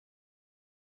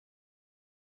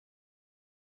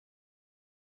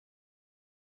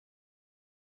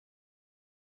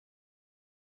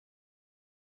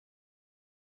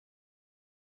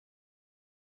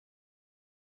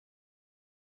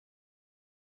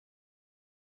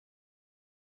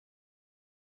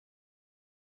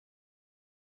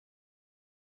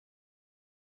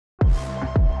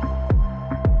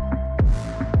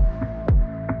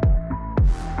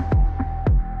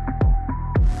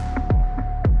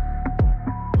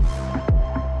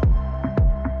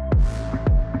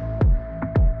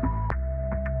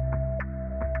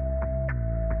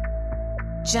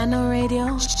Jano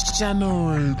Radio.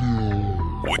 Jano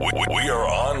Radio. We are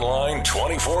online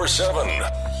 24/7.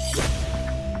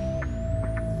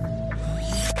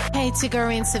 Hey, Tigger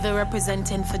and Civil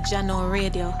representing for Jano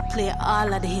Radio. Play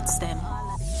all of the hits them.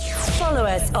 Follow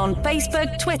us on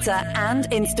Facebook, Twitter, and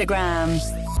Instagram.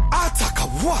 Attack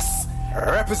was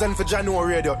represent for Jano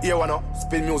Radio. Here one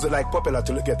spin music like popular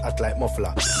till it get at like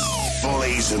muffler.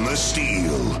 Blazing the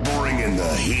steel, bringing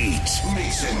the heat,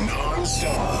 mixing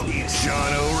non-stop. It's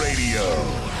Jano Radio.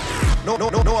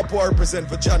 No, I poor represent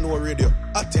for Jano Radio.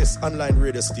 Artist online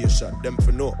radio station. Them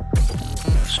for no.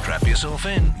 Strap yourself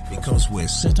in because we're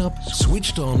set up,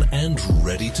 switched on, and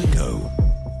ready to go.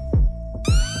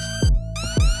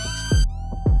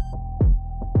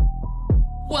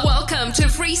 Welcome to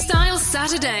Freestyle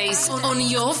Saturdays on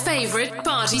your favorite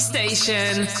party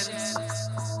station.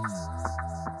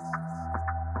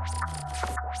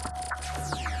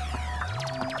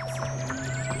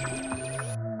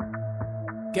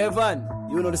 Kevan,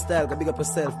 you know the style, go big up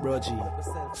yourself, bro G.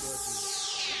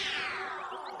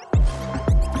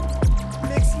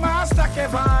 MixMaster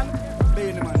Kevan.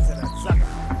 Be the man to that.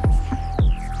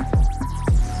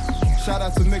 Shout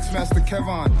out to MixMaster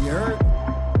Kevan, you heard?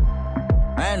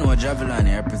 I know Javelin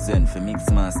here represent for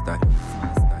MixMaster.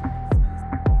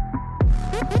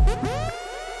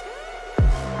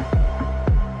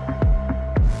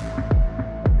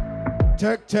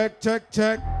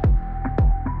 Check.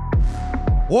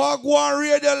 Wagwan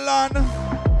Radio Land.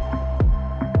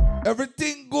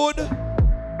 Everything good?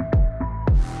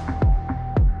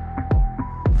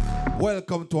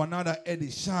 Welcome to another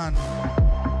edition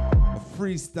of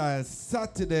Freestyle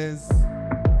Saturdays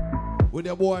with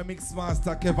your boy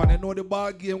MixMaster Kevan. You know the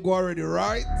ball game go already,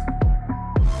 right?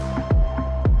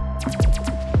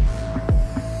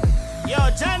 Yo,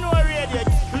 January Radio.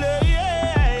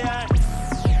 Yeah.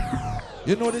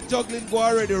 You know the juggling go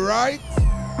already, right?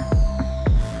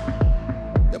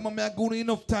 Them man, I go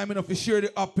enough time enough to share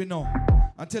the app, you know,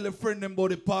 and tell a friend them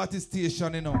about the party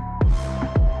station, you know.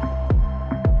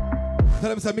 Tell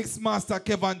them say MixMaster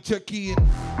Kevan check in.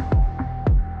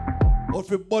 Or if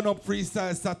we burn up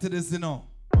Freestyle Saturdays, you know.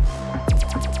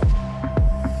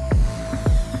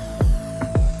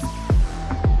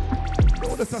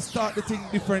 Oh, let's start the thing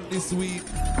different this week.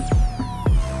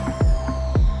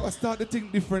 Let's start the thing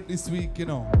different this week, you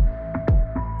know.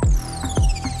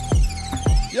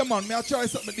 Yeah, man, may I try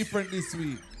something different this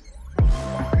week.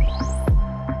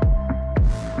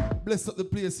 Bless up the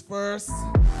place first.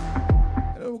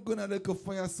 And then we're gonna look up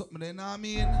fire something, you know what I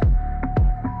mean?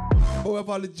 But we have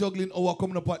all the juggling hour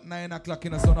coming up at 9 o'clock,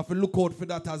 you know, so I have to look out for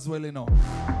that as well, you know.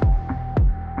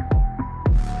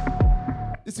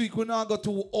 This week we're not go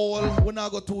too old, we're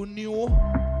not go too new.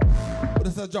 But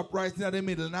it's a drop right in the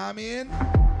middle, you know what I mean?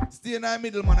 Stay in the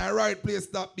middle, man, the right place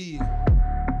that be.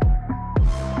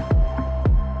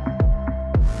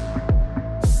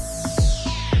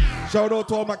 Shout out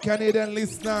to all my Canadian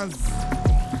listeners.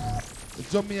 The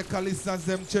Jamaica listeners,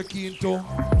 them check into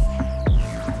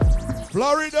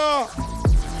Florida.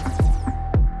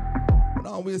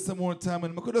 Now waste some more time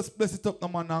and I could just bless it up now,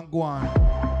 man, and go on.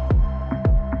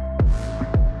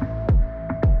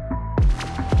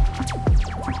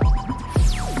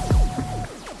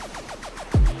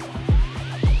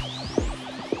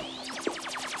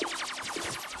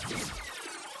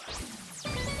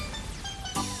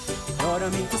 Lord,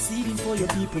 I'm interceding for your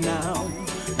people now.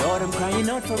 Lord, I'm crying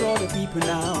out for all the people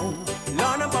now.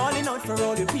 Lord, I'm calling out for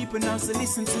all your people now, so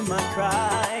listen to my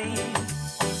cry.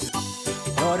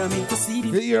 Lord, I'm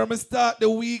interceding. You hear me start the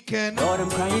weekend. Lord, I'm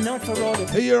crying out for all the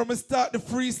people. You hear me start the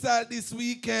freestyle this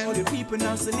weekend. All the people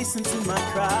now, so listen to my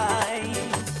cry.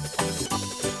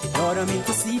 Lord, I'm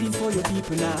interceding for your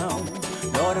people now.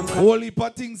 Lord, I'm crying. Whole heap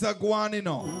of things are going on, you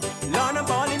know. Lord, I'm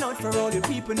calling out for all your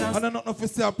people now. And I'm not for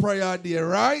say a prayer there,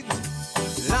 right?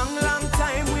 Long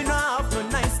time we don't have no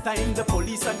nice time. The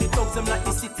police and the thugs them like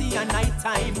the city at night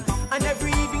time. And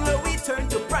every evening we turn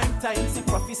to prime time. See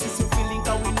prophecies fulfilling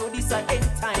and we know this at end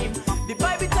time. The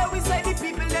Bible tell we say the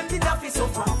people them did have to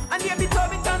suffer. And the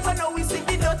Bible dance and now we sing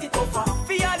the dirty tougher.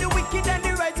 For all the wicked and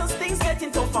the righteous things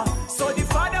getting tougher. So the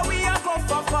Father we are go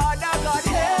for Father God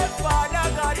help. Father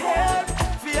God help.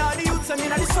 For all the youths and in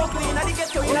the struggle, in the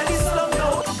ghetto, in the slum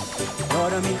now.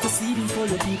 Lord, I'm interceding for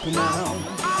your people now.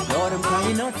 Lord, I'm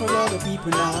crying out for all the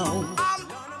people now.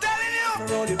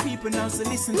 For all the people now, so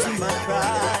listen to my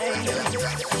cry.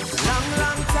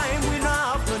 Long time we don't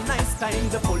have no nice time.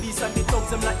 The police and the thugs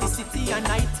them like the city at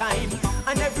night time.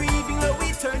 And every evening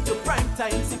we turn to prime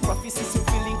time. See prophecies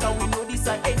fulfilling and we know this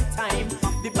at end time.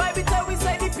 The Bible tell we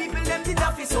say the people them did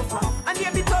have to suffer. And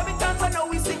the Bible dance and now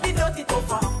we sing the dirty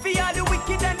tougher. For all the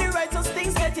wicked and the righteous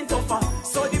things getting tougher.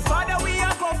 So the Father we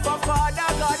are going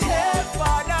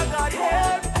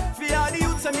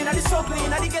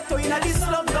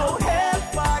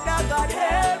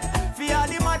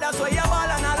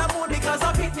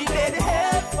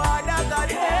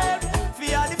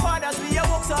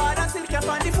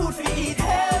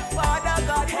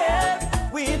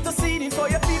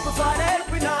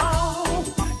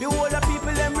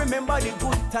remember the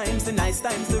good times, the nice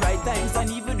times, the right times, and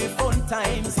even the fun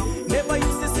times. Never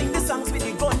used to sing the songs with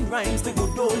the gun rhymes, the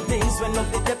good old days when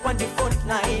love the dep on the front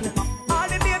line. All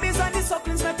the babies and the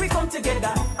sucklings make we come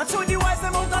together, and show the wise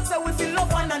them how God say we feel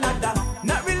love one another.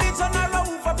 Not religion or a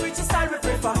move for preaching style we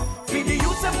prefer. Feed the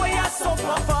youth them way I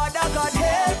suffer. Father God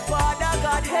help, Father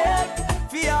God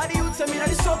help. Feed all the youth them in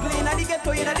the struggle, in the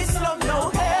ghetto, in the slum. No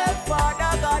help,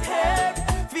 Father God help.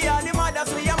 Feed all the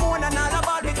mothers we are mourn and all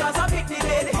about because I pick the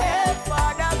dead. Help,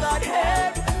 Father God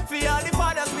help. Feed all the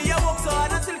fathers we are work so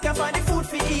hard and still can't find the food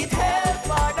to eat. Help,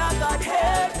 Father God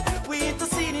help. We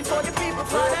interceding for the people,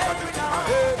 Father.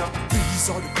 These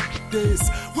are the days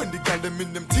when the girl them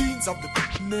in them teens have the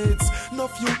needs. No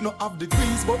youth no have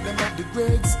degrees, but them have the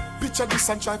grades. Picture this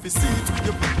and try to see it with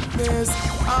your face.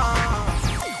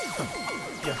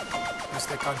 Yeah, you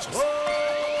stay conscious.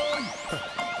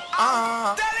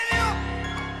 Telling you.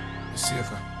 You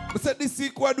safer. But said this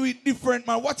sequel do it different,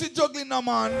 man. Watch it juggling now,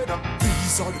 man.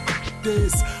 These are the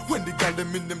days when the girl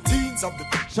them in them teens have the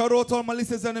shout out to all my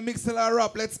listeners on the MixMaster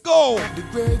rap. Let's go. the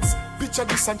grades. Picture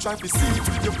this and try to see it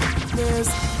with your face.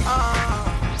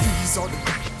 These are the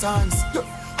times.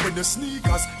 Yeah. When the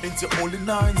sneakers into only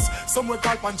nines. Somewhere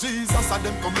call upon Jesus and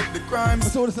them commit the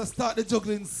crimes. So let's start the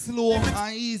juggling slow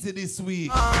and easy this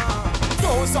week.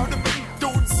 Those are the big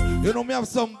dudes. You know me have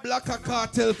some blacker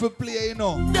cartel for play, you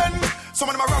know. Then some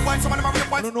of them are rap wine, some of them are rap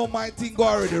I wine. don't know my thing go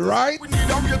already, right? We need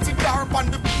a rating car upon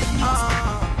the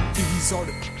these are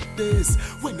the days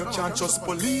when you can't trust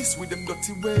police with them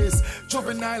dirty ways.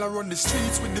 Juvenile are on the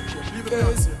streets with the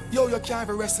days. Yo, you can't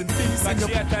even rest in peace in your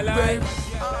grave.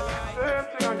 Same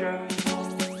thing again.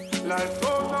 Life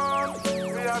goes on.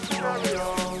 We have to carry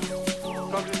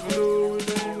on. Nothing to do with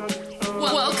it.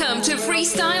 Welcome to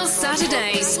Freestyle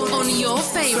Saturdays on your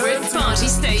favorite party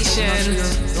station.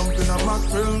 Something a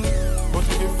mackerel. But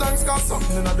we give thanks cause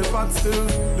something in the pot still.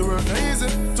 The work ain't easy.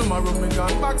 Tomorrow me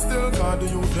gone back still. Cause the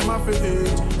youth them have to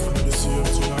eat. And the same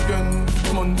thing again.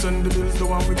 Months and the bills the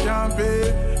one we can't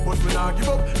pay. But we not give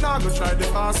up. Now go try the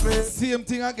fast way. Same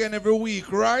thing again every week,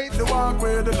 right? The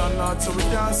walkway, the landlord, so we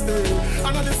can't stay.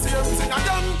 And the same thing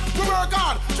again. We work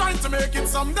hard, trying to make it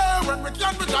someday. When we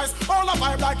can't rejoice, all the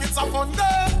vibe like it's a fun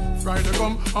day. Friday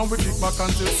come and we kick back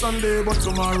until Sunday. But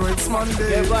tomorrow it's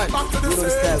Monday. Back to the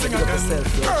same thing again.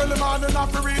 Early morning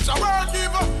have to reach a work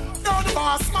even. Now the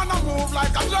boss man I move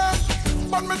like a jerk.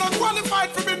 But me not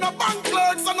qualified for being a bank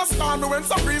clerk. So no stand when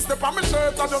some free step on my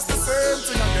shirt. I just the same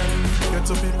thing again. Get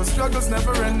to people's struggles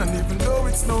never end. And even though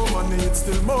it's no money, it's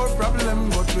still more problem.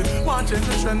 But we want change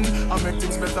the trend and make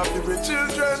things better for the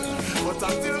children. But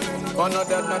until then, one of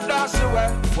them not dash away.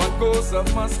 What goes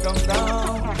up must come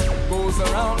down. Goes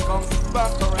around, comes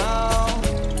back around.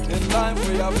 In life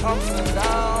we have ups and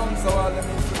downs. So all them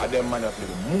is them man that play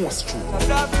the most true. not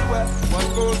dash away. What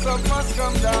goes up must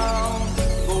come down.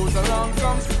 Goes around,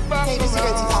 comes back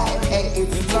around. In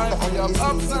life we have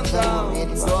ups and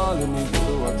downs. So all you need to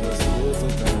do is just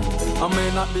wait it down. I may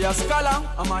not be a scholar,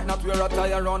 I might not wear a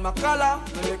tie around my collar.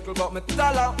 Me little but me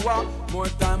taller, walk more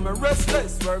time me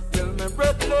restless, work till me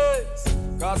breathless.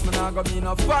 Cause me not gonna be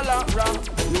no follower.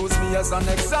 Use me as an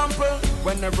example.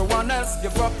 When everyone else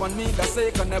give up on me, the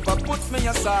sake I never put me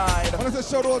aside. I want to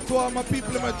shout out to all my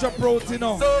people in my drop road, you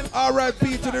know.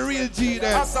 R.I.P. to the real G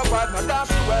there. I survive my dash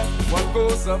away. What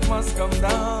goes up must come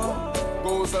down.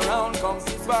 Goes around, comes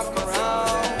back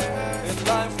around. In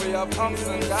life we have ups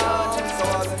and downs. So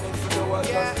all I need to do is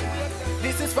just...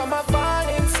 This is for my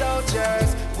fallen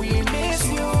soldiers. We miss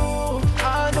you.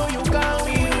 I know you got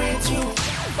me with you.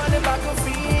 On the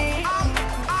battlefield,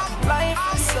 life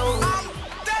is so.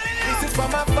 This is for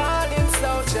my fallen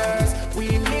soldiers.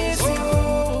 We miss you.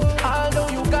 I know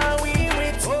you got me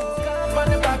with you. On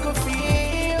the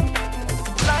battlefield,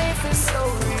 life is so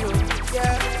real.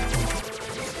 Yeah,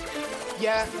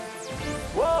 yeah.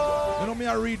 Whoa. You know me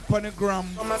I read panogram.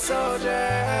 For my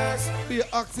soldiers. Be an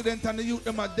accident and the youth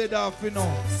them are dead off, you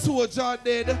know. Soldier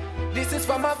dead. This is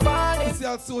for my body. You see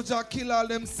how soldier kill all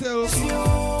themselves.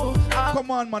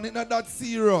 Come on man, it's not that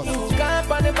serious.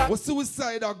 What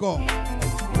suicide I go?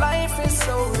 Life is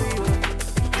so real.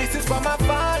 This is for my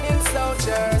fallen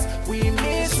soldiers. We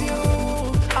miss you.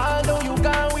 I know you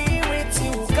got we with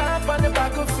you. Camp on the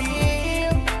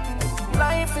battlefield.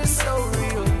 Life is so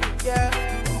real. Yeah.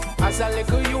 As a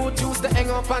little youth used to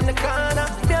hang up on the corner.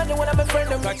 They're the one of my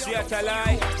friend. But she had to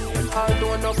lie.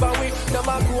 Although no but we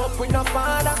never grew up with no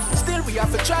father. Still we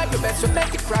have to try the best to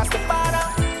make it cross the border.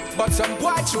 But some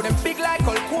boy show them big like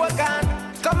Hulk Hogan.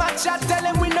 Come and chat, tell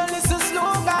them we don't listen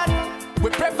slogan. We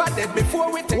prefer dead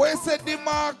before we take. Where said the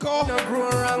Marco? No grow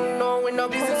wrong, no we no.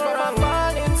 This is for my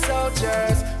fallen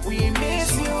soldiers. We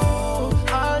miss you.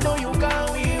 I know you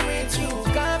got we with you.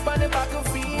 Camp on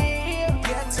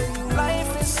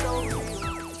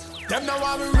Them no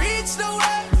want we reach the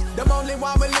way. Them only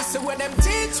want we listen when them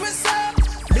teach we say.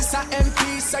 Mr.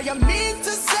 MP, so you mean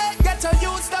to say, get a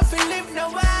youth stuff and live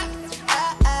nowhere.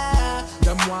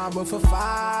 Them want we for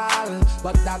fall,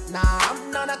 but that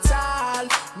I'm none at all.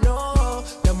 No,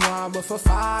 them want we for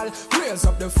fall. Raise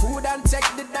up the food and take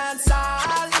the dance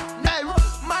hall.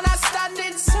 Man a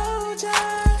standing soldier,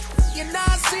 you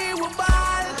not see we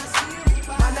ball.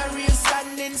 Man a real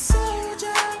standing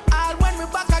soldier, all when we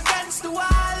back against the wall.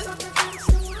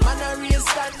 Man a real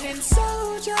standing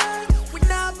soldier, we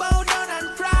not bow down and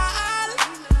crawl.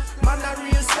 Man a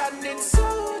real standing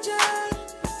soldier,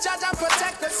 judge and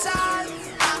protect us all.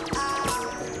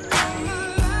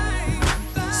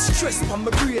 Stress on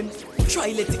my brain,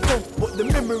 try let it go, but the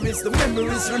memories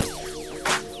run.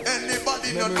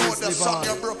 Anybody not know the song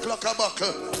you broke like a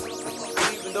buckle?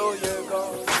 Even though you're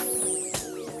gone,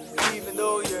 even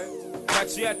though you're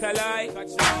catch yet alive.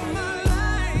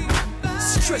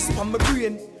 Stress on my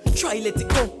brain, try let it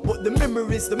go, but the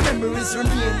memories remain.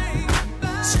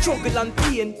 Struggle and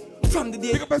pain from the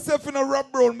day. Pick up myself in a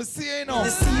rap brown, me see you know. The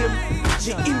same,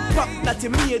 the impact that you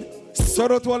made.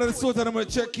 Shout out to all of the sort of them to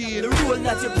check in. The role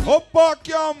that you up back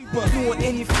camp. No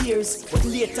any fears, but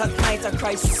late at night I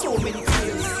cry so many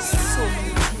tears. So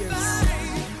many tears.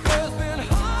 There's been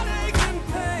heartache and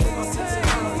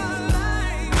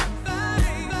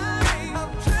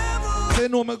pain. They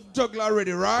know me juggle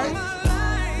already, right?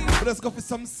 But let's go for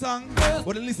some song.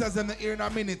 But the listeners in the ear in a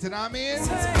minute, you know what I mean?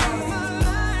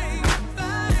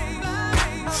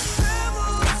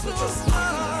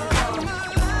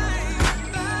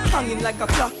 Hanging like a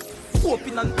clock,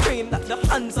 hoping and praying that the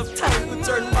hands of time will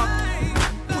turn back.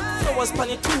 Put flowers on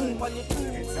your tomb, I know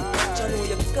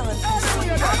you're gone.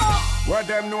 Where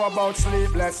them know about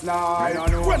sleepless night?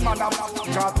 When man up,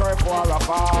 can't try for a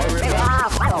fire.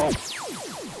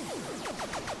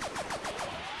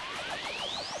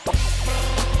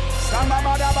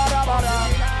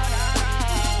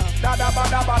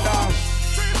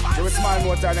 Do it smile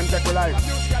more time, them take a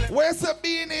life. Where's the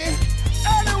beanie?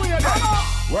 Anyway,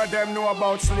 where them know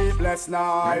about sleepless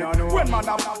night? When man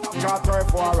up, can't try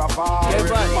for a fire.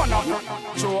 Man up,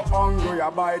 so hungry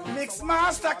a bite.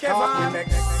 MixMaster Kevan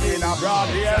in a broad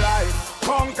daylight.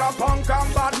 Punk and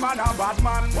bad man a bad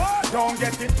man. Don't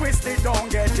get it twisted, don't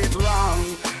get it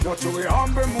wrong. Not to be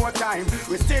humble more time,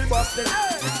 we still busted.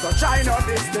 So try not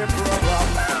this the program.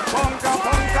 Punk and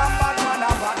bad man a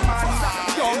bad man.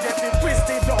 Don't get it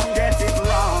twisted, don't get it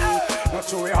wrong. Not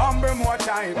to be humble more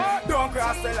time. Don't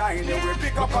cross the line, then we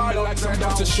pick up all like some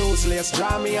Dr. Shoes, let's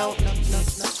dry me out.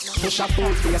 Push up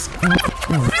full face.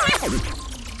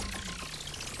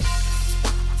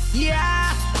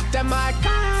 Yeah, them I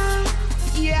can.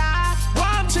 Yeah,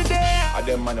 one today. I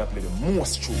them man play the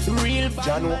most true. Real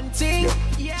bad thing.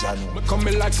 Yeah. Jano. Me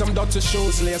coming like some Dr.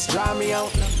 Shoes, let's dry me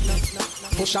out.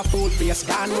 Push a full face,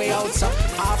 gone way out, so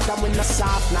after when the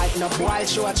soft night, no boy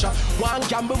short, one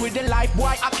gamble with the life,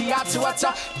 boy, I can't to it,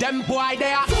 them boy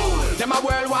there, them a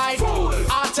worldwide,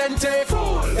 authentic,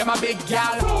 them a big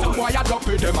gal, some boy a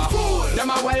dumpy, them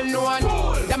a well known,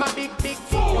 them a big,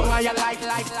 why you like,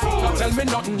 don't tell me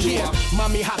nothing here,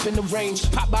 mommy hop in the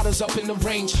range, pop bottles up in the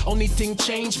range, only thing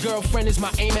changed, girlfriend is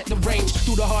my aim at the range,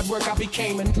 through the hard work I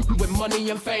became, and with money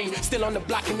and fame, still on the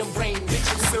block in the rain,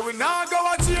 bitches. So we now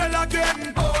go to jail again.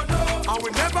 Oh no, and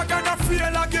we never gonna feel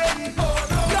again. Oh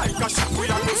no, like a ship we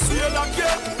are gonna sail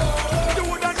again. Oh no, you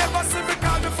woulda never see me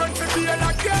call me friend to deal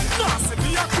again. Nah, see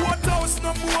me a courthouse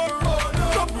no more. Oh no,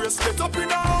 no bracelet up in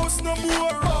a house no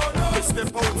more. Oh no, we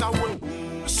step out and we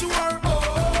sure.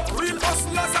 Oh, real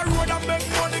hustlers a road and make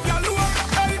money galore.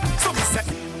 Hey, so me say,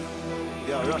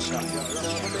 yo, Russia.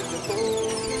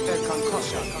 Hey,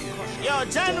 concussion. Yo,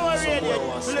 January radio.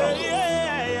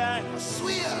 Yeah.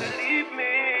 Swear. Believe me.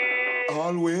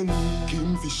 All when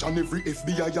Kingfish and every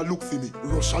FBI a look for me.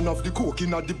 Russian of the coke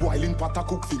in a the boiling pot a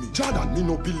cook for me. Jordan, me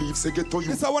no believe say get to you.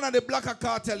 This is one of the blacker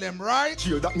cartel them, right?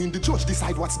 Here that mean the judge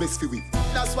decide what's best for we.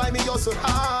 That's why me hustle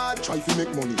hard. Try to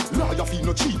make money. Lawyer fee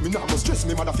no cheap, me nah go stress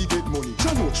me mother fi get money.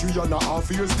 Jano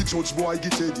 3.5 years the judge boy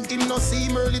get ready. Him no see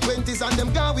him early 20s and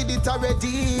them gone with it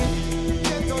already.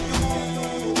 Get on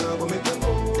you. Now go make them go.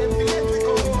 Them fi let we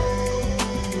go.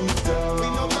 We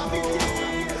no gravity.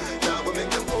 Now go make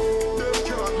them go. Them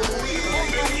can't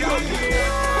go.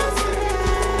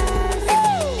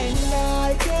 And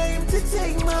I came to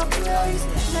take my place.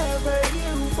 Never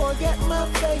you forget my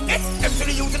face. it's M to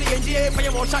the U to the NGA. For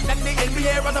your more shot than the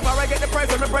NBA. Rather far I get the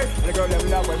prize on the break. The girl them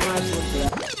love when my shoes.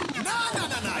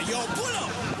 Nah. Yo, pull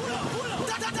up.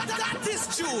 That is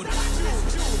June.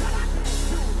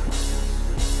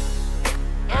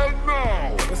 And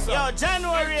now, Yo,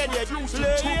 January radio.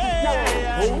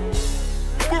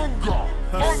 Bunga.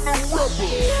 Kevan, you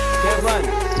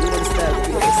understand?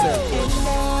 You understand? And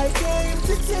I came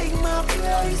to take my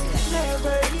place,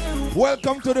 never you.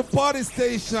 Welcome to the party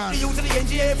station. You to the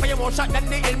NGA for your more shot than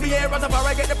the NBA.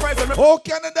 I get the prize. Oh,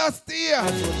 Canada steer.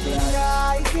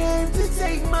 I came to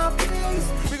take my place.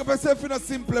 Pick up yourself in a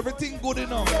simple, everything good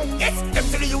enough. Yes, M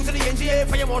to the U to the NGA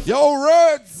for your more. Yo,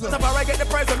 Reds. I get the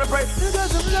prize on the price.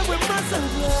 Because I'm love with my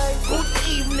sunlight. Good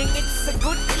evening, it's a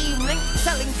good evening.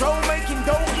 Selling dough, making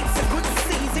dough, it's a good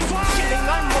season. Chilling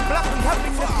on my block, we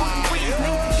having a good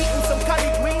evening. Eating some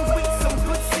collard greens with some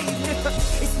good seasoning.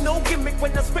 It's no gimmick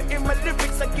when I'm spitting my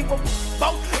lyrics. I give a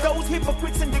about those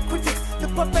hypocrites and the critics, the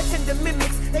puppets and the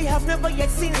mimics. They have never yet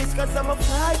seen this, cause I'm a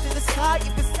fly to the sky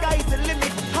if the sky is the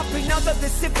limit. Hopping out of the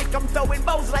Civic, I'm throwing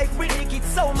bows like Riddick. It's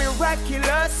so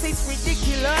miraculous, it's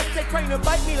ridiculous. They're trying to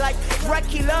bite me like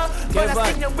Dracula, but I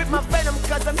sting them with my venom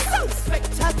cause I'm so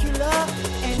spectacular.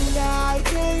 And I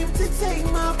came to take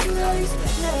my place,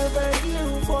 never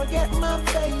you forget my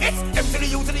face. It's M to the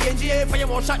U to the NGA for your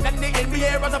more shot than the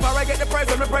NBA. I get the prize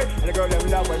on the price. And the girl them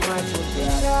love when my foot.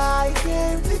 I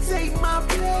came to take my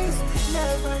place,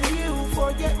 never you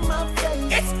forget my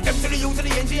face. It's M to the U to the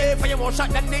NGA for your more shot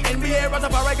than the NBA.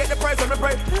 I get the prize on the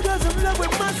price. Because I'm love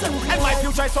with my son. And my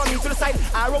future is on me to the side.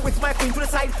 I roll with my queen to the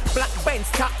side. Black Benz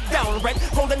top down, red,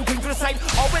 golden green to the side.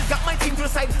 Always got my team to the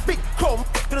side. Big chrome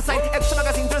to the side. Extra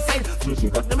magazine to the side.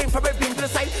 Got them in for a beam to the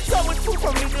side. So much food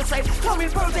from me to the side. Coming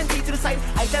pearls and tea to the side.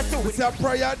 I just do it. It's a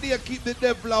prayer day, keep the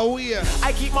devil away.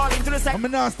 I keep Marlin to the side. I'm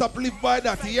not stop live by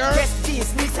that here. Yes,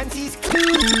 jeans, knees and teeth.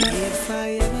 If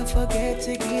I ever forget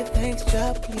to give thanks,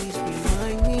 God, please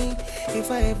remind me. If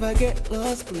I ever get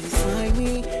lost, please find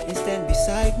me and stand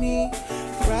beside me.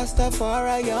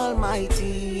 Rastafari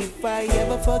Almighty. If I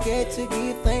ever forget to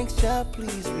give thanks, God,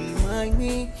 please remind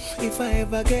me. If I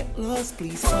ever get lost,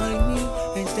 please find me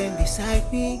and stand beside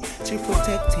me to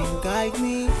protect and guide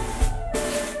me.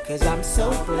 Cause I'm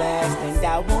so blessed and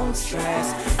I won't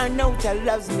stress. I know Jah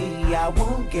loves me, I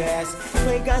won't guess.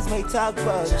 Pagans may talk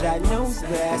but Jah knows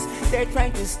best. They're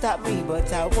trying to stop me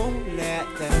but I won't let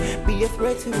them be a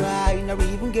threat to I, nor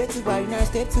even get to I, nor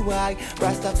step to I.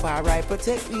 Rastafari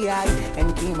protect the eye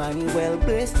and Kevan well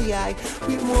bless the eye.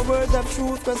 With more words of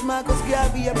truth cause Marcus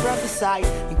Garvey a prophesy.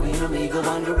 And Queen Omega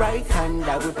on the right hand,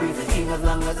 I will be the king as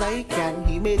long as I can.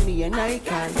 He made me an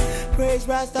icon. Praise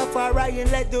Rastafari and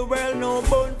let the world know.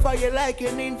 Fire like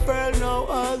an inferno,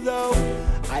 although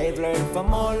I've learned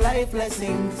from all life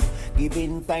lessons,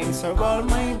 giving thanks for all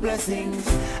my blessings.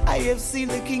 I have seen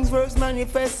the king's works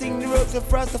manifesting, the ropes of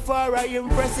Rastafari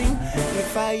impressing.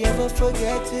 If I ever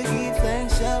forget to give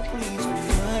thanks, Jah, please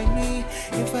remind me.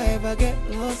 If I ever get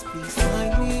lost, please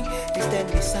find me and stand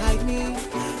beside me.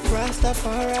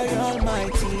 Rastafari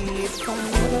Almighty. If I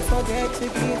ever forget to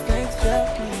give thanks, Jah,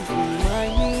 please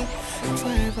remind me. If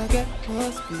I ever get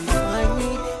lost, please find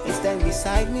me and stand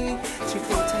beside me to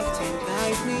protect and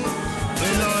guide me.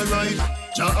 Well, alright,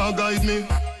 Jah guide me,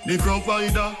 the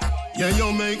provider. Yeah,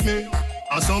 you make me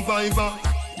a survivor.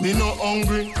 Me no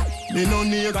hungry, me no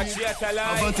naked.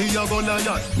 Abati a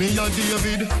Goliath, me a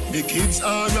David. The kids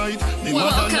alright.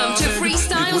 Welcome to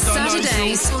Freestyle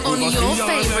Saturdays on your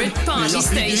favorite party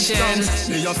station.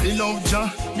 Me a feel of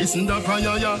Jah, listen to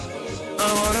prayer, yeah.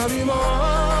 I wanna be more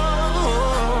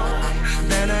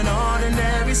than an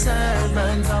ordinary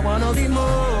servant. I wanna be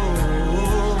more.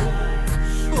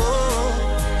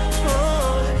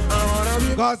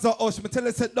 Gaza Osh, me tell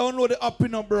you, say download the app, you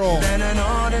know, bro. Than an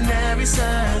ordinary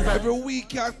servant. Every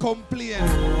week I complain.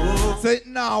 Say it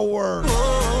now, work. A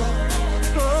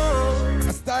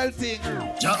style thing.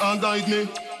 Jah guide me,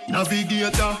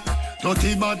 navigator.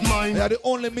 Dirty bad mind. They are the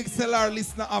only MixLR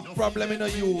listener have problem in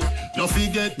you. Don't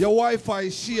forget your Wi-Fi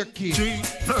is shaky. 3,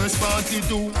 first party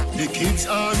 2, the kids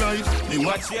alright. They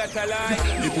watch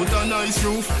they put a nice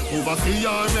roof over for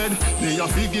your head. They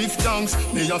have to give thanks.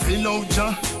 They have to love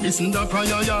Jah. Listen to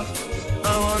prayer, yeah.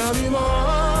 I wanna be more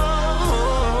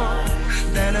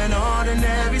than an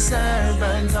ordinary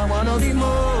servant. I wanna be more.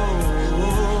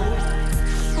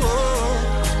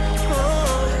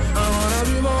 I wanna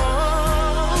be more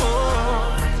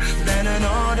than an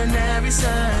ordinary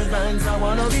servant. I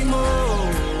wanna be more.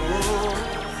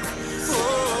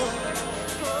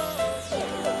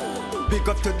 Big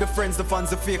up to the friends, the fans,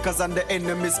 the fakers, and the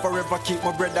enemies. Forever keep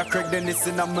my brother Craig Dennis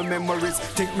in my memories.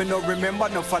 Think me no remember,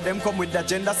 no for them come with the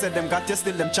agenda. Say them got you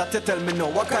still them chat, you tell me no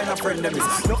what kind of friend them is.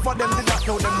 No for them did not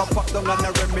know them a pop down and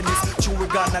a reminisce. True we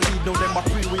gonna lead, now them a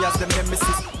free, we as them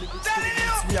nemesis.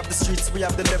 We have the streets, we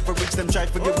have the leverage. Them try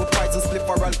to give a prize and slip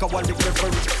for alcoholic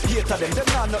beverage. Hater them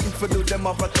not nothing for do, them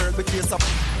have a third the case of.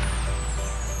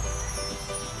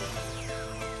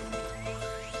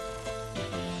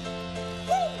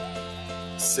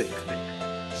 Sick.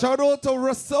 Shout out to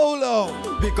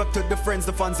Rosolo. Big up to the friends,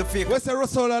 the fans, the fake. Where's the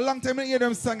Rosolo? Long time I hear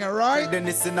them singing, right? Then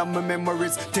it's in my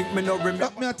memories. Think me no remember.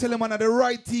 Let me tell them on the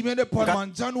right team in the pod,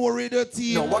 man. January the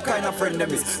team. No, what kind of friend them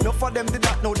is? No for them did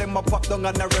not know them a pop down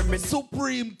and a remedy.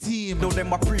 Supreme team. Know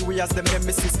them a pre, we as them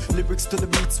nemesis. Lyrics to the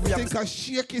beats, we think a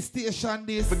shaky station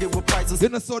this. Forget what prizes. You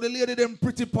know saw the lady them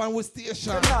pretty pan with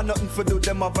station. Nah, nothing for do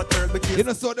them have a third because you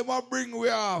know saw them a bring we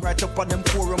off. Right up on them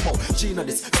pour them out. She know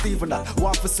this, Steven that.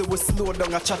 One for say we slow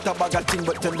down a chat about a thing.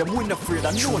 But tell them we're not afraid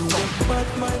and no one know. Bad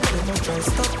mind, them a try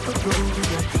stop the glory.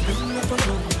 Them never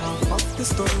know half of the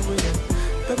story.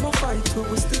 Them a fight to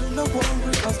we still no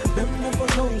worry. Cause them never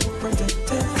know we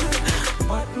protected.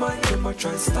 Bad mind, them a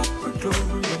try stop the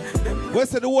glory.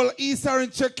 Where's the whole East are in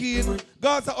check-in?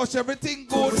 Gaza Ush, everything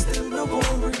good.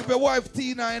 If your wife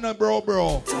Tina in a bro.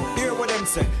 Hear what them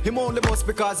say. Him only boss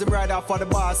because him ride off for the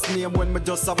boss name. When me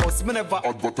just a boss, me never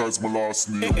advertise my last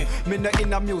name. Me no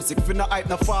in a music, finna hype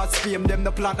no fast fame. Them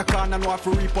no plant a corn and want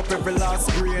to reap up every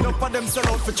last grain. Enough of them sell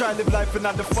out for try live life in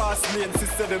the fast lane.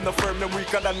 Sister them no firm, them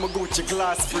weaker than my Gucci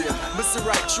glass frame. Me see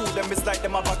right through them, it's like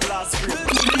them have a glass frame.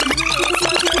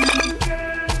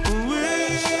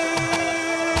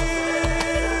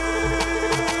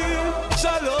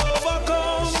 Shall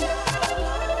overcome,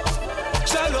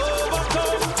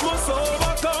 must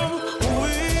overcome.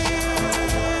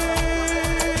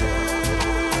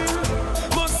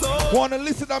 Wanna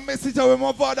listen to that message of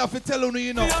my father for telling you,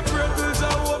 you know.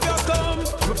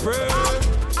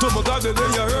 To my God, they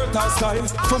hurt our style.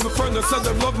 From the friend that said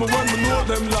them love me when me know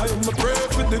them lie. Me pray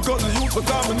for the God of youth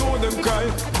because me know them cry.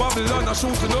 Babylon a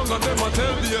shooting down on them and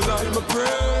tell me a lie. Me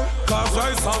pray, cause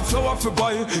rice and flour for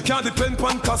buy. Can't depend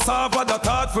on cassava that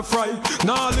hard for fry.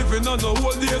 Now living on the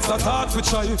whole days that hard for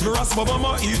try. Me ask my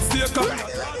mama eat steak and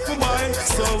for buy.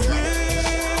 So we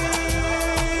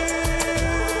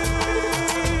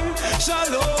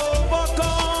shall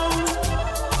overcome,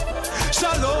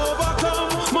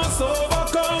 must overcome.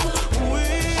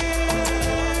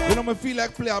 You know, me feel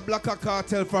like play a Black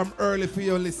Cartel from early for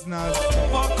your listeners.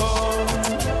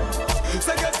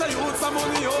 Say get the youth some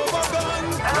money overgone.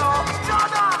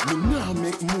 Me nah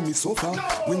make money so far.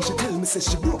 When she tell me say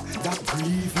she broke, that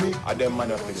grieve me. And them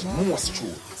man up is most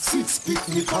true. 6 pick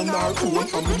me on our own,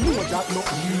 and me know that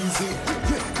not easy.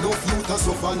 No youth a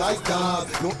suffer like that.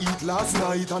 No eat last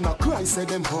night and I cry say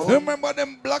them home. Remember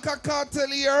them Black Cartel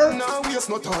here? Now waste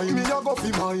no time, me a go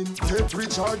fi mine. Get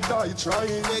rich or die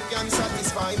trying. They can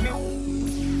satisfy me.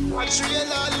 I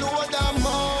trail a load of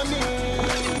money.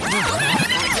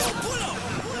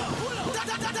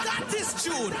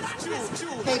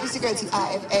 Hey, this is your girl to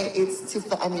IFA. It's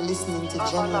Tifa and you're listening to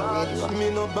General Radio. Me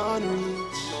no born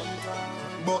rich,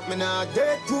 but me not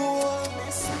dead poor.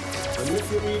 And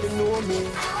if you really know me,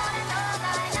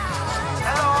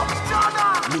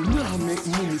 me nah make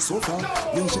money so far.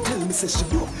 When she tell me say she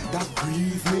broke, that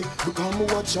grieve me. Because me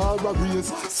watch her a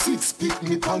raise 6 pick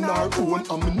me on her own,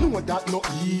 and me know that not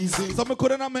easy. So me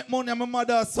couldn't make money and my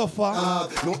mother suffer.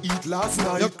 No eat last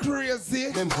night. You're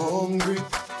crazy. Them hungry.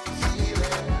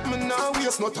 Me nah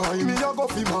waste no time. Me a go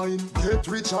fi mine. Get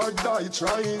rich or die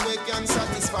trying. they can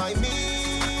satisfy me.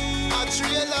 I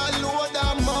trail a load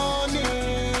of money.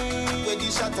 Where the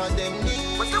shot of them need.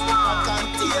 I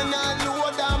contain a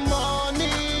load of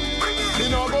money. Me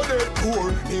nah go dead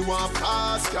poor. Me want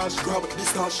fast cash. Grab the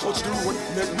stash, touch the road,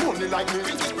 make money like me.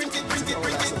 Print it.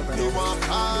 Me want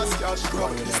fast cash.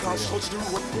 Grab the stash, touch the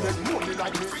road, make money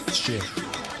like me. Shit.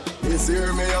 This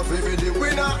year me a fi be the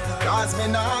winner. Cause me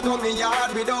nah go me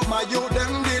yard without my youth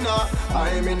them dinner.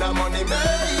 I'm in a money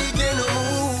making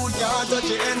mood. Can't touch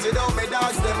your ends without me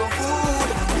dogs them food.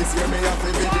 This year me a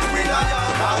fi be the winner.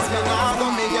 Cause me nah go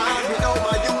me yard without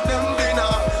my youth them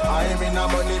dinner. I'm in a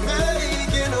money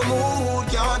making mood.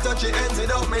 Can't touch your ends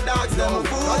without me dogs them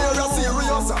food. Are you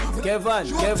serious? Kevan,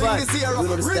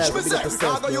 Rich me say,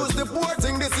 I go use the poor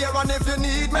thing this year, and if you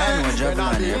need me, when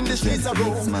I be in the streets of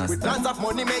Rome, with tons of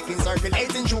money making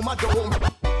circulating through my dome.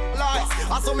 Lies,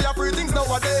 I saw me a free things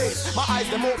nowadays. My eyes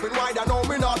them open wide, I know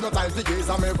me not no time to gaze.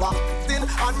 I'm ever still,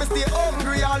 and me stay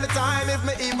hungry all the time. If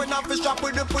me even have to shop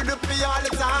with the pay all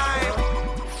the time.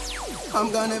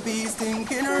 I'm gonna be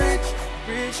stinking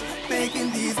rich,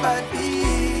 making these bad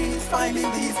beats,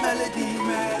 finding these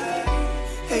melodies.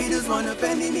 Haters wanna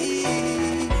penny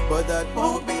me, but that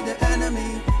won't be the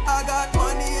enemy. I got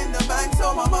money in the bank,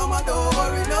 so my mama don't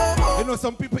worry no more. You know,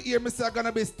 some people hear me say I'm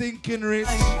gonna be stinking rich,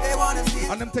 They wanna see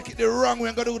and them take it the wrong way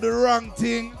and gonna do the wrong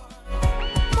thing.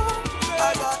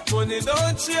 I got money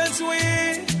don't change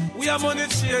we are money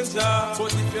changer.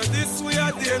 But if you're this, we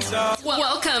are danger.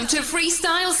 Welcome to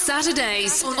Freestyle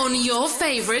Saturdays on your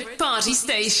favorite party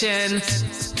station.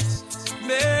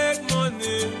 Make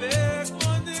money, make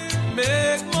money,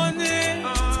 make money.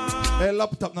 Hey,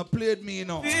 laptop not played me, you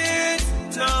know.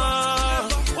 Nah,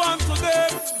 one to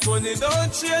them. Money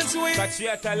don't change we. We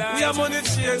are money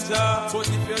changer. But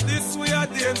if you're this, we are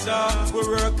danger. We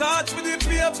work hard for the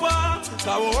paper.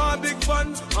 Cause we want big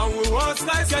fun and we want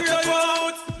skyscraper. Get you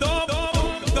out. Don't.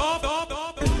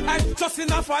 Just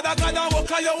in a father God and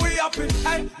walk on your way happy.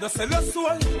 Hey, no sell your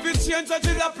soul. We change a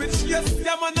jill pitch. Yes,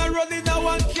 yeah man a rolling a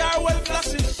one car well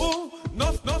flashing. Ooh,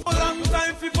 no long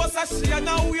time for bust a she and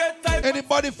now wait time.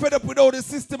 Anybody fed up with all the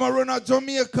system around at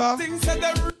Jamaica? Things said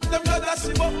them blood that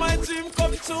she but my dream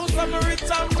come true. So me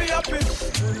return me happy.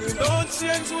 Don't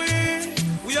change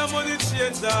we are money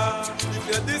changer. If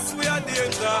you're this we are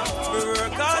danger. We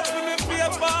work hard for me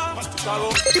paper.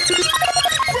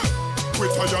 We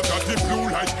tired of the blue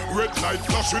light, red light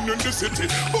flashing in the city.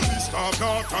 Police start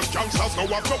not and gangsters now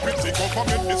have no pity.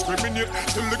 Government discriminate,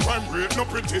 still the crime rate no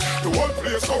pretty. The whole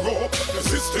place corrupt, the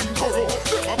system corrupt.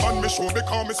 Never ban me show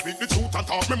because me speak the truth and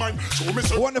talk me mind. Show me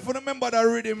so. Wonderful, remember that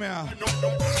rhythm here.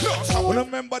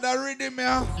 Remember that rhythm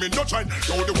here. Me no trying,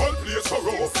 show the whole place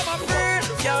corrupt. Some are free,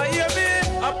 yeah hear me.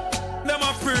 Them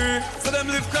are free, so them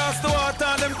live across the water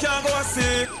and them can't go and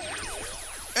see.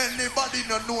 Anybody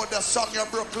no know the song you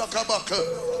broke like a buckle?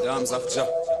 Dams of Jah.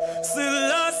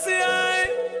 Selassie,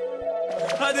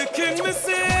 I the king me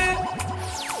see.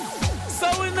 So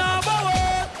we now bow.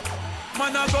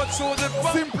 Man I go through the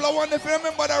simpler one if you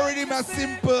remember that already, man.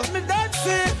 Simple. Me dance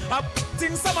it.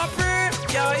 Things some are free.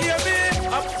 Yeah, hear me.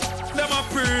 Them are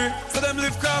free. So them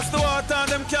live across the water and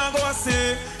them can't go and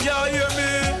see. Yeah, hear me.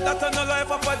 That a no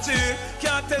life of a G.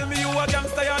 Can't tell me you a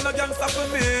gangster, you're no gangster for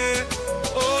me.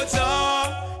 Oh,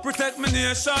 Jah, protect my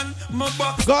nation, my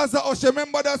back. Gaza, oh,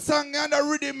 remember that song and the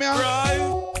rhythm, man. Right.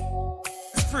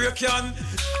 Spray can.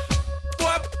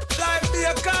 What like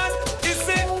bacon? Is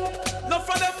it? No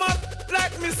for them up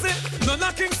like me, see. No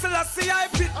knocking still I see I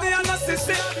beat me and I see.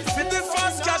 With the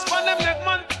fast cash for them neck,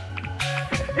 man.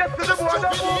 Yes, to the boy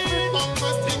that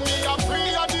Uncle thing me a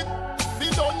free of it. Be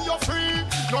done you free.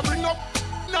 No bring up.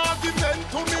 Now give them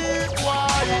to me. Why?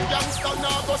 Youngster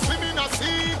now go swim in a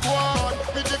sea. Why?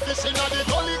 With the fish in the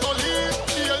gully.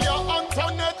 Delia,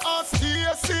 Antoinette and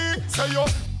Stacy. Say you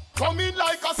coming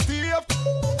like a Steve.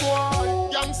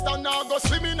 Why? Youngster now go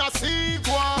swim in a sea.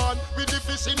 Why? With the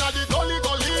fish in the gully.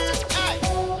 Hey,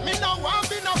 me now want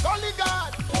be no gully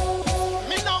god.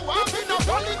 Me now want be no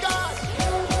gully god.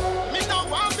 Me now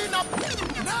want be no.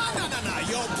 No,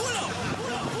 yo, pull up.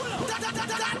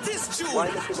 That is true.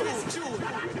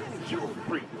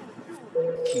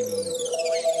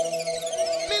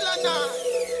 Milana,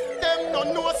 them no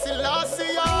know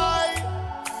Selassie I.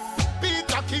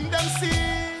 Peter King them see.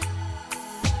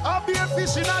 I be a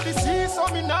fish in the sea, so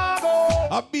me nah go.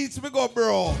 A beats me go,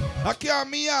 bro. I can't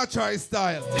me a try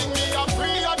style. Think me a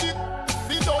free of it.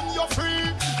 Be done you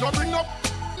free. No bring up.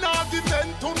 Now give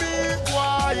them to me.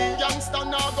 Why? Youngster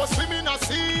now go swim in a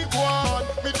sea. One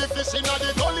with the fish in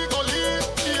the gully.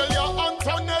 Delia,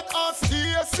 Antoinette and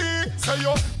Stacy. Say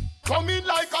you coming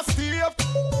like a Steve.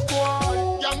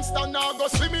 Why? Youngster now go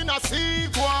swim in a sea.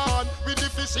 One with the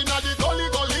fish in the gully.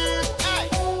 Hey,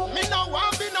 me now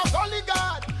want be no gully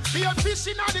god. Be a fish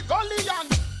in the gully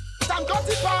and some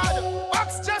dirty pad.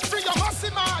 Box just for your musty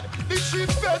mad. The chief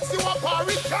feds you a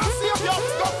parry. Can't see your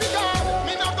dirty god.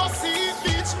 Me now go see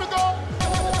beach me go.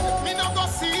 Me now go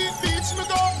see beach me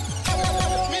go.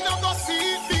 Me now go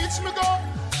see beach me go.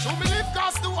 Show me live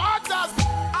cast the waters.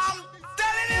 I'm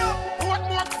telling you. What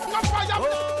more? No fire.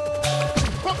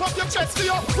 Pop up your chest for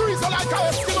your freezer like a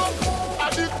Eskimo.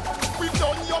 And if we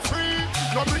done you free,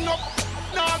 no bring up.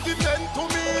 Now give them to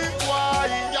me. Why?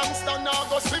 Youngster now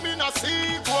go swim in a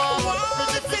sea. Why?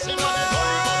 With the fish in the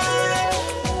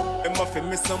them muffin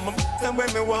me some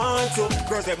when me want to.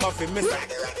 Girls them muffin me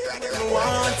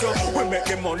want to. We make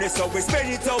the money so we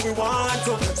spend it how we want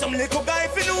to. Some little guy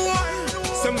if you know one.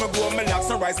 Some me go me locks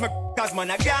and rise my cause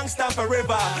man a gangster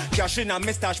forever. Cash in a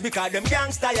me stash because them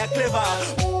gangster ya clever.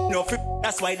 No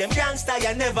that's why them gangster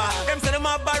ya never. Them say them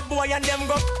a bad boy and them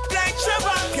go like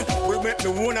Trevor. We make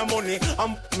me wanna money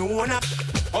and me wanna.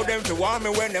 How them to want me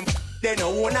when them they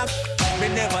no wanna. Me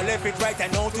never left it right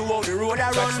and know to how the road I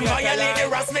run.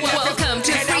 Welcome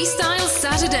to Freestyle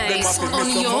Saturdays on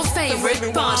your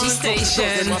favorite party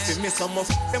station.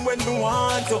 Them when me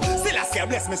want to. Still I say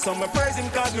bless me some my person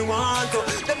cause me want to.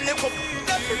 Them live up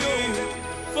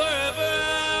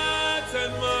forever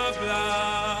turn my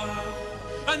blood.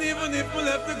 And even if we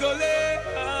left the gully.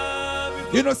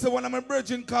 You know, so when I'm a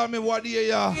virgin call me what year,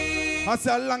 yeah. I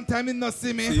say a long time he not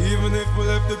see me. Even if we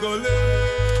left the gully,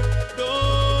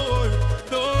 don't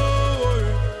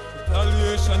worry.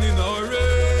 Retaliation in our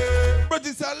way. But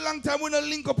it's a long long time we don't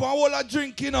link up and all a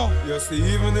drink, you know. You see,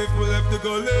 even if we left the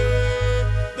gully,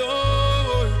 don't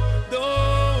worry.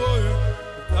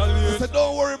 I said,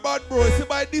 don't worry about bro. See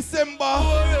by December.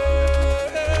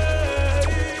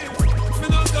 Me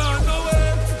not gone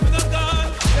nowhere. Me not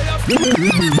gone.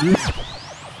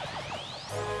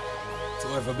 To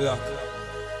every block,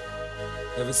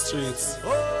 every streets,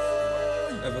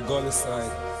 every gully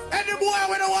side. Any boy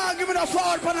when I want give me the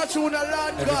fall for the tune the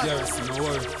land. Every garrison, the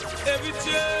world. Every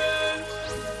change.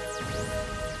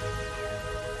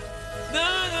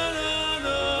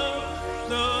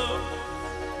 No.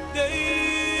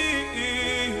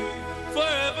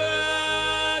 Forever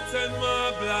turn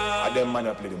my blood. And them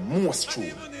man play the most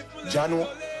true. Jano,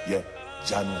 yeah,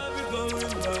 Jano.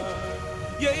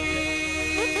 Yeah.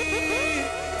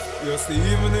 You see,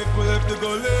 even if we left the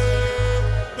gully,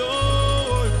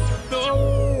 don't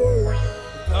worry.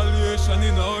 Retaliation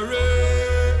in our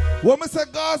way. When me say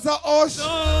Gaza, Osh. Don't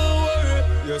worry.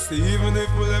 You see, even if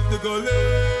we left the gully,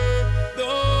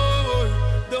 don't worry.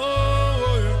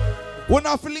 When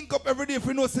I feel link up every day if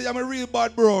you know say I'm a real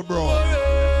bad bro. Me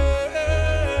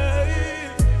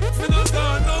not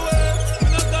gone nowhere. Me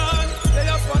not gone. They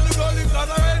up on the gully, cause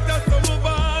I read that from move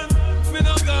on. Me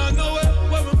not gone nowhere.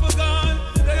 When we forgone.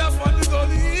 They up on the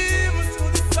gully, even to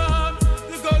the sun.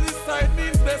 The gully side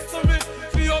means best to me.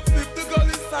 We uplift the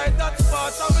gully side, that's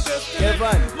part of my destiny.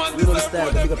 Kevan, we don't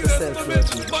stand to pick up yourself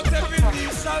first. But every knee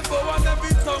shall go and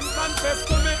every tongue confess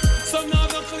to me. Some now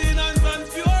the clean hands and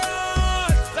pure.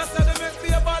 That's how they make me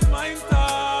a bad mind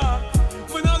talk.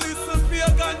 When I listen to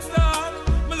your gun talk,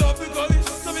 me love the gully,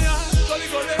 so me gully.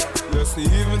 You see,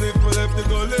 even if we left the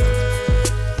gully,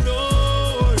 don't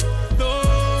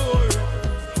worry.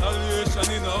 Salvation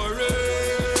in our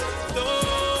race.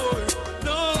 Don't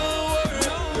worry.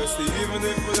 You see, even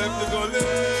if we left the gully,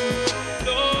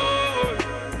 don't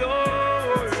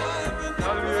worry.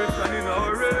 Salvation in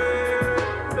our race.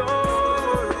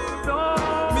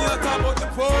 Me a talk about the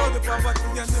poor, the poverty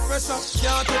and the pressure.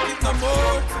 Can't take it no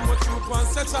more. Too much youth want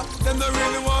setcha. Them don't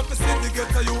really want to see the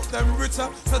ghetto youth them richer.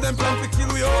 So them plan to kill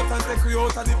we out and take we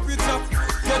out of the picture.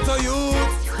 Ghetto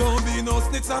youth, don't be no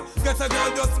snitcher. Get a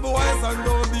girl just be wise and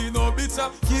don't be no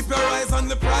bitcher. Keep your eyes on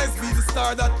the prize, be the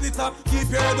star that glitter. Keep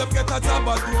your head up, get a job,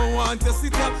 but don't want to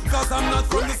sit here. Cause I'm not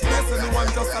from this place and no one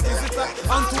just a visitor.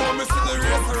 And to me see the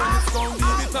racer and it's gonna be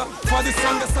bitter. For the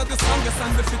strongest of the strongest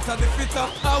and the fitter the fitter.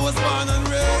 I was born and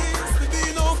raised to be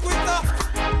no quitter.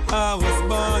 I was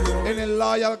born in any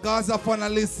loyal Gaza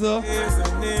finalist.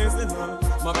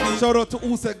 Shout out to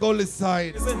who said Gully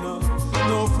side.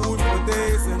 No food for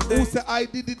days and days. Who said I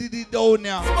did down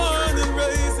here. Born and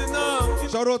raised enough.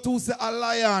 Shout out to who said a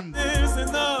lion. There's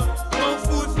enough. No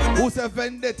food for days. Who said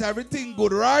vendetta, everything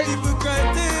good, right? People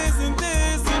cry days and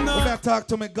days enough. When I talk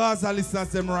to my Gaza listeners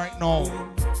them right now.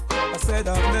 I said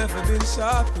I've never been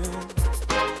shopping.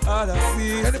 All I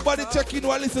see is anybody checking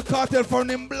what listen cartel from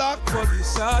them black? Body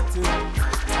shotting.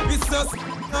 It's just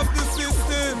of the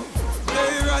system.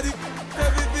 They eradicate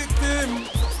every victim.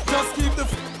 Just keep the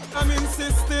I'm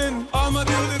insisting. All my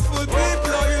beautiful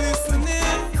people are you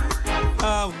listening?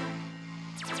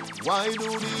 Why do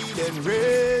we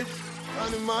enrage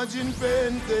and imagine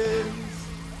paintings?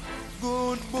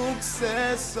 Good book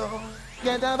says so.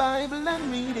 Get a Bible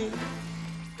and read it.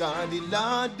 God the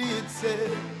Lord did say.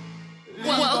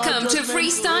 Welcome to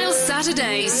Freestyle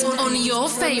Saturdays on your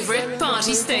favorite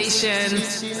party station.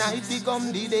 Night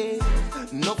become the day.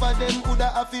 None of them coulda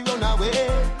have to run away.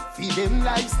 Feed them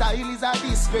lifestyle is a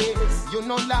disgrace. You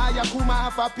no liar come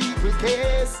off a people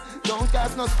case. Don't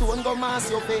cast no stone go mass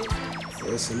your face.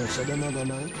 Yes, so much of them have a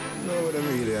man. No, them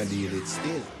really a deal it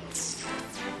still.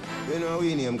 You know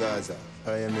we name Gaza.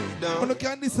 I am in. When you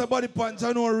can this about the punch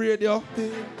on our radio.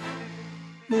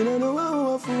 Me no know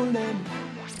how I fool them.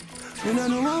 Me no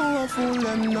know how I fool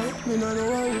them now. Me no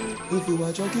know how. If you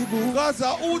watch your keep move. Gaza,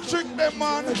 who trick them,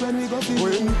 man? When we go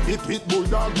when it hit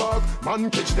bulldog back,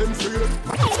 man catch them free.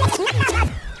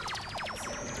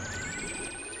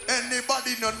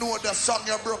 Anybody no know the song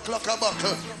you broke like a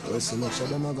buckle? Oh, so much of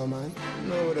them a go, man.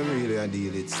 No, them really a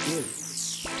deal it still.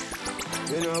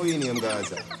 You know we name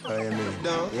Gaza. I am in.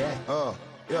 Down. Yeah. Oh,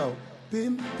 yo.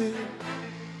 Pim.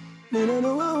 Me no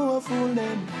know how I fool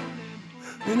them.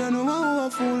 Me no know how I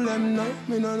fool them now.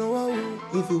 Me no know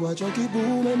how. If you watch Chucky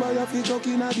boom, me might have to chuck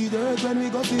in the dirt when we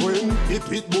go to when it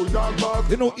hit bulldog back.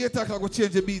 You know 8 o'clock go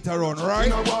change the beat around, right?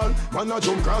 In a wall, man a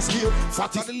jump cross gate.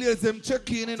 Fatty. And the ladies them check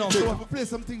in, you know. So we have to play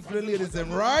something for the ladies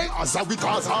them, right? As a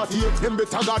because heartache, them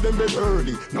better than them be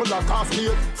early. No like half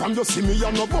late. From you see me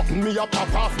and no button, me a pop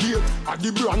half gate. At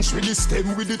the branch with the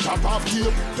stem with the top half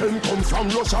tape. Then come from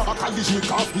Russia, a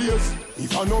Kalishnikov place.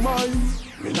 If I no mind,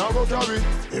 me now go carry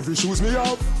every shoes me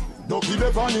have. don't kill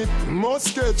the panic.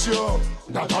 Must get you,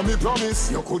 that a me promise.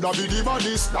 You coulda be the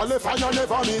baddest, that left hand you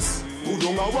never miss. Who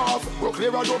don't a walk, go clear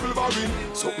a double barrel.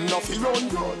 Something off the run,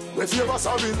 we favor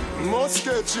sorry. Must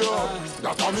get you,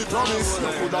 that a me promise. You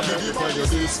coulda be the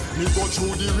baddest. Me go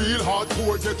through the real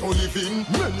hardcore get on living.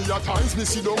 Many a times me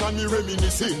sit down and me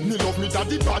reminiscing. Me love me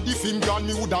daddy body film gone,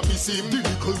 me woulda miss him. The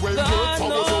little well work for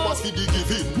was always for the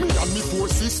giving. Me and me four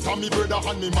sister, me brother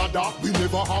and me mother. We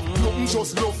never have nothing,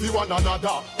 just love for one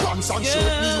another. Pants and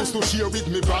shirt me used to share with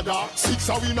me brother. 6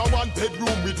 are in a one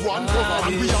bedroom with one cover,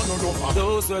 and we are none of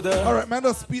those were the. Alright, man,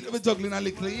 just speed up the juggling a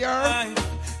little, yeah?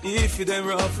 If you them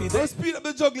rough, you don't speed up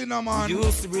the juggling now, man.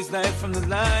 Used to breeze light from the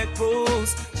light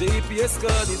post. JPS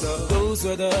got it up. Those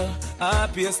were the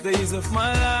happiest days of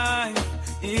my life.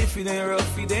 If it ain't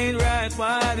rough, it ain't right.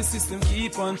 Why the system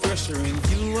keep on pressuring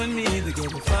you and me to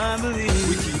get a family?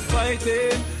 We keep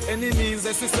fighting, enemies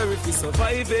necessary for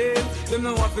surviving. Them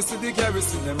no want to see the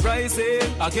garrison, them rising.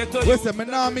 I get to listen, me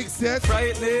now mix it.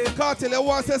 Frightening. Can't tell you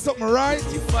want to say something right.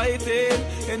 Keep fighting,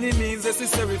 enemies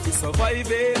necessary for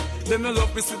surviving. Them no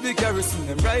love to see the garrison,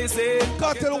 them rising.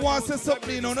 Can't tell you want to say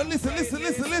something, you know. Now listen.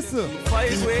 Fight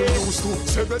people used to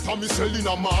say better me sell in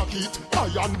a market.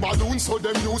 Iron balloons so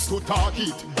them used to talk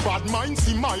it. Bad minds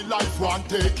in my life won't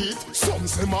take it. Some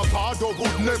say my father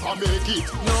would never make it.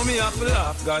 Know me have to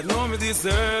laugh, God know me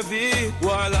deserve it.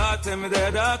 While I tell me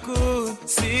that I could.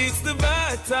 See it's the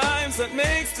bad times that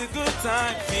makes the good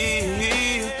time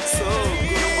feel so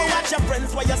good. You go watch your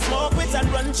friends while you smoke with and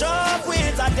run job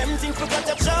with. I them think we got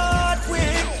your short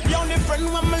with. The only friend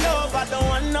when me love, I don't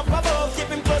want up above. Keep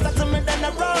him closer to me than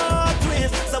a rock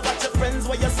with. So watch your friends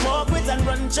while you smoke with and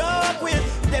run job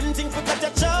with. Them think we got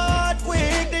your short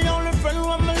with. The only friend who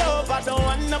I'm love, I don't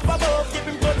want up above. Keep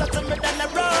him closer to me than a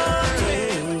rock.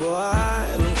 Boy,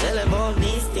 I'm telling about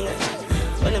these things.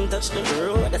 When them touch the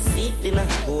road, I see dinner.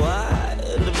 Boy,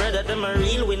 the brother, them a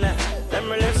real winner. Them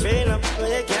really fain up, but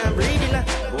they can't breathe in.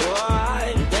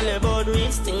 Boy, I'm telling about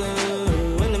these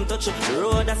things. When them touch the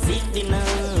road, I see dinner.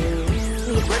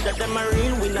 The brother, them a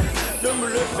real winner. Them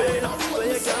really fain up, but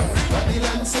they can't breathe.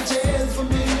 Babylon's a jail for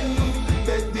me.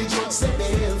 Bet the drugs a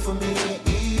bail for me.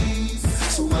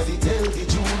 Somebody tell the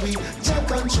jury, Jack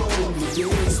control me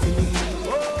destiny.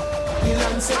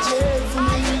 Babylon's a jail for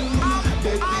me.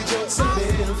 Bet the drugs a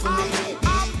bail for me.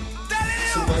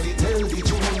 Somebody tell the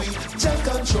jury, Jack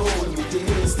control me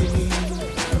destiny.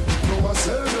 No I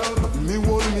sell up, me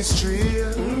hold me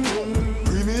straight.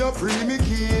 Free me up, free me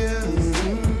care.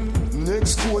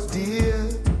 Next court day,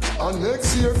 and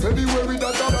next year February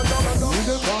that me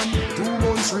the van, 2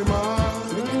 months remand.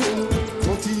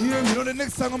 You know the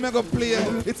next song I'm gonna play.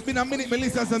 It's been a minute,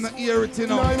 Melissa's on the ear it, you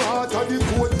know. I'm out of the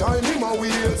court, time in my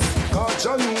ways. Cause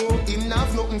you know, him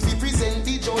have nothing to present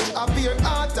the judge, appear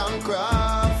art and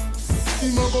craft.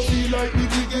 Him a go feel like the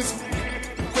biggest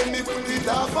when me put it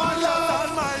up on love.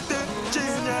 Almighty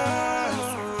genius,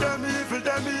 them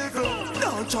evil.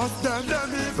 Don't trust them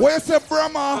evil. Where's the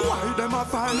Brahma? Why them a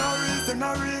find a reason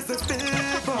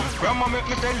people? Brahma make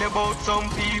me tell you about some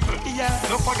people. Yeah.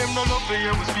 No for them no love to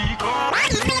hear me speak up.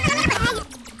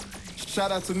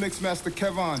 Shout out to MixMaster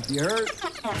Kevan, you heard?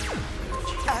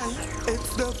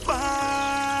 It's the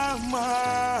farmer.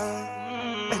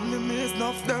 Enemies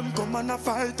enough them come and a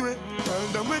fight with. Tell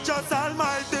them we just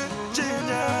almighty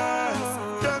genius.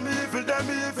 Them evil.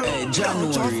 Hey,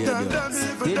 January,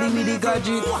 getting me the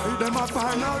gadget. Why them a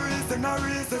find a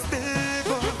reason Steve?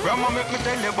 Grandma make me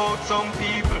tell you about some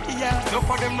people. Yeah. No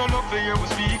for them no love to hear we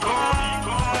speak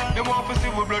out. Them want to see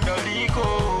we blood a leak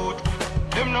out.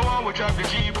 Them no want we drive the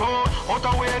Jeep out. Out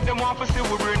of way them want to see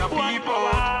we bring a people.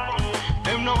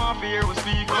 Them no want to hear we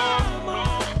speak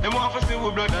out. Them want to see we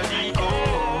blood a leak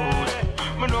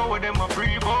out. Me know what them a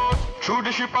free boat. Through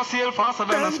the ship I sail faster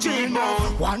than a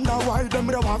speedboat. Wonder why them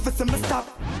don't want to see me stop.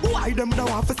 Why them don't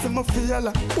want to see me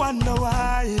feel. Wonder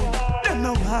why them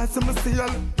don't want to see me seal.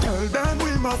 Tell them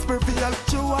we must prevail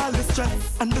through all the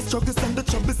stress and the struggles and the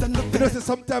troubles and the pain. You know,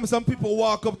 sometimes some people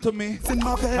walk up to me and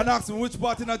ask me which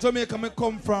part in Jamaica I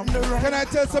come from. Can I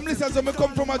tell some listeners where I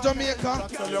come from Jamaica?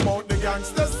 Tell you about the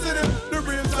gangster city, the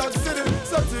real talk city.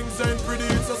 Some things ain't pretty,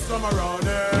 it's a slum around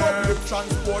here. Public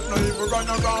transport not even run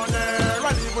around here.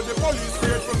 And even the police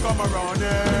scared to come around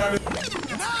here.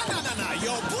 Nah,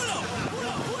 yo, pull up.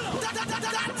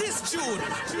 That is June.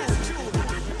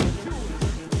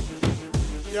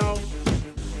 Yo.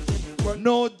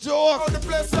 No joke. Oh, the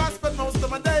place I spent most of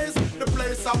my days. The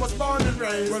place I was born and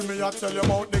raised. Well, me I tell you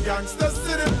about the gangster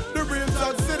city, the real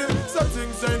talk city. Some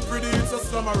things ain't pretty, it's a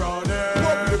slum around here.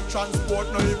 Public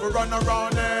transport not even run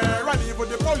around here. And even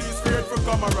the police scared to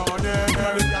come around here.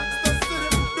 The gangster city,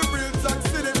 the real talk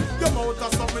city. Come out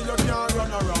of something you can't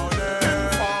run around here.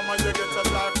 Farmer, you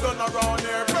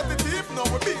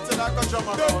like a drum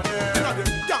around here. You know them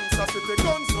gangsters with the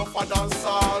guns, no for dance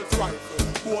assault rifle.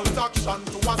 Bolt action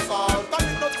to assault. And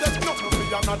it not take nothing for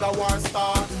another war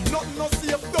star. Nothing no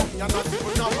safe down, you're not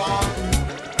even a bar.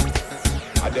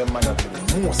 And them man are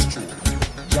the most true.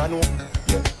 Jano,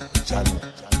 yeah, Jano.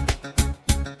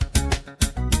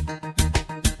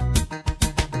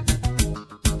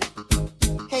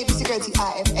 Hey, this is Security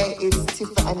IFA. It's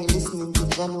Tifa and you're listening to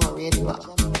Jano Radio.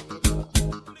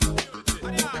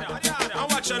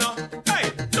 Hey,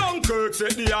 Dunkirk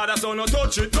said the other son no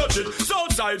touch it.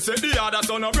 Southside said the other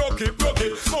son no broke it.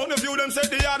 Mountain View them said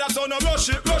the other son no rush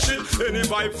it. Any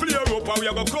vibe flare up and we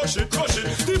a go crush it.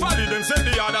 The Valley them said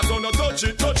the other son no touch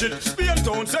it. Spain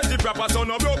Town said the proper son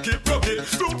no broke it.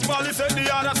 Fruit Valley said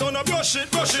the other son no brush it.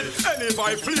 Any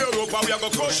vibe flare up and we a go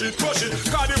crush it. Cause the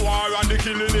war and the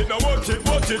killing it no worth it.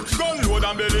 Gun load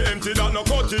and belly empty that no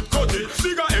cut it.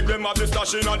 Digga egg them have the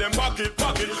stash in and them pocket.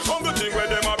 Hungry thing where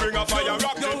them a bring a fire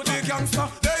rocket. Yo, the gangster,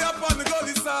 they up on the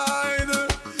gully side.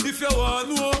 If you want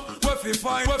to know where fi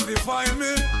find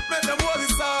me, make them all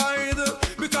decide.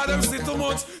 Because them see too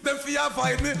much, them fear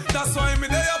fight me. That's why me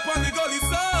they up on the gully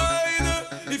side.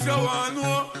 If you want to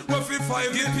know where fi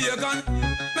find me, pagan,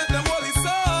 make them all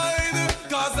decide.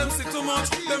 Cause them see too much,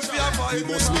 them fear fight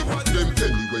me. Them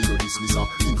anyway you dismiss her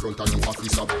in front of the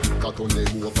officer. Got on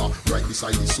them over right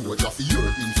beside the soldier for your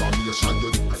information.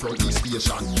 You front the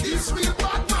station. This real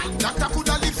bad man. Doctor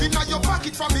coulda live in your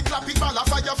pocket from the clapping ball of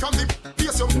fire from the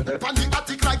place you pan the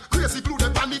attic like crazy glue.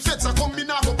 Them pan the feds are coming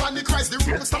now up on the Christ. The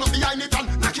room stand up behind it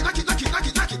and knock it.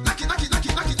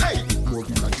 Hey. More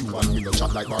good than you and me no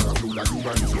chat like Barracuda. You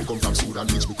and you come from Sudan,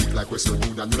 bitch me quick like Western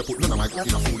Union. You no put none of my cock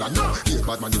in a fool and no. Yeah,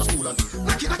 bad man in a fool and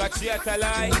knock it.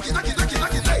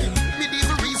 Hey.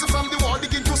 Medieval reason from the war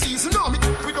begin to season. No, me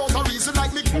without a reason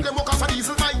like me them walk off a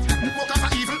diesel. Might walk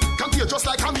off a evil. Can't hear just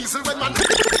like a measle when man.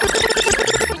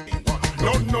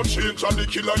 No change on the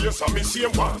killer, yes, I'm the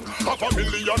same one. Half a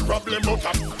million problem, but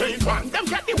I ain't one. Them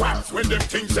get the worst when them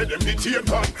things say them detain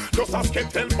one. Just as can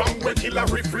tell bang where killer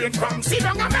refrain from. See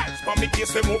down a mess, for me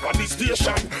case them over the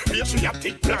station.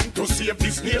 Patriotic plan to save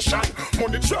this nation.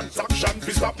 Money transaction,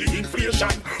 to stop the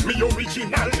inflation. Me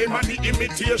original, them and the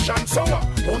imitation. So,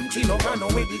 hunting over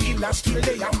no way the killer still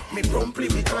there. Me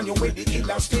promptly become you where the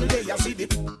killer still there. See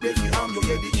the baby arm, you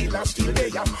where the killer still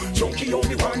there. Junkie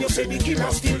only one, you say the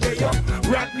killer still there.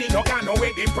 Rodney no can know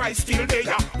where the price still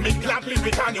there. Me gladly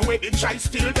return you where the choice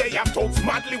still there. Talks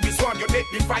madly we swan you net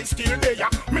device still there.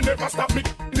 Me never stop me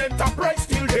enterprise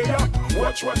still there.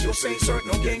 Watch what you say,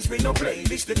 certain games we no play.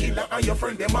 This the killer and your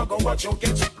friend them a go watch you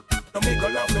get. No make a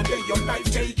love no day, your life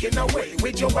taken away.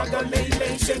 With your bag of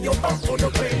lay, send you back to the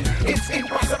grave. It's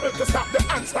impossible to stop the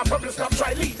unstoppable. Stop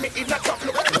try leave me in a trap.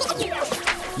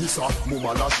 Missa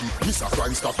Muma Lashi, Missa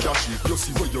Crime Stop Cashy. You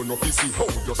see where you know busy, how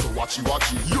you so watchy.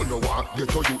 You know what, get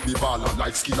to you the baller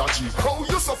like Skillachi. How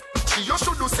you so f***y, you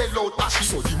should do sell out ashy.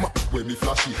 So the map when me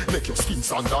flashy, make your skin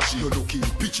sandashy. You looking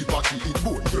pitchy patchy, it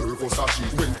bone nervous ashy.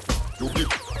 When you get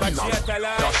dashy,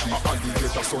 and the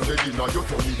better Sunday dinner, you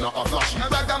turn in a flashy.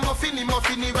 Ragamuffin,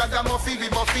 ragamuffin.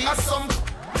 As some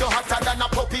you hotter than a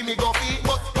puppy, me go fee.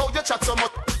 But how you chat so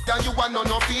much, than you want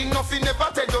nothing. Nothing never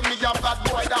tell you me a bad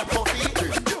boy that puppy.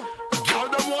 Girl,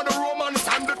 them want the romance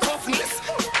and the toughness.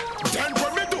 Then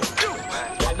what me do?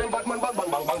 Girl, them bad man, bang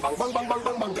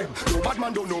them. No bad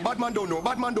man don't, no bad man don't, no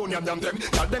bad man don't yam them.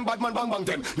 Girl, them bad man bang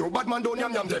them. No bad man don't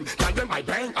yam them. Girl, them I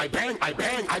bang them. Girl, them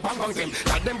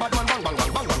bad man bang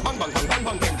them.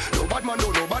 No bad man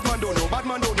don't, no bad man don't, no bad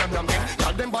man don't yam them.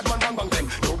 Girl, them bad man bang them.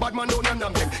 No bad man don't yam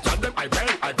them. Girl, them I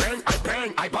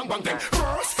bang them.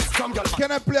 First, some girl.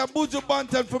 Can I play a Buju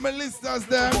Banton for my listeners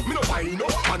there? Me no buy no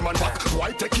man back.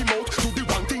 Why take him out to the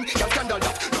one thing? Y'all can do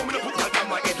that. No me no put that on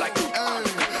my head like y'all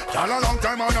a long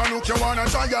time and I look you wanna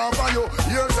try out for you.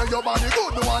 Here say your body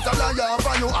good, me want to fly out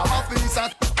for you. I'm a piece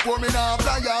of for me now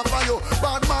fly out for you.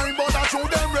 Bad mind but I show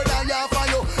them red out for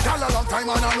you. Y'all a long time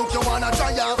and I look you wanna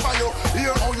try out for you.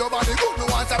 Here how your body good, me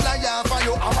want to fly out for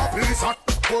you. I'm a piece of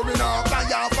for me now fly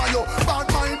out for you. Bad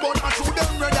mind but I show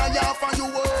them red out for you.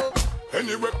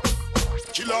 Anyway,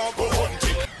 killer go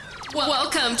hunting.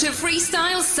 Welcome to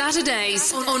Freestyle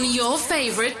Saturdays on your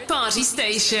favorite party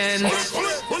station.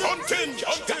 Hunting,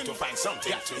 got to find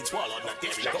something to swallow.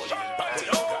 There we go.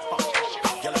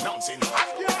 You're announcing.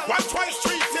 1, 2,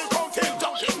 3, still counting.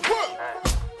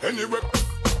 Anyway,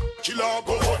 killer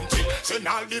go hunting. Send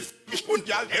all the fish, put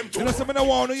y'all them to. You know, somebody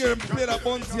want to hear him play that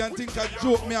bounty and think a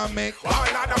joke me and make. All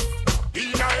of them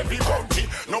in every bounty.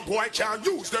 No boy can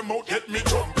use them out, get me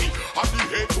jumpy.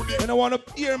 You don't want to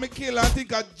hear me kill and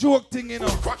think a joke thing, you know.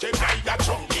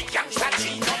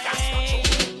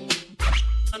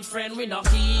 And friend we no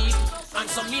keep. And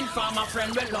some informer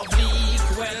friend will love leak.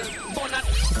 Well,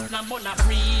 bona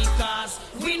free, cause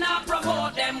we not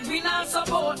promote them, we not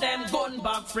support them. Gun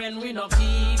back friend, we not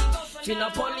keep. If no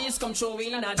police come show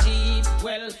we in a jeep.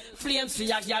 Well, flames for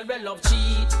your girl will love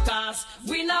cheat. Cause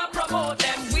we not promote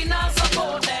them, we not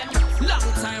support them.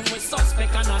 Long time we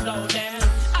suspect and allow them.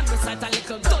 And we cite a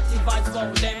little dirty vibe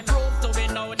about them. Prove to we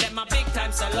know them a big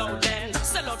time sell out them.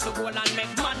 Sell out to gold and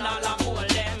make man all a hold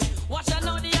them. Watch out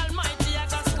now the Almighty I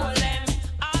can scold them.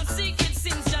 All secret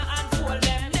sins ya unfold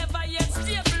them. Never yet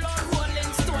stable or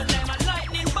rolling stone them. A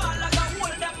lightning ball like a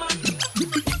hold them man.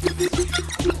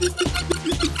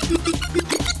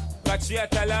 Catch you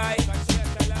at a lie.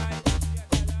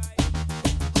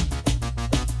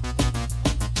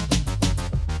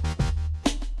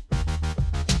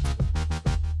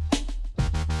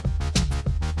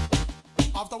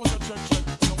 After was a check,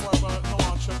 no more about no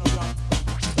one check no gang.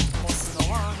 Must no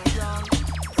one no gang.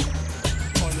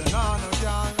 Oh you know no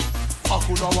gang. I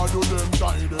could have do them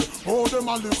tidy. Oh them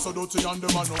a live so dirty and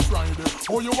them a no Friday.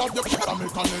 Oh you have the to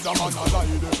make another man a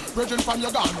lie. Bridging from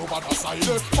your gun over the side.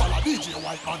 Follow DJ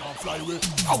White Man and fly away.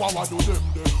 How I do them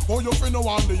there. Oh you feel no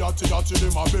one the yachty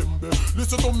them a bembe.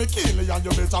 Listen to me Keely and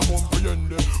you better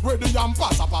comprehend. Ready and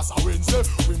pass a Wednesday.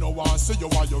 We no want see you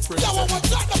while your friends. Yeah, what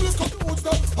that them little dudes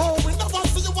there. Oh we never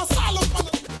see you a silent man.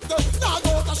 Now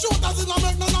go to shooters in a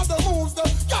make none of the moves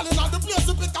there. Girl in the place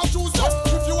to pick and choose there.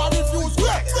 If you are refused,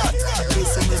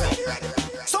 listen me now.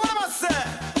 So what am I say?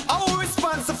 I will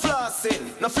respond to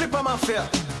flossing. No flip on my fear.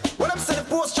 When I'm say the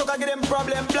post truck I get them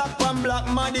problem black pan black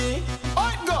money.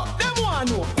 Alright go, them want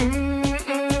know.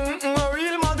 A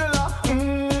real modeler.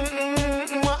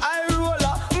 A high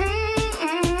roller.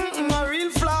 A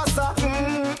real flosser.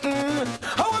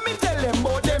 How am I tell them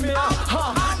about them here?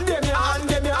 Them here and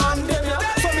them here and them here.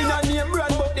 So me not name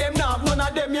brand but them not have none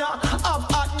of them here. Have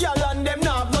hot girl and them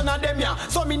not have none of them here.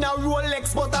 So me not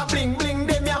Rolex but a bling bling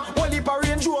them here. Only a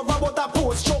Range Rover but a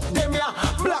post truck them here.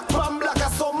 Black pan black a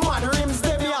some mad rims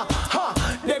them here.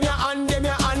 Them here and them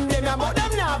here and them here. But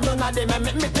them not have none of them here.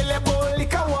 Make me tell you about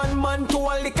liquor. One man to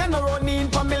a liquor no run in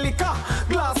for me liquor.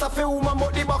 Glass of a woman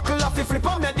but the buckle of a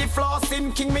flipper. Me the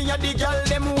flossing king me a the girl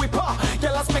them whipper.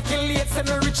 Girl a speculate say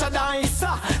me richer than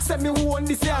Issa. Say me own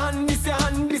this here and this here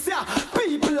and this here.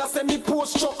 People a say me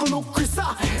post truck look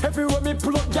Chrisa. Everywhere me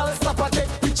pull up girl stop a take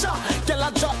picture. Girl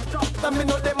a drop and me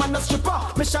know them and a stripper.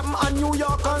 Me shop in New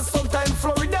York and sometime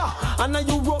Florida. And a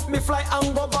Europe me fly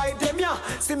and go buy them ya.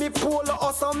 See me Polo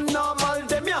or some normal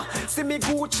them ya. See me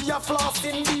Gucci a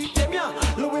flossing beat them ya.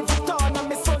 Louis Vuitton and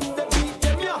me son they beat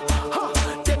them ya.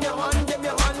 Them ya and them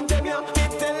ya and them ya. Me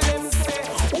tell them say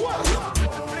what?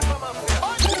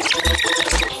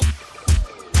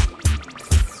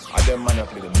 I them man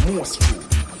play the most true.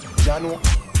 Jano,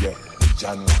 yeah,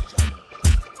 Jano.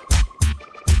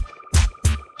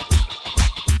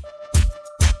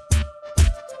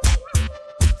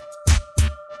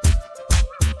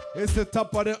 It's the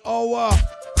top of the hour.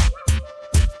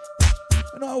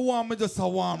 You know, I want me just a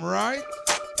warm, right?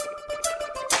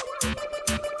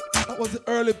 That was the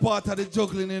early part of the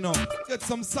juggling, you know. Get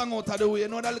some song out of the way, you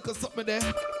know that little something there?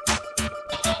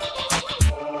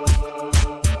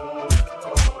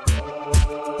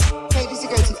 Hey, this is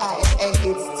go to IFA.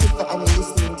 It's Tifa and you're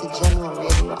listening to General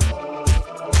Radio.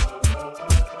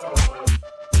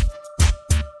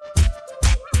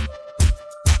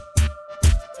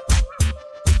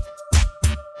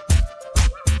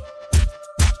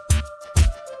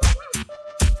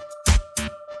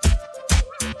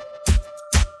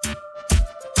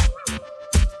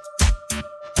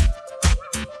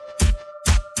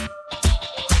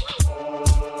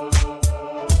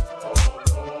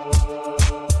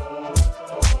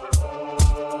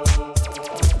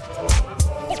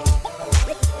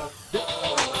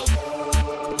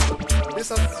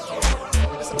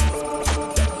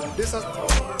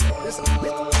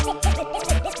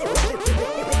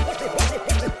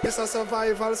 It's a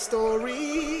survival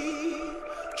story.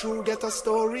 True get a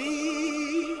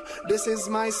story. This is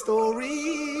my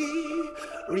story.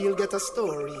 Real get a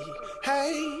story.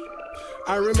 Hey.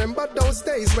 I remember those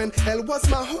days when hell was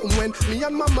my home. When me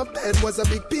and mama bed was a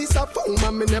big piece of foam.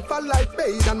 And me never like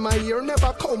bathe and my ear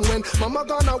never come. When mama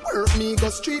gonna work me go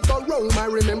street or roam. I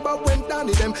remember when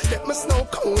Danny them get me snow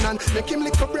cone and make him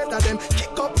lick a bread of them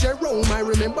kick up Jerome. I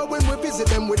remember when we visit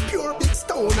them with pure big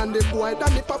stone. And the boy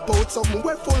Danny pop out something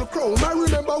with full chrome. I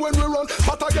remember when we run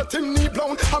but I get him knee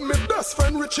blown. And my best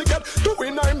friend Richie get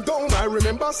doing I'm down. I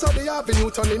remember Sunday Avenue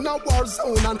turning a war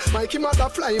zone. And Mikey mother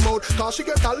fly him out cause she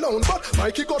get alone. But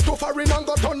Mikey got to foreign and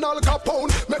got on Al Capone.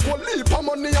 Make one leap of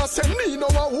money and send me no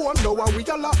one. No one we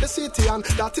all the city and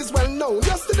that is well known.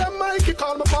 Yesterday Mikey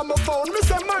called me from my phone. Me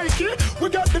say Mikey, we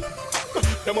got the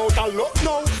them out of luck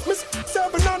now. Miss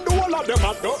 7 and the whole of them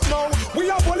I don't know. We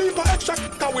have a leap of extra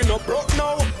cause we no broke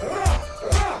now.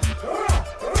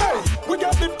 Hey, we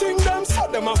got the thing them so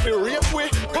them have to rape we.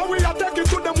 Cause we are taking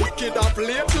to them wicked up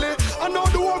lately. And now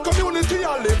the whole community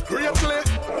I live greatly.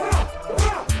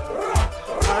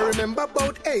 I remember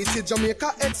about 80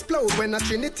 Jamaica explode when a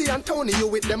Trinity and Tony you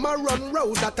with them a run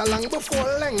road that a long before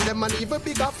Lang them an even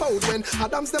bigger fold when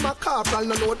Adams them a corporal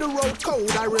no know the road code.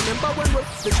 I remember when we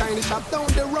the Chinese shop down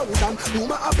the road and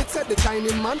rumor have it said the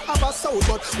Chinese man have a soul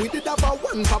but we did have a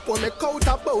one pop on the coat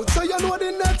about so you know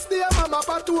the next day mama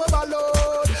part to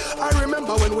overload. I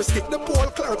remember when we stick the poll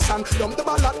clerks and dump the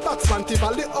ballot box from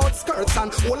Tivoli outskirts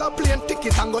and hold a plane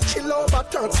ticket and go chill over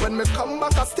Turks when me come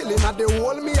back a still in a the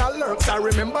whole me a lurks. I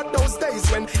remember those days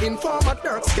when informer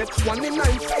Turks get 1 in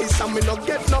 9 face and we no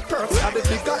get no perks. At the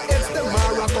bigger heads them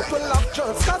are a couple of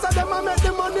jerks. Cause of them I make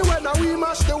the money when we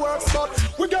mash the works. But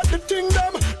we get the thing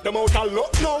them out of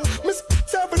luck now. Miss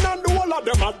 7 and the whole of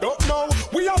them I don't know.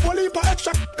 We have a leap of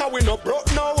extra cause we no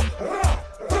broke now.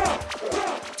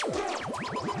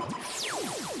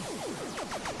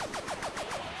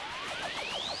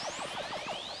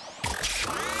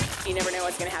 You never know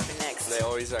what's going to happen next. They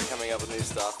always are coming up with new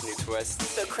stuff, new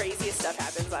twists. The craziest stuff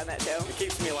happens on that show. It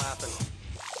keeps me laughing.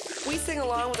 We sing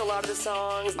along with a lot of the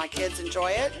songs. My kids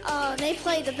enjoy it. Oh, they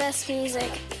play the best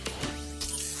music.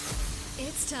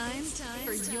 It's time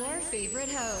for your favorite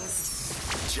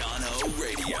host. John O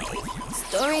Radio.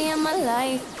 Story of my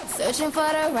life, searching for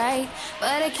the right,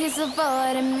 but it keeps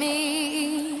avoiding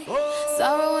me.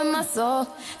 Sorrow in my soul,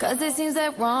 cause it seems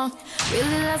that wrong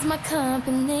really loves my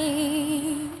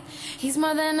company. He's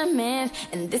more than a man,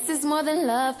 and this is more than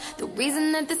love. The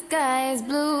reason that the sky is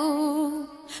blue.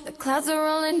 The clouds are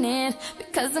rolling in,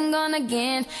 because I'm gone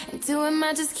again. And to him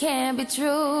I just can't be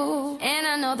true. And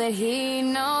I know that he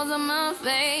knows I'm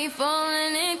unfaithful,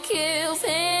 and it kills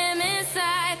him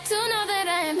inside to know that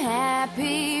I am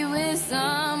happy with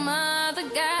some other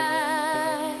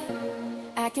guy.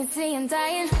 I can see him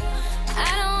dying.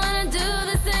 I don't wanna do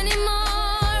this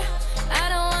anymore. I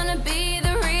don't wanna be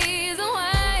the reason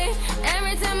why.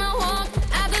 Every time I walk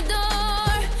out the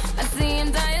door, I see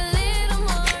him die a little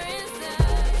more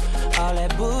inside. All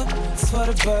that books for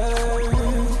the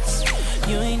birds.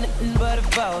 You ain't nothing but a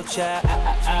vulture.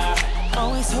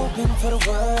 Always hoping for the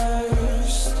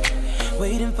worst,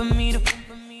 waiting for me to.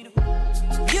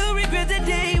 You'll regret the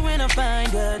day when I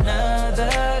find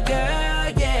another girl,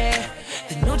 yeah.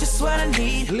 They know just what I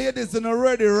need. Ladies in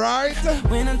already, right?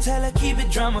 When I tell her keep it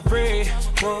drama free.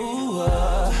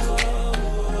 Whoa,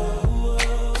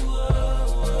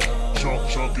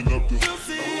 Chalking up the.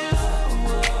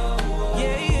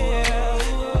 yeah.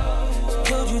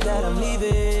 Told you that I'm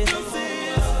leaving.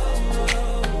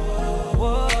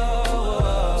 Whoa.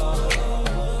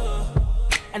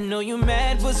 I know you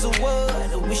mad, but so what?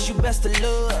 I wish you best of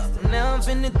luck. Now I'm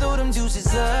finna throw them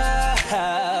deuces up.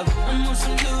 I'm on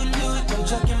some Louis, I'm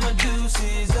chucking my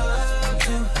deuces up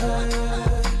to her.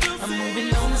 I'm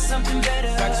moving on to something better.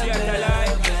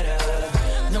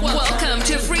 Welcome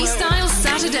to Freestyle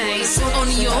Saturdays on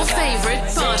your favorite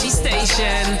party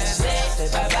station. Say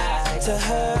bye-bye to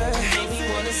her. Make me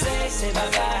wanna say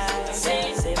bye-bye.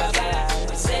 Say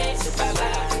bye-bye. Say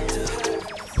bye-bye to her.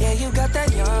 Yeah, you got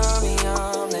that yummy,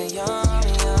 that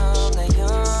yummy, that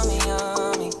yummy,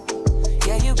 yummy.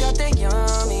 Yeah, you got that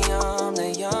yummy,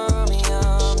 that yummy,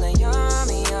 that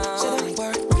yummy, yummy. Should I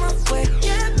work on my way?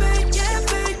 Yeah, babe, yeah,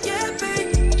 babe, yeah, babe.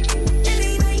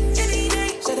 Any night.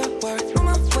 Should I work on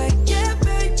my way? Yeah,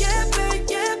 babe, yeah, babe,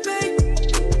 yeah, babe.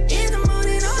 In the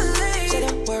morning or late. Should I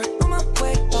work on my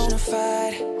way?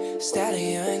 Bonafide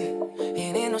stallion.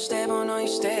 Ain't no stable, no, you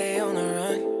stay on the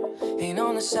run. Ain't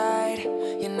on the side,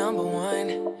 you're number one.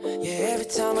 Yeah, every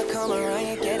time I come around,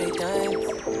 you get it done.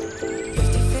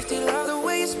 50-50, love the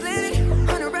way you split it.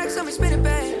 100 racks on me, spin it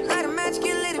back. Light a match,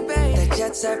 get lit it back. That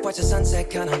jet set, watch the sunset,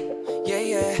 kinda.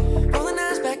 Yeah. Rolling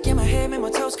eyes back in my head, make my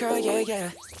toes curl,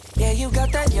 yeah. Yeah, you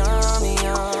got that yummy,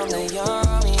 that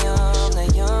yummy,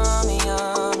 that yummy,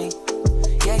 yummy.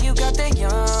 Yeah, you got that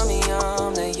yummy,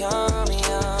 that yummy,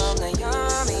 that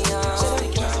yummy, yummy.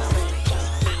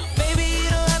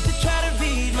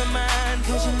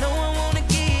 Cause you know I wanna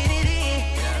get it in.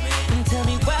 And tell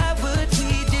me why would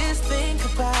we just think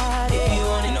about it? If you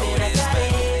want it, then I got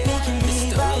it. We can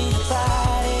be body to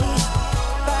body,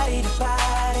 body to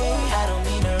body. I don't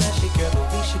mean to rush it, girl, but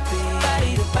we should be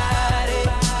body to body,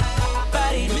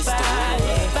 body to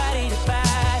body, body to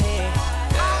body.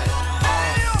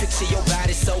 Picture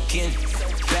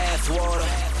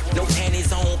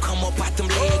on, come up out them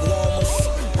leg warmers.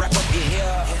 Wrap up your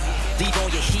hair, leave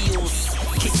on your heels.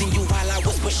 Kissing you while I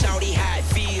whisper, shawty, how it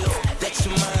feel. Let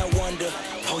your mind wander.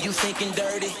 Oh, you thinking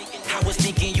dirty? I was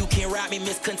thinking you can ride me,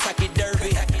 Miss Kentucky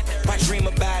Derby. Why dream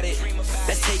about it?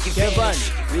 Let's take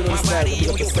advantage. My body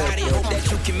on your body, hope that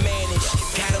you can manage.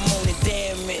 Got him on it,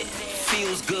 damn it,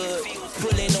 feels good.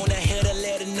 Pulling on the header,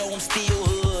 let her know I'm still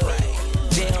hood.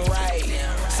 Damn right,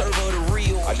 serve her the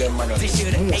real. This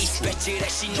year the ace, bet you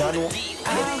that she know the deal.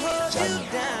 I'll hold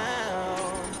you down.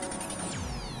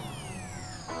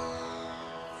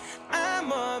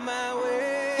 I'm on my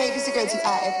way. Hey, this is Great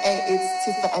IFA. It's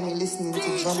Tifa and you're listening to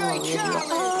Genre Radio.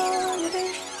 Oh, you've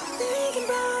been thinking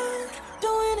about do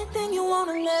anything you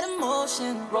wanna, let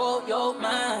emotion roll your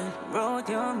mind, roll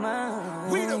your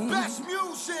mind. We the best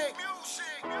music.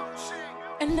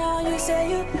 And now you say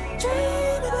you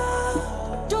dream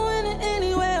about doing it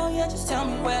anywhere. Oh yeah, just tell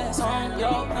me where it's on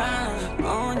your mind,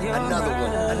 on your mind.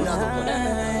 Another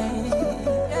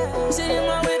one. Sit in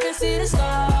my whip and see the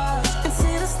stars, and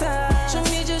see the stars. Show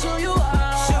me just who you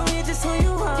are, show me just who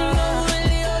you are. You know who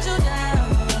really holds you down,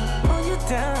 hold you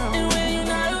down. And when you're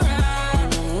not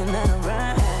around,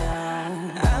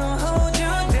 I'll hold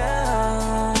you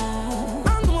down.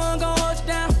 I'm the one gon' hold you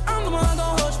down, I'm the one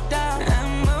gon' hold you down.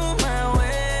 I'm on my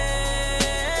way.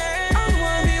 I'm the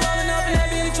one be rolling up in that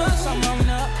Billy truck, so I'm rolling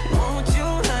up. Want you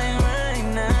right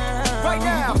now. Right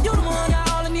now. You the one got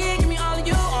all I need, give me all of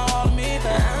you, all of me,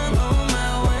 but I'm on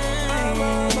my way.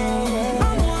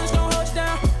 I'm the one gon' hold you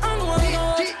down, I'm the one gon'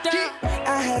 hold you down.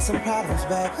 I had some problems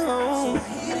back home.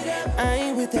 I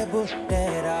ain't with that bullshit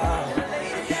at all.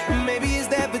 Maybe it's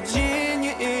that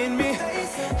Virginia in me.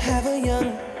 Have a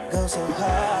young, go so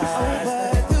hard.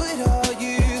 But through it all,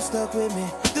 you stuck with me.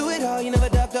 Through it all, you never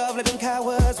ducked off like them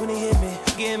cowards when they hit me.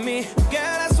 Give me,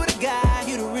 girl, I swear to God,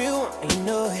 you the real one, and you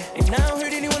know it. And I don't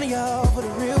hurt any one of y'all for the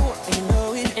real one, and you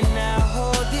know it. And I'll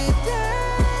hold it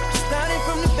down. Started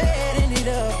from the bed, ended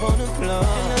up on the floor.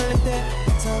 And I let that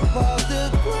top off the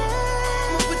ground.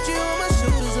 I'ma put you on my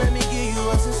shoulders, let me give you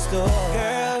what's in store.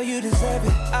 Girl, you deserve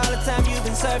it. All the time you've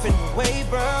been surfing away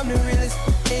from the realest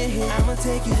in here. I'ma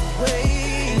take you away,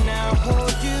 and I'll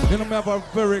hold you. You know, I have a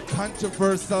very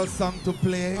controversial song to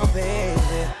play. Oh,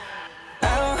 baby.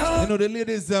 You know, the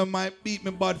ladies might beat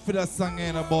me bad for that song,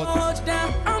 you know, but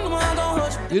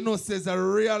you know, says a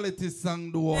reality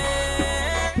song, though.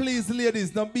 Please, ladies,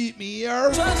 don't beat me here.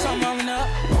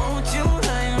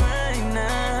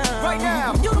 Right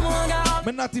now.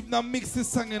 I'm not even mix this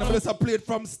song, you know, but let's play it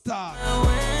from start. I'm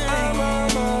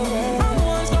the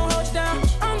one's gonna hold you down.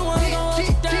 I'm the one gonna hold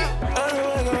you down. I'm the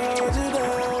one gonna hold you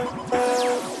down.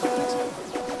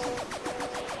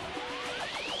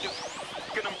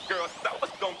 Get them girls, I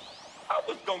was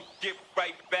gonna get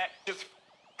right back. Just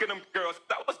get them girls,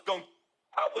 I was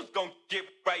gonna get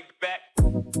right back.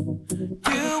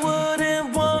 You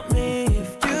wouldn't want me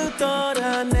if you thought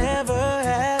I never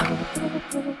had.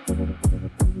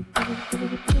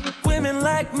 Women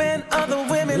like men, other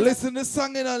women. Listen to the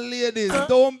song, you know, ladies.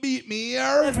 Don't beat me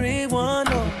here. Everyone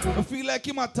knows. I feel like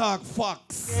you might talk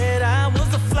fox. And I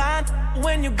was a fly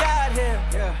when you got here.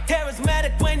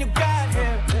 Charismatic when you got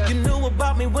here. You knew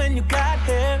about me when you got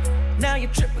here. Now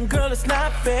you're tripping, girl, it's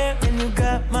not fair. And you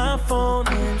got my phone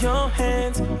in your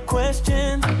hands.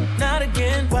 Question, not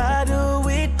again. Why do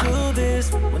we do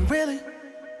this when really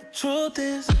the truth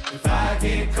is, if I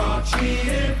get caught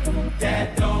cheating,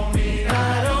 that don't mean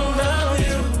I don't love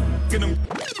you. Get them.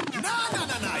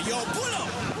 Nah, yo, pull up.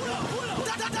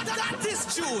 That is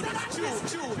June.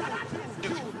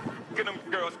 Get them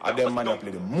girls. I them man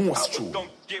play the most true.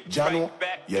 Jano,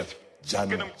 yeah, Jano.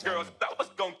 Get them girls, I was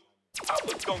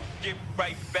gonna get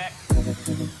right back.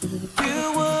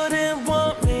 you wouldn't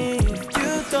want me if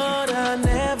you thought I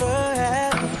never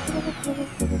had.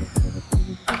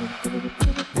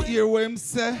 Hear what him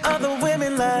say? Other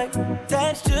women like,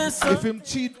 that's just so. If him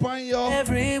cheat on you,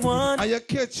 everyone, and you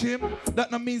catch him, that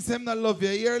not means him not love you.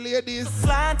 Hear, ladies?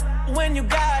 Fly when you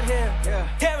got here,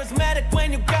 charismatic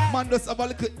when you got. Man just have a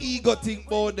little ego thing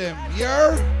about them.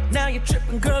 Yeah. Now you're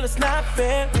tripping, girl, it's not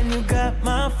fair. And you got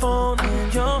my phone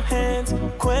in your hands.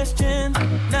 Question,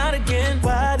 not again.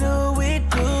 Why do we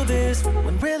do this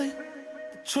when really the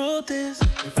truth is,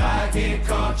 if I get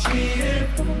caught cheating,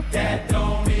 that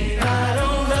don't mean I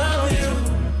don't love you.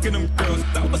 Get them girls,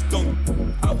 I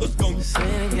was gonna say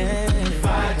it again. If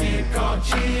I get caught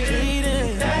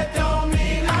cheating, that don't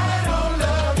mean I don't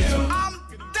love you. I'm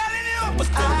telling you,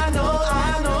 I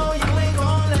know you ain't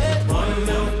gonna let one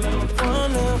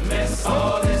little mess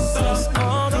all this up.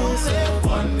 Don't let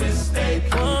one mistake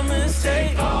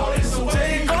take all this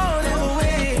away.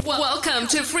 Welcome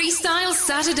to Freestyle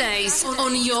Saturday. Saturdays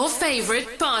on your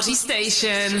favorite party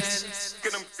station.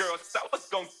 Get them girls, I was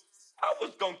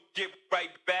gon' get right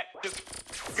back. Just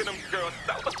get them girls,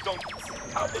 I was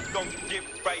gon' get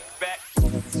right back.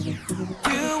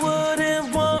 You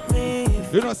wouldn't want me.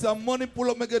 You know, some money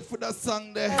pull up me get for that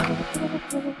song there.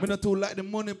 Me not too like the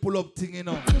money pull up thing, you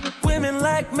know. Women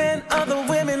like men, other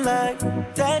women like.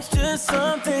 That's just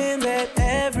something that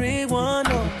everyone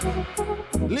knows.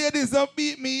 Ladies, don't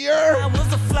beat me here. I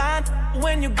was a fly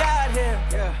when you got here.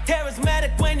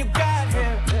 Charismatic when you got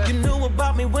here. You knew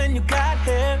about me when you got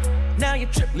here. Now you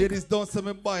tripping. Ladies, don't say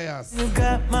me bias. You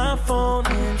got my phone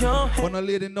in your hand. When a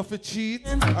lady enough to cheat,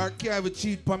 or can't even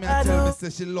cheat for me and tell me say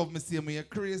she love me, say me you're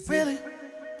crazy. Really?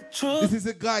 This is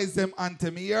the guys them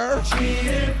anthem here.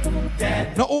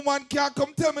 No woman can't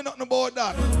come tell me nothing about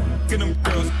that. Get them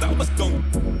girls, I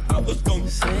was gon'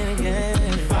 say it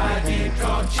again. If I get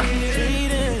caught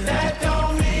cheating, that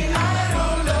don't mean I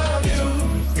don't love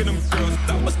you. Get them girls,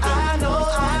 I was gon' I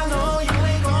know you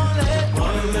ain't gon' let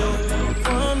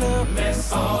one little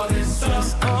mess all this up.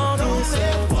 Don't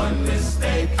let one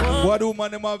mistake. What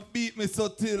woman them have beat me so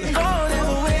till.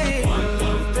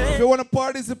 If you want to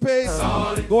participate,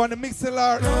 go on the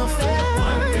MixMaster.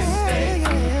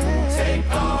 Take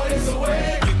all this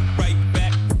away.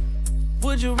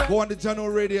 Would you go on the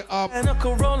Jano Radio app. And a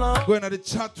Corolla. Go into the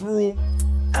chat room.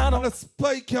 And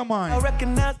spike your mind. I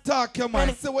recognize. Talk your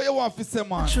mind. Say what you want to say,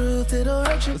 man. Truth, it'll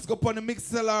hurt you. Let's go on the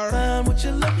MixMaster. Find what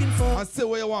you're looking for. And say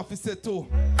what you want to say too.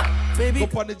 Baby.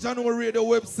 Go on the Jano Radio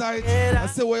website. And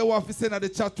say what you want to say in the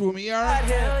chat room here.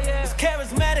 It's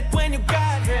charismatic when you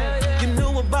got here. You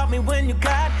knew about me when you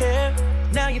got here.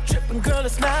 Now you're tripping, girl,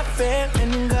 it's not fair.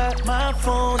 And you got my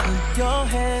phone in your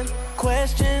hand.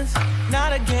 Questions,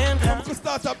 not again. I'm to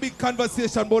start a big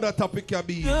conversation about that topic,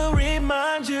 Yabi. To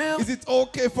remind you. Is it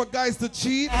okay for guys to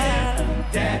cheat?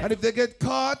 And if they get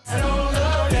caught,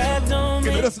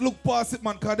 you just look past it,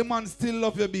 man, because the man still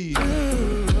love you, B.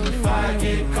 If I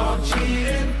get caught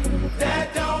cheating,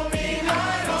 that don't mean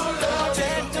I don't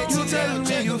love you. You telling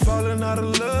me you falling out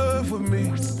of love with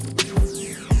me.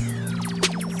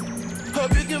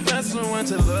 Hope you can find someone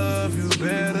to love you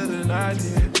better than I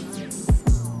did.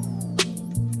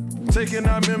 Taking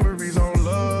our memories on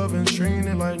love and treating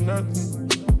it like nothing.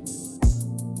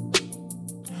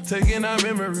 Taking our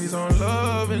memories on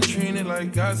love and treating it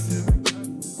like gossip.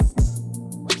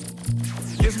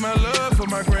 It's my love for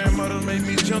my grandmother made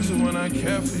me gentle when I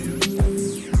care for you.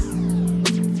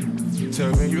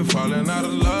 Tell me you're falling out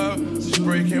of love, it's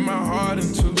breaking my heart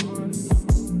in two.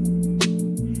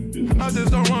 I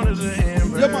just don't want it to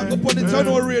end, yeah, man, go put the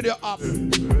Jano Radio app.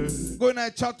 Go in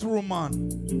that chat room, man.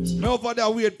 Me over there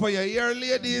wait for you here,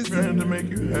 ladies. Trying to make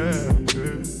you happy.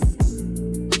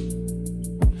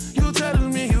 You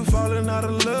telling me you falling out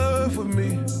of love with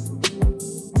me.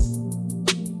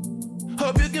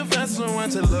 Hope you can find someone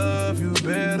to love you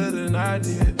better than I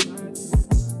did.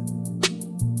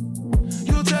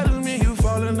 You telling me you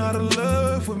falling out of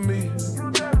love with me.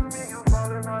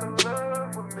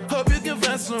 Hope you can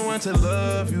find someone to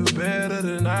love you better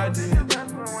than I did.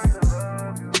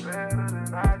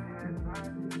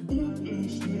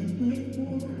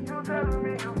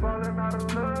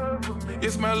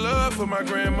 It's my love for my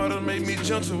grandmother made me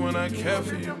gentle when I care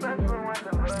for you.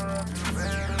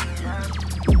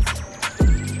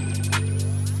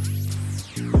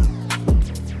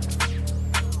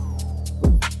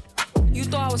 You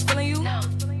thought I was feeling you?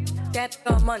 That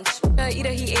munch. Either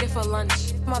he ate it for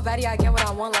lunch. My body, I get what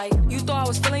I want, like. You thought I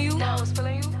was feeling you?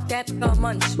 That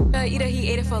munch. Either he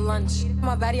ate it for lunch.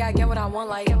 My body, I get what I want,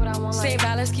 like. Same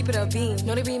balance, keep it a beam.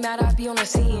 No, they be mad, I be on the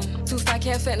scene. Too fat,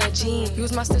 can't fit in a jean.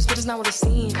 Use my steps, but it's not what it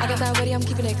seems. I got that ready, I'm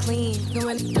keeping it clean. No,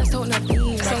 really, that's toting a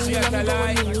beam. Saying you love me, but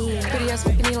what do you mean? Pretty ass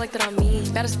fucking me like that I mean.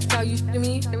 That is how you to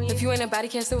me. If you ain't a body,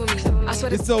 can't sit with me. I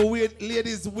swear it's so weird,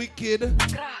 ladies, wicked.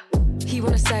 He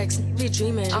wanna sex, be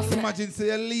dreaming. Imagine say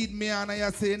you lead me and I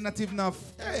say not enough.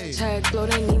 Hey. Check,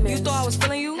 bloating emails. You thought I was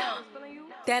feeling you?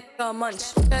 That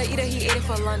munch. Either he ate it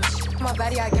for lunch. My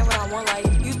body, I get what I want, like.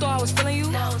 You thought I was feeling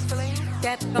you?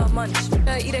 That munch.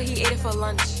 Either he ate it for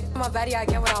lunch. My body, I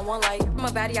get what I want, like.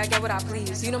 My body, I get what I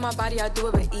please. You know my body, I do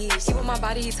it with ease. He with my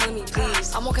body, he telling me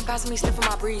please. I'm walking past me, sniffing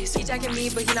my breeze. He jacking me,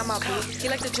 but he not my boo. He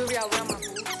like the jewelry I wear on my boo.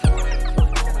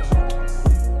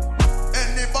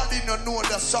 Anybody no know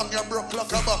that song you broke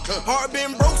like a buckle. Heart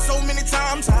been broke so many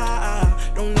times,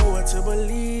 I don't know what to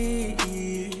believe.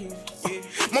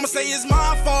 Mama say it's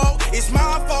my fault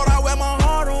I wear my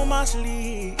heart on my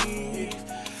sleeve.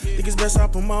 Think it's best I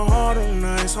put my heart on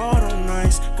ice,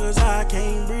 cause I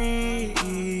can't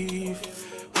breathe.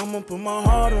 I'ma put my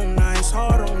heart on ice,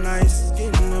 it's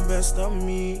getting the best of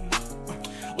me.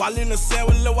 While in the cell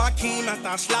with Lil Joaquin, after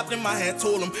I slapped him, I had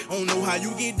told him, I don't know how you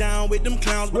get down with them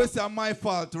clowns. Well, it's my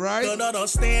fault, right? Don't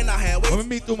understand, I had when we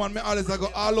meet two man, me always I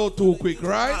go all out too quick,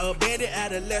 right? I abandoned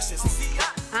adolescence.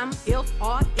 I'm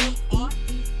F-R-E-E,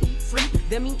 free.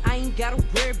 That mean I ain't gotta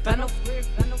worry about no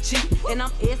cheat. And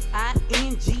I'm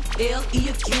S-I-N-G-L-E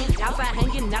again. Outside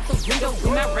hanging out the window with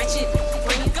my ratchet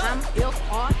friends. I'm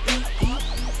F-R-E-E,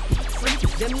 free.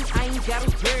 That mean I ain't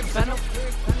gotta worry about no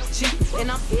cheat. And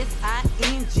I'm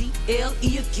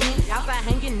S-I-N-G-L-E again. Outside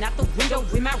hanging out the window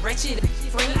with my ratchet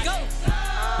friends. Go!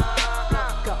 Go,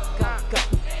 go, go.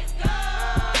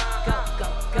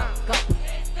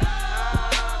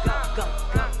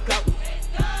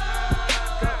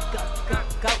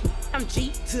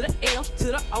 G to the L to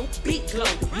the O, big glow.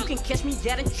 You can catch me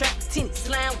at a track, tinted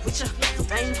slime with ya.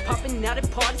 I ain't popping out at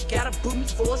parties, gotta book me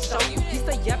for a show. He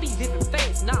say, I be living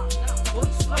fast, nah.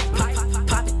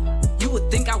 Pop it. You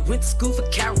would think I went to school for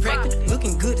chiropractic.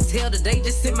 Looking good as hell today,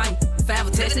 just sent my 5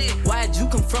 attachments. Why'd you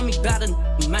come from me about a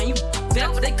man? You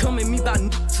that they come at me about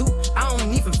too. I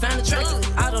don't even find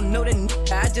attractive. I don't know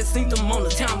that I just seen them on the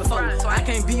town before. I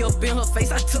can't be up in her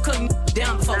face, I took her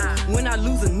down before. When I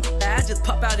lose a I just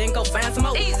pop out and go find some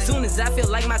more. Soon as I feel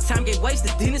like my time get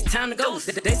wasted, then it's time to go.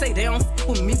 They say they don't f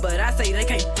with me, but I say they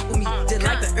can't f with me. Just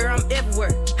like the air, I'm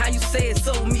everywhere. How you say it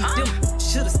so me? Them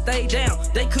should've stayed down.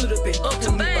 They could've been up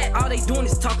to me, but all they doing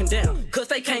is talking down. Cause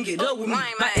they can't get up with me.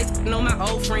 My ex know my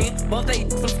old friend, both they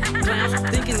some clowns.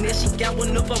 Thinking that she got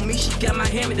one up on me, she got my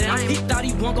hand down. He thought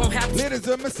he wasn't gonna have to. Ladies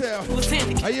and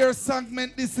myself, I hear a song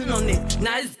meant this on it.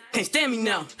 Now this can't stand me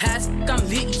now. High I'm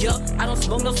lit up. I don't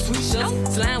smoke no sweet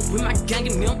shots. Flying with my gang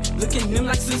and them, looking them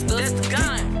like sisters. That's the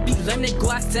gun. Be lame, they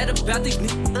go outside about these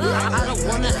niggas. I don't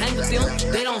wanna hang with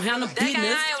them. They don't have no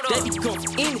business. They be going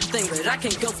for anything, but I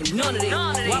can't go for none of them.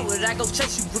 Why would I go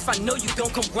chase you if I know you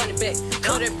gon' come running back?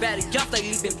 Cut everybody off, they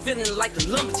been feeling like the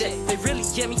lumberjack. They really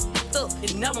get me up,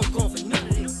 and now I'm going for none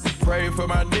of them. Pray for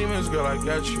my demons, girl, I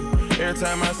got you. Every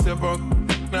time I sip on,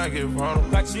 I get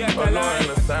vulnerable. Annoying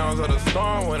the sounds of the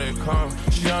storm when it comes.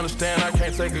 She understand I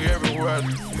can't take her everywhere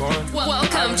I'm going.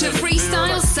 Welcome to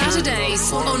Freestyle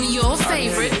Saturdays on your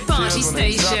favorite party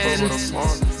station.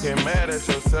 Get mad at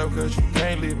yourself cause you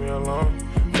can't leave me alone.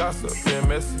 Gossip and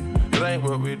messy, that ain't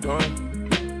what we doing.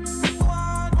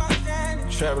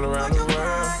 Traveling around the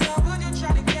world,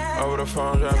 over the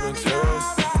phone dropping tears.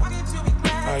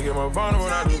 I get more vulnerable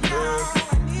when I do pills.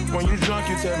 When you drunk,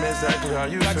 you tell me exactly how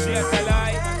you feel.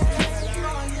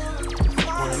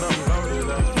 When I'm loaded,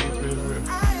 I keep it real.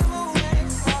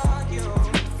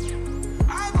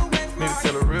 Need to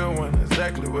tell a real one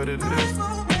exactly what it is.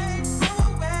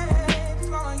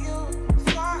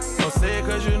 Don't say it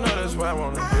cause you know that's why I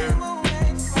wanna hear.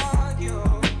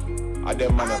 I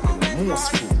them man up in the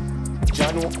most true.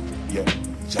 Jano, yeah,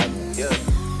 Jano. Yeah,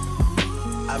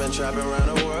 I've been trapping around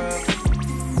the world.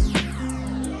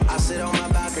 I sit on my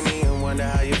balcony and wonder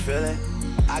how you feeling.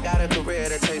 I got a career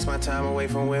that takes my time away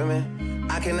from women.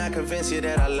 I cannot convince you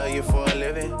that I love you for a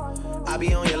living. I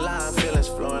be on your line, feelings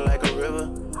flowing like a river.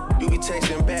 You be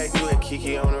texting back, you at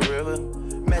Kiki on the river.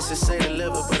 Message say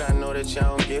deliver, but I know that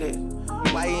y'all don't get it.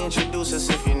 Why you introduce us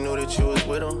if you knew that you was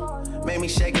with him? Made me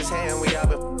shake his hand, we out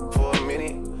been for a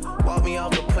minute. Walk me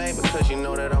off the plane because you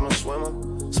know that I'm a swimmer.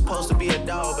 Supposed to be a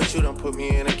dog, but you done put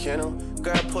me in a kennel.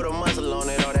 Girl, put a muzzle on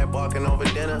it, all that barking over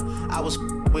dinner. I was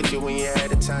with you when you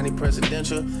had a tiny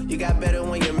presidential. You got better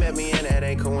when you met me, and that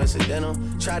ain't coincidental.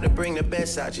 Tried to bring the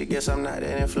best out you, guess I'm not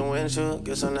that influential.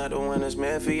 Guess I'm not the one that's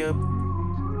meant for you.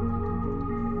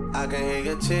 I can hear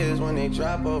your tears when they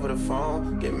drop over the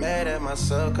phone. Get mad at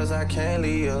myself cause I can't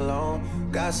leave you alone.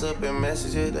 Gossip and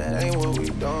messages, that ain't what we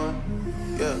doing.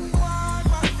 Yeah.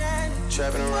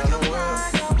 Trapping around the world.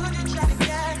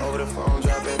 Over the phone,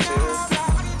 dropping tears.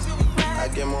 I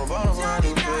get more vulnerable, I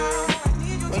do feel.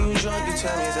 When you drunk, you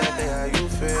tell me exactly how you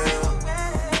feel.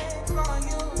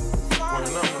 When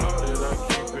I'm loaded, I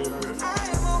keep it real.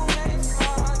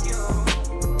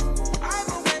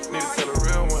 Need to tell a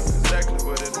real one exactly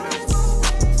what it is.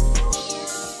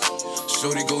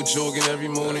 Shorty go jogging every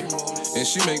morning, and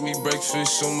she make me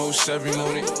breakfast almost every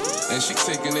morning. And she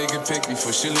take a nigga pic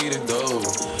before she leave the door.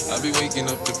 I be waking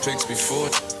up the pics before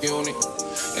on it.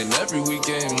 And every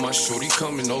weekend my shorty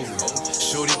coming over.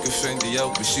 Shorty can Fendi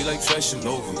out, but she like Fashion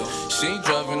Nova. She ain't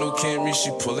driving no Camry,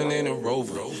 she pulling in a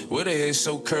Rover. With her hair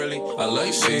so curly, I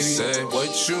like she said,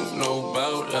 what you know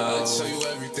about us? I tell you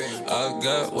everything. I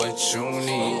got what you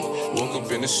need. Woke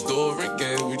up in the store and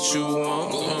get what you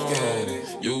want. Get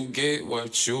it. You get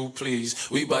what you please.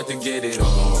 We bout to get it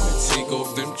on. Take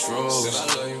off them drawers.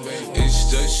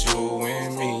 It's just you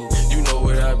and me. You know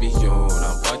what I be on.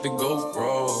 I'm about to go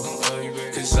raw.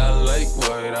 Cause I like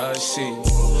what I see.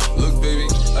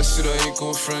 I said I ain't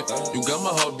gon' front. You got my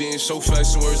heart beating so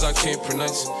fast, some words I can't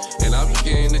pronounce. And I be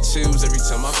getting the chills every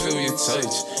time I feel your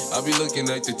touch. I be looking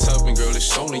at the top and girl,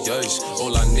 it's only us.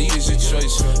 All I need is your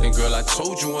choice. And girl, I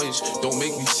told you once, don't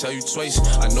make me tell you twice.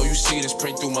 I know you see this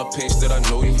print through my pants that I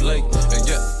know you like. And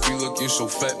yeah, you looking so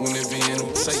fat when it be in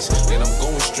them tights. And I'm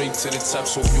going straight to the top,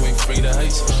 so you ain't afraid of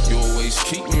heights. You always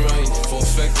keep me right, for a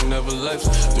fact you never left.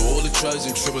 Through all the trials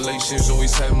and tribulations,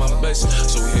 always had my best.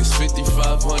 So here's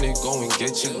 5,500, go and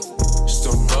get you.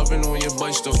 Start rubbing on your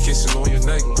butt, start kissing on your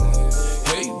neck.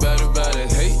 Hate bad about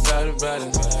it, hate bad about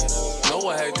it. No,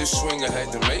 I had to swing, I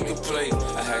had to make a play.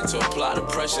 I had to apply the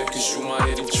pressure, cause you my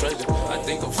hidden treasure. I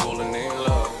think I'm falling in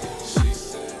love.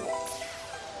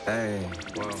 Hey,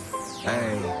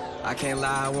 hey, I can't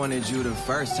lie, I wanted you the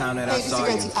first time that I saw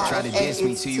you. Try to diss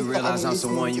me till you realize I'm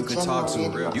someone you can talk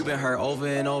to. You been hurt over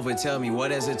and over, tell me,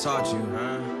 what has it taught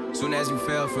you? Soon as you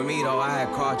fell for me though, I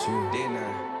had caught you, didn't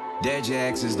I? Dead your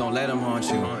exes, don't let them haunt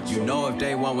you. You know if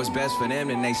they want what's best for them,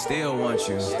 then they still want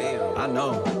you. I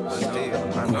know,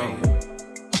 I know.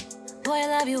 Boy, I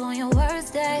love you on your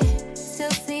worst day. Still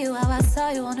see you how I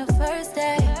saw you on the first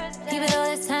day. Even though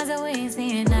there's times that we ain't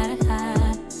seeing eye to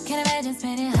eye. Can't imagine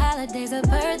spending holidays or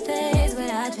birthdays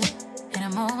without you.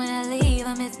 And the moment I leave,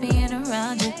 I miss being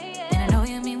around you. And I know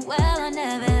you mean well, I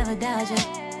never ever doubt you.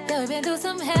 Yeah, we've been through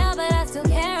some hell, but I still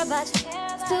care about you.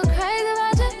 Still crazy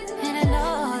about you. And I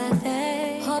know that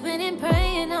they hoping and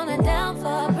praying on a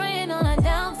downfall, praying on a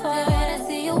downfall. They're gonna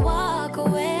see you walk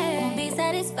away. Won't be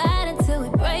satisfied until we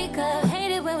break up.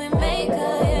 Hate it when we make up,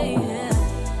 yeah, yeah.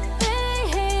 They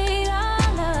hate our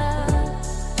love,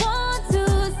 want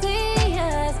to see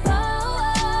us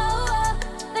fall.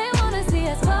 They wanna see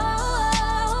us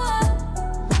fall.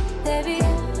 They be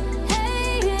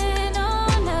hating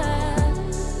on us,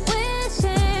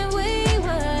 wishing we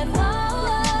would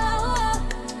fall.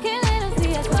 Can't let them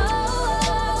see us fall.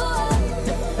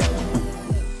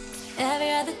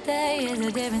 Every other day is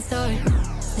a different story.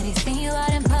 Said he seen you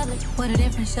out in public with a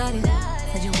different shorty.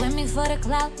 Said you with me for the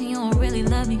clout and you don't really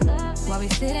love me. While we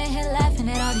sitting here laughing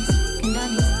at all these fucking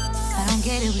dummies. I don't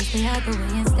get it, we stay out the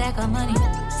way and stack our money.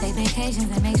 Take vacations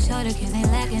and make sure the kids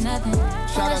ain't lacking nothing.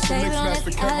 Shout out to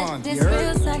MixMaster Kevan, This you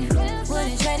heard? real sunny,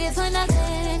 wouldn't trade it for nothing.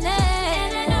 And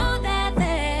I know that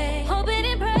they hoping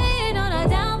and praying on a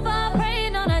downfall,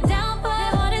 praying on a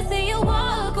downfall. They wanna see you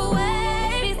walk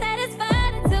away. Be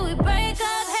satisfied until we break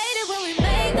up. Hate it when we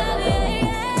make up, yeah,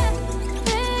 yeah.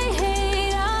 They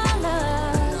hate our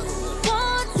love,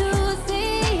 want to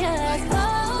see us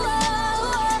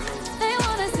fall. They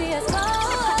wanna see us fall.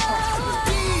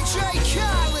 DJ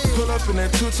Khaled. Pull up in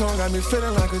that two-tone, got me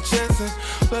feeling like a Jetson.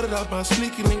 Let it off my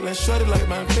sneaky link, let's short it like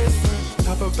my best friend.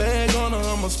 Pop a bag on her,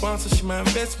 I'm a sponsor, she my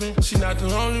investment. She not the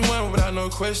only one without no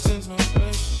questions.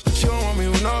 She don't want me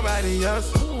with nobody else.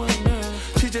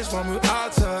 She just want me all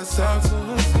to herself.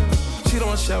 She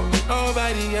don't share with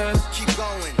nobody else. Keep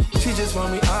going. She just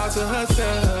want me all to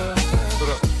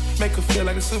herself. Make her feel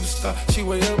like a superstar. She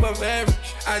way above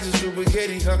average. I just do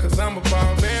spaghetti her cause I'm a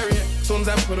barbarian. Soon as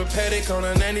I put a paddock on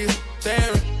her nanny,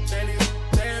 staring.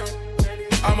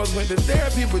 Almost went to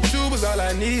therapy, but you was all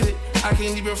I needed. I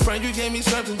can't even front, you gave me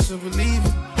something to believe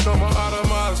in. No more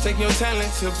automobiles, take your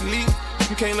talent to believe.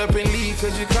 You came up and leave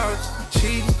cause you caught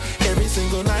cheating. Every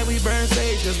single night we burn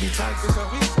sage cause we toxic.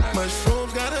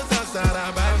 Mushrooms got us outside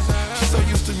our bodies. She's so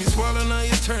used to me swallowing her,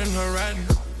 it's turning her right.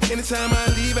 Anytime I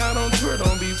leave out on tour,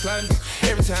 don't be plotting.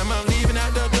 Every time I'm leaving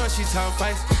out the door, she talk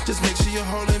fights. Just make sure you're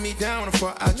holding me down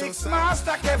before I just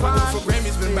MixMaster Kevan. For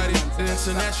Grammys, been body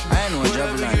international. I ain't no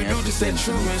whatever you do, just stay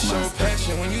true and show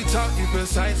passion. When you talk, you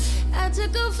precise. I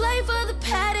took a flight for the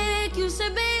paddock. You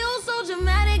said, babe, you're so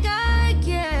dramatic, I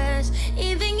guess.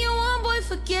 Anything you want, boy,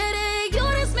 forget it. You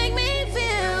just make me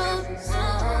feel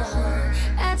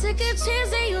I took a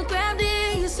chance and you grabbed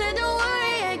it. You said, don't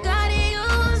worry, I got it.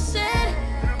 You said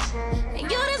and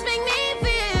you just make me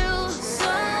feel so.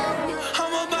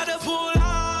 I'm about to pull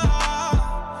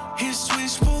out his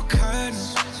switchboard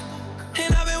curtains.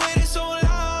 And I've been waiting so long.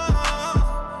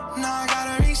 Now I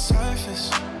gotta resurface.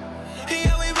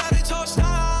 Yeah, we about to toast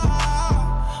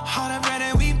out all the bread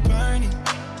that we burning.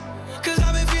 Cause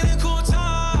I've been feeling cool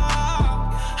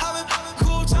talk. I've been having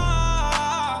cool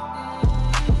talk.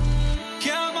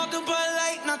 Yeah, I'm off the Bud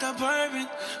Light, not the bourbon.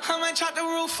 I might chop the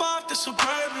roof off the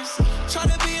Suburbans. Try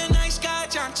to be a nice guy,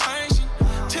 John Turgeon.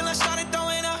 Till I started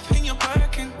throwing up in your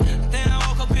Birkin. Then I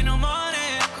woke up in the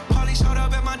morning. Polly showed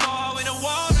up at my door with a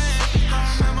warrant.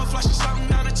 I remember flushing something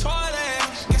down the toilet.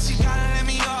 Guess you gotta let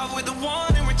me off with the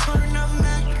warning. Return of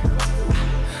Mac.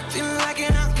 Feeling like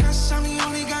an outcast. I'm the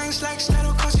only guy in slacks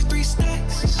that'll cost you 3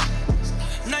 stacks.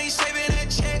 Now you saving that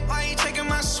check. Why you taking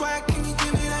my swag? Can you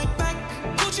give me that back?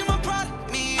 Gucci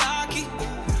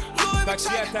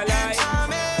take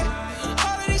time.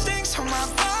 All of these things on my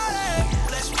body.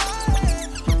 Let's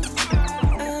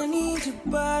I need your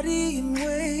body in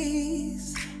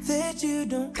ways that you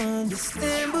don't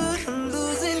understand, but I'm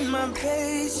losing my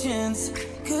patience.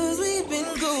 Cause we've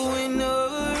been going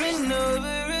over and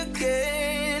over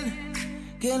again.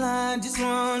 Girl, I just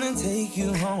wanna take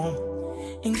you home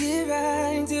and get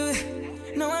right into it.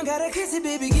 No, I gotta kiss it,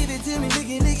 baby, give it to me, lick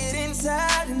it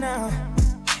inside and out.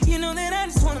 You know that I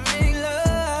just wanna make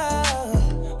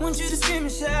love. Want you to scream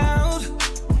and shout.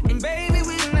 And baby,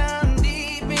 we're now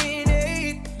deep in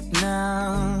it.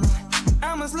 Now,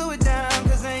 I'ma slow it down,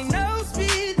 cause ain't no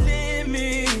speed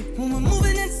limit. When we're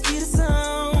moving at the speed of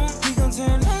sound, we gon'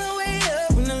 turn all the way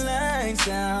up when the lights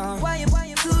down. Why you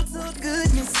too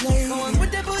good, Miss Lady? Go on,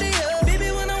 put that booty up,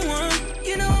 baby, when I want.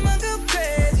 You know I'ma go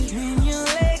crazy when your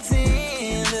legs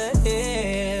in the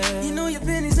air. You know your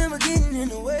pennies never getting in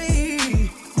the way.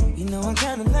 You know I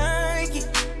kinda like it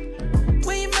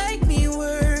when you make me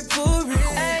work for it.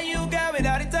 And you got me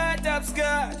out of tied up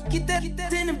skirt. Get that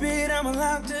in the bed, I'ma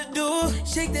lock the door.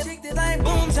 Shake that like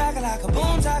boom chakalaka,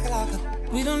 boom chakalaka.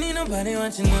 We don't need nobody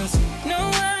watching us.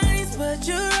 No eyes but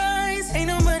your eyes. Ain't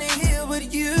nobody here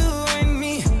but you and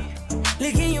me.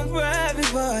 Licking your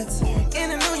private parts.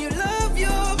 And I know you love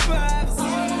your privacy.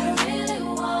 All I really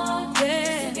want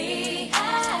is to be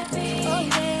happy. Oh,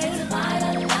 yeah. To find a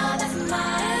love that's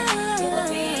mine. It'll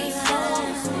be so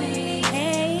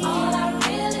sweet. All I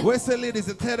really Where's the ladies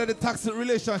that tell her the toxic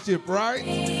relationship, right?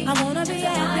 I wanna be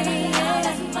happy.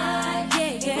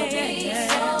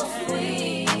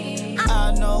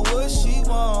 I know what she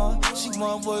want. She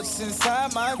want what's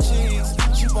inside my jeans.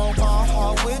 She want my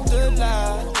heart with the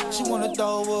lie. She wanna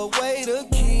throw away the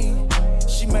key.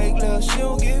 She make love, she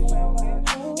don't get.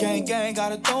 Gang,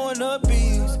 gotta throw in the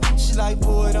beats. She like,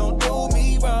 boy, don't do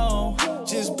me wrong.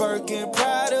 Just Birkin,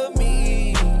 proud of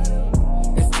me.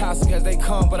 It's toxic as they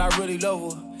come, but I really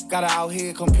love her. Got her out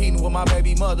here competing with my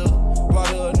baby mother. Brought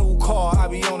her a new car, I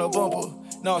be on a bumper.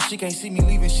 No, she can't see me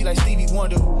leaving, she like Stevie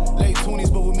Wonder. Late 20s,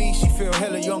 but with me, she feel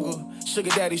hella younger. Sugar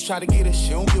daddies try to get her,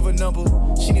 she don't give a number.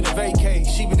 She need a vacay,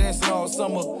 she been dancing all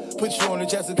summer. Put you on the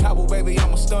Jessica Cabo, baby,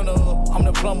 I'm a stunner. I'm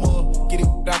the plumber, get it,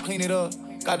 I clean it up.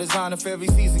 Got designer for every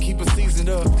season, keep it seasoned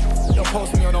up. Don't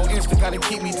post me on no Insta, gotta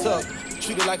keep me tucked.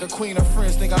 Treat her like a queen, her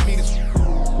friends think I mean it.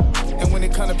 And when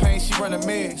it come to pain, she run a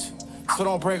mess. So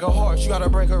don't break her heart, you gotta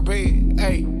break her bed.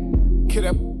 Hey, kill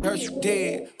that hurt you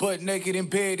dead. But naked in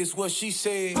bed is what she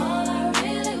said. All I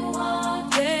really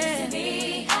want is to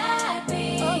be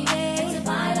happy. Oh, yeah. To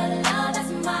find a love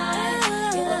that's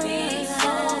mine. It'll be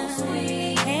so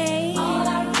sweet. Hey. All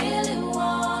I really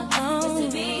want is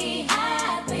to be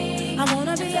happy. I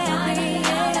wanna be happy.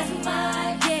 That's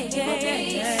mine. It'll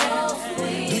be so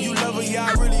sweet. Do you love her? Yeah, I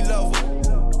really love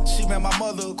her. She met my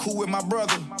mother, cool with my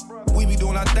brother. We be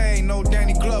doing our thing, no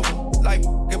Danny Glover. Like,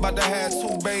 about to have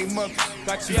 2 baby mothers.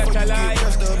 Before you get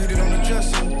dressed up, hit it on the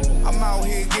dresser. I'm out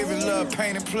here giving love,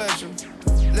 pain, and pleasure.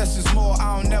 Less is more,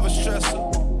 I don't never stress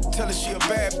her. Tell her she a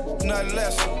bad, nothing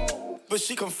less. But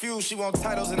she confused, she want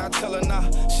titles and I tell her nah.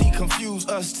 She confused,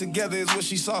 us together is what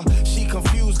she saw. She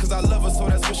confused cause I love her, so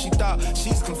that's what she thought.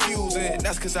 She's confused and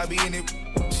that's cause I be in it.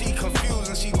 She confused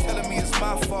and she telling me it's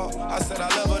my fault. I said I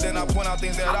love her, then I point out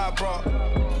things that I brought.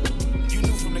 You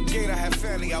knew from the gate I had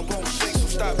family, I won't shake, so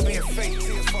stop being fake.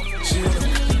 Tears fall from She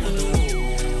wanna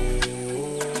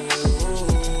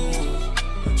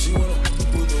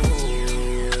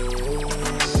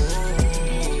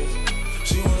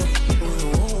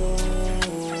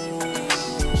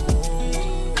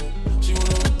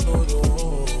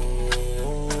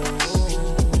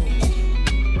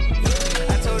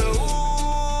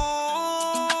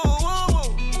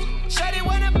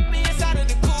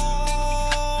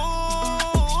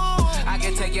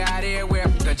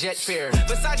jet fare.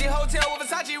 Versace hotel with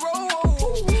Versace roll.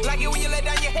 Like it when you let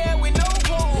down your hair with no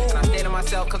roll. And I stay to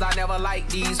myself cause I never like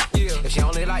these. If she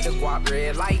only like the guap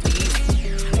red like these.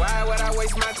 Why would I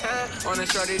waste my time on a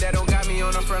shorty that don't got me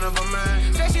on the front of her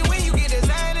mind? Especially when you get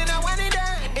designed and I want it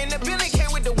done. And the building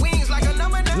came with the wings like a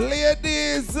number 9.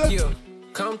 Ladies, yeah,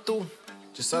 come through,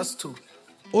 just us two.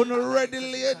 Ready,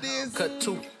 ladies. Cut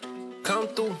 2, come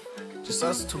through, just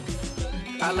us two.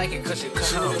 I like it cause you cut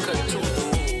 2.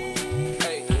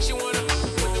 She wanna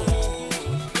put the woo.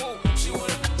 She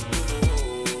wanna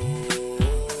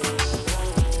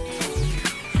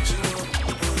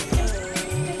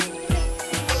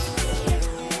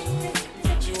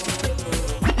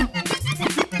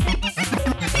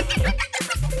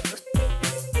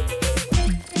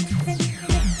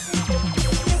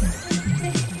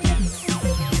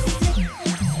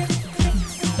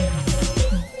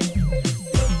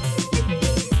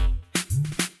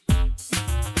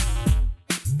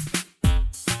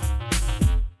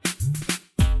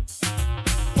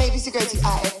Security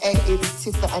IFA, it's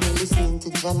Tifa and you're listening to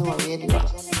January Radio.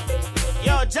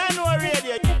 Yo, January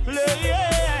Radio, play,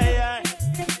 yeah.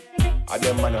 I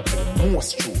them man up the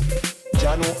most true.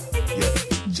 Jano, yeah,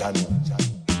 Jano.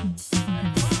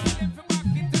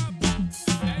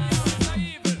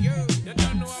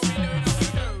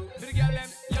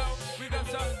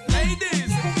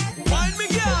 Ladies, wine me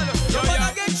girl. Your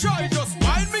man get shy, just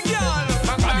wine me girl.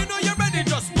 I know you're ready,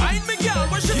 just wine me girl.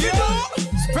 What should you do?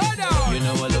 Spread out. You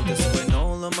know I love this when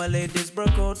all of my ladies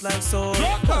broke out like so.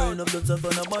 Pouring up the top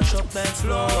on a bunch of dance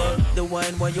floor. The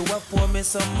wine while you up for me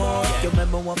some more. You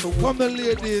remember one for come the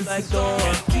ladies, like door.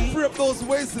 Rip those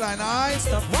waistline, aight?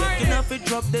 Stop taking off it,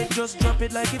 drop that, just drop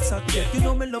it like it's hot. You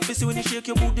know me love to see when you shake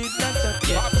your booty like that.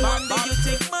 One day you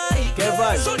take my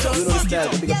Kevan, so you just know the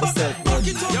style, big up yourself. Back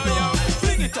it up, yo,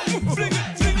 fling it up, fling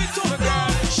it up, girl.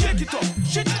 Shake it up,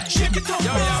 shake it up, jiggle it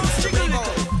up, jiggle it up,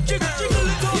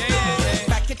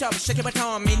 Back it up, shake it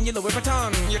baton, in your Louis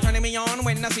Vuitton. You're turning me on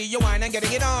when I see you wine and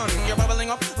getting it on. You're bubbling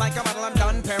up like a bottle of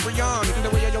Dom Perignon. The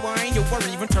way you wine, you were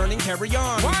even turning carry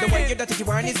on. The way you dirty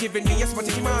wine is giving me a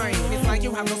spotty mind. It's like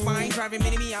you have no spine, driving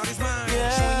me out his mind.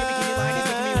 Showing your bikini line is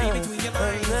making me read between your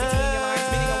lines. Between your lines,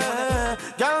 meaning I wanna.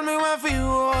 Girl, me want for you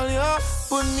all, yo.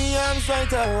 Put me arms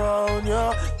right around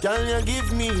you. Girl, you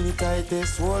give me the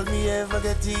tightest hold me ever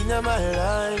get in my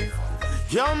life.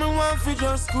 Girl, me want for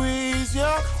just squeeze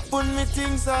you. Put me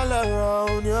things all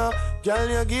around you. Girl,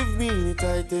 you give me the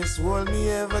tightest hold me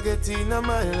ever get in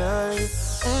my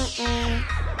life.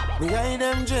 Me hide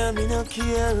them jam, me no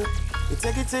care. You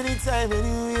take it anytime,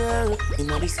 anywhere. In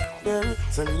this year,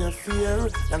 so me no fear.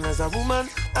 Long as a woman,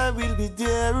 I will be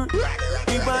there.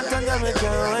 Me want a girl me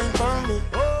can wine for me.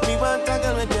 Me want a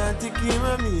girl me can take care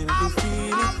of me. Let me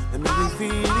feel it, let me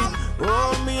feel it.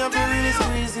 Oh, me have to really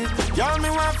squeeze it. Girl, me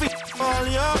want to all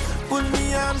you. Put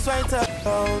me arms right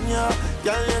around you.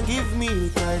 Girl, you give me the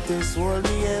tightest hold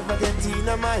me ever get in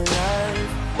my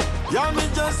life. Girl, me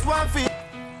just want to.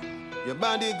 Your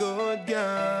body good,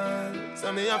 girl.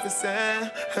 So me have to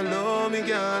say, hello, me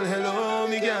girl, hello,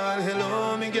 me girl,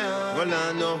 hello, me girl. Well,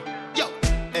 I know. Yo,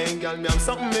 hey, girl, me have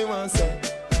something me want to say.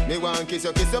 Me want kiss you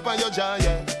on your jaw,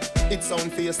 yeah. It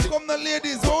sound fierce. Come the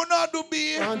ladies, who not to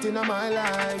be? Wanting in my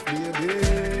life,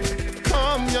 baby.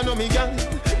 Come, you know me, girl.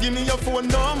 Give me your phone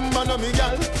number, know me,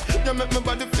 girl. You make my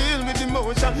body feel with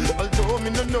emotion. Although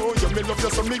me no know you, me love you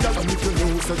so me, girl. And if you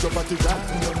know, say your body right.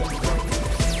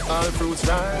 All fruits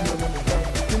right.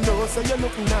 You know, say you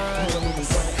look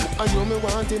nice. And you me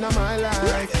want in my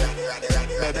life.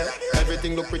 Baby,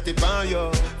 everything look pretty by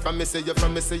you. From me say you, but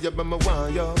me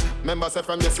want you. Remember say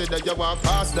from you say that you walk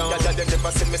past down. Yeah, you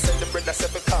never see me say the bread, I say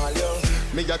me call you.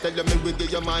 Me I tell you me will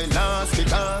give you my last.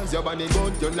 Because your body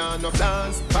good, you know no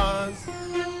plans. Cause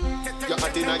you're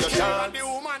hot in your shot.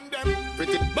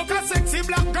 Pretty. Book a sexy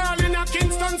black girl in a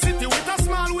Kingston city with a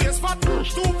small waist for 2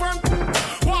 front.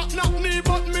 Walk not knee,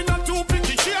 but me not too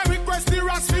picky. She a request the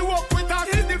rest we walk with her.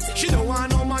 She don't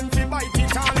want no man to bite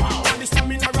it all. And the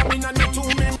stamina ramming and not to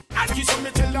me. And she saw me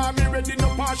tell her me ready, no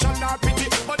partial or pity.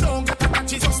 But don't get that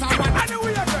she's just a one.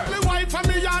 Anyway, girl. Me wife and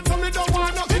me yard, so me don't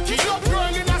want no picky. Love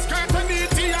girl in a skirt and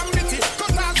itty and bitty.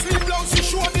 Cut her sleeve blouse, she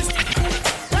show this.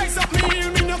 Rise up me heel,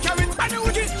 me no carry it.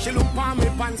 Anyway, she look on me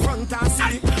pants front and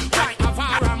see. Right of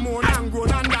her and more than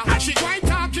grown under. She quite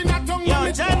talking a tongue.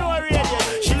 Yo, January,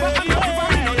 she want to give her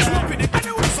me no joke with it.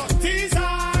 Anyway, so tease her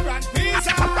and please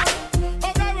her.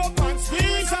 Hug her up and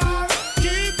squeeze her.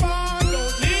 Keep on,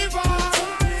 don't leave her.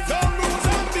 Don't lose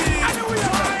her beat. Anyway,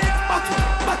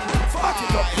 back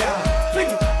it up, yeah.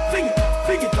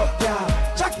 Fling it up, yeah.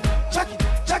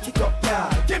 Jack it up, yeah.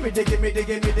 Give me the.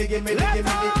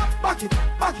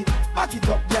 Back it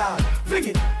up, yeah. Fling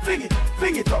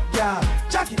it up, yeah.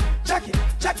 Jack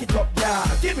it up, yeah.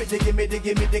 Give me the.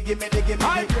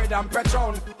 High grade and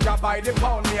Patron, grab by the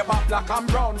pound. Me about black and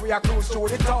brown, we are cruise through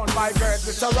the town. My girls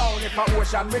we surround, if a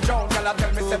ocean we drown. Girl a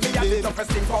tell me say me a the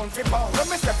toughest thing pound for pound. When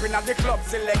me step in at the club,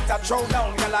 select a throw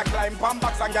down. Girl a climb pan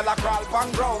box and girl a crawl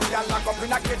pan ground. Girl lock up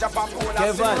in a cage up and pull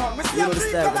and sit round. Me see a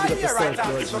three girl a here right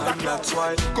now. That's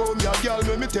why. Come here, girl,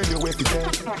 let me tell you where to tell.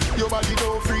 Your body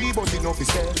no free, but it no fi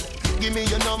sell. Give me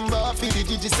your number for the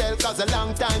digicel, cause a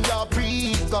long time you're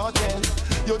pre-cartel.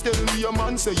 You tell me your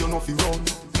man say you no fi run.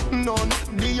 None,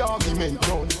 the argument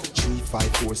done. 3,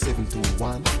 5, 4, 7, 2,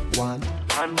 1, 1.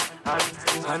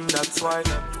 And that's why.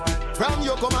 From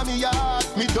you come at me yard,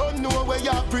 me don't know where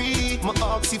you're free. My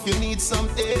ask if you need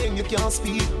something, you can't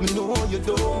speak. Me know you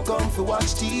don't come for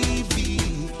watch TV.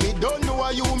 Me don't know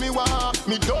what you me want,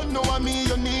 me don't know what me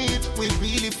you need. We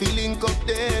really feeling up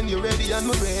then, you ready and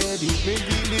me ready. Me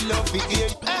really love to hear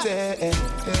you say.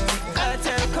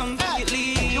 Cartel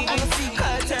completely.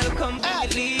 Cartel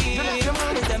completely.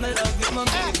 Them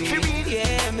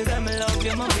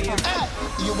my baby.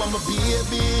 You want my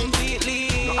baby? Completely.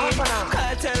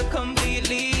 Cartel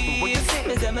completely. What you say?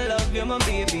 Me say me love you, my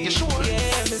baby. You sure?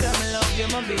 Yeah, me say me love you,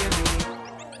 my baby.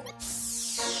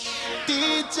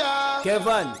 Teacher.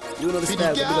 Kevan, you know the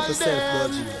style. Give up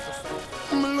yourself,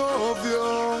 bro. Me love you.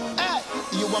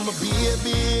 You want my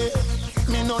baby?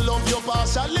 Me no love you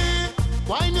partially.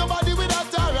 Wine your body with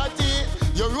authority.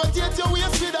 You rotate your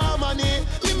waist with harmony.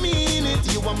 Me mean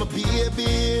it. You want my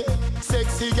baby?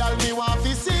 Sexy girl, me want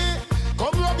to see.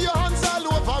 Come rub your hands all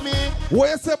over me.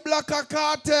 Where's the Black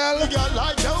Cartel? The girl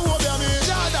like you over me.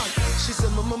 Jordan. She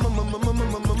said,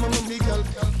 me girl.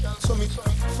 So me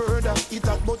further eat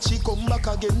that, but she come back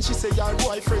again. She say your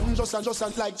boyfriend just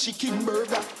like chicken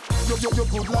burger. You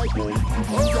good like me.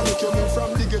 You make you move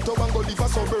from the ghetto and go live a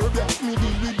suburbia. Me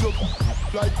deal with you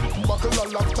like buckle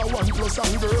and laughter 1 plus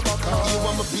and girl back. You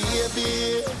want my baby?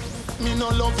 Me no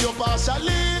love you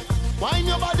partially. Wine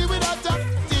your body with that.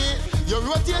 You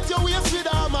rotate your waist with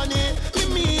harmony. Me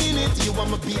mean it. You want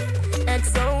my baby?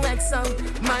 XOXO,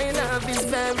 my love is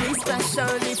very special.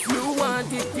 If you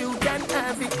want it, you can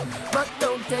have it. But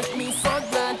don't take me for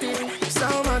granted. So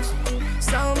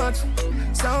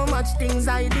much things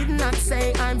I did not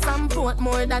say. I'm from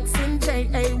Portmore, that's in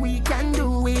JA. We can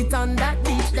do it on that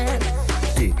beach there.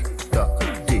 Tick tock,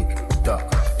 tick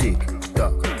tock, tick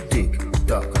tock, tick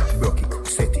tock. Broke it,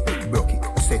 set it, broke it,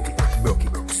 set it, broke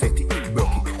it, set it,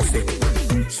 broke it, set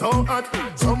it. So hot,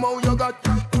 somehow you got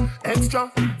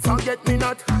extra. Forget me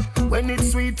not when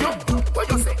it's sweet. You, what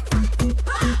you say?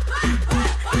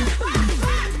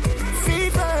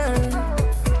 Fever,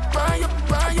 buy up.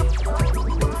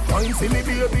 Wine see me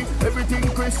baby, everything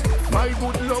crisp. My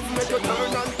good love make you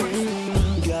turn and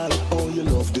twist. Girl, oh you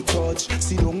love the touch.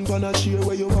 Sit down on a chair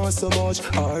where you want so much.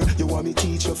 Or you want me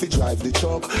teach you fi drive the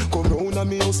truck. Come round and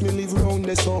me house, me live round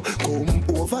there so. Come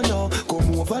over now.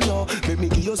 Make me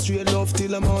give you straight love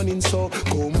till the morning so.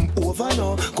 Come over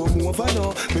now.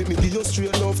 Make me give you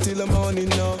straight love till the morning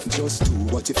now. Just do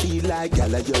what you feel like,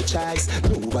 girl, of your choice.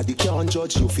 Nobody can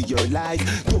judge you for your life.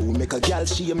 Don't make a girl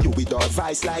shame you with our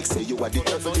vice like say you are the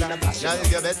devil in a passion. Girl,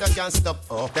 you better can't stop.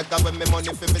 Take away my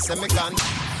money for me, say me can't.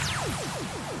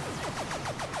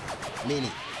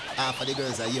 Mini, half of the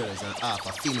girls are yours and half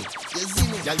are Finny. You see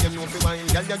me? Girl, you know fi wine.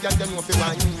 Girl, you know fi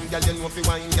wine. Girl, you know fi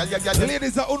wine. Girl,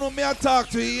 ladies, I don't me talk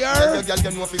to you here. Girl,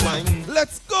 you know fi wine.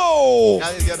 Let's go.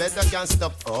 Girl, you better can't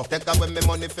stop. Take away my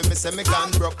money for me, say me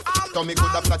can't broke. Tummy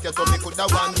coulda flat, your tummy coulda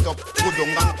one top. Good down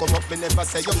and come up, me never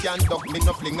say you can't duck. Me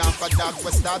no fling off a dog,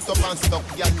 we start up and stuck.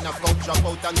 Girl, knock out, drop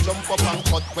out and jump up and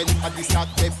cut. When at the start,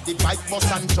 left the bike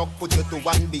bus and chuck. Put you to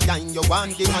one behind you, one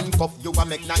the handcuff. You a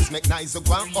make nice, you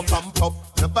go up and pop.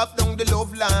 No pop down the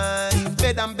love line.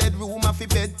 Bed and bedroom after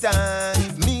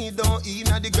bedtime. Me don't eat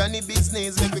in the granny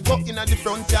business. Make we go in the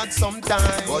front yard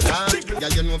sometime. But girl,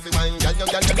 you know fi wine. Girl, you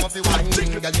know fi wine.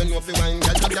 Girl, you know fi wine.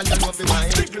 Girl, you know fi wine.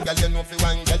 Girl, you know fi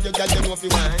wine. Girl, you know fi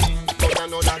wine. But I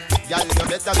know that. Girl, you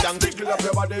better than Jiggle up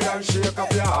your body and shake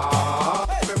up your heart.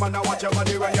 Every man I watch your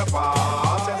body when you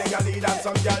pass. Tell the girl lead and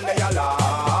some girl they a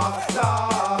laugh.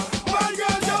 My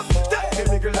girl just take the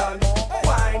niggle and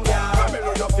wine, yeah. Come in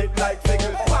on your feet like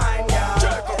figgle, wine, yeah.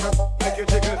 Jerk up your make you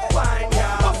jiggle, wine,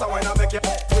 yeah. Pass a wine and make you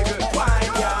wiggle,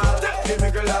 wine, yeah. Take the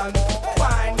niggle and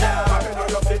wine, yeah. Come in on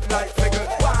your feet like figgle,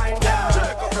 wine, yeah.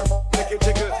 Jerk up your make you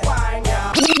jiggle, wine,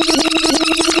 yeah.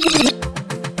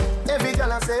 every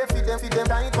girl I say fit them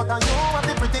tight, but you have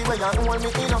the pretty way you hold me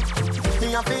in up.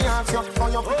 Me a fi ask you how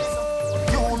you pretty so.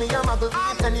 You me a muggle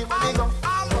anywhere me go.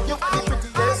 You got the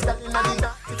prettiest girl inna the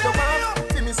dark. If you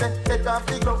want, see me say take off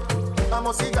the glove. I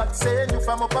must see God saying you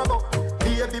from up above.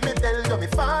 Baby me tell you me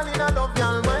fall in love.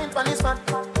 Girl mind pon this fat,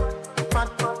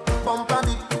 bump on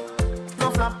it. No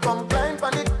flap, come climb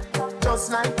pon it.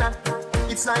 Just like that,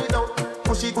 it's slide out.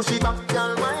 Push it back,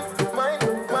 girl mind.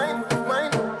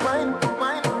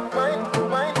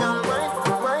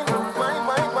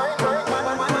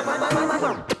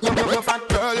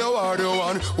 Girl, you are the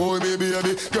one. Oh, me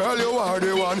baby. Girl, you are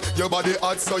the one. Your body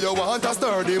hot, so you want a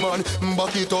sturdy man.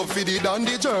 Back it up for the down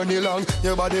the journey long.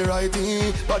 Your body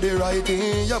righty,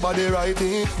 your body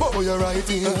righty. Oh, you're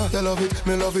righty. You love it,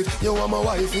 me love it. You want my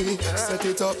wifey. Set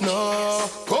it up now.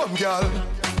 Come, girl.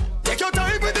 Take your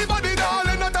time with the body,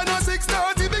 darling. Not on a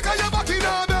 6:30 because you're back in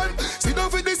our bed. Sit down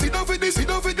for this, sit down for this, sit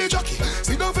down for the jockey.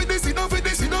 Sit down for this, sit down for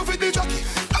this, sit down for the jockey.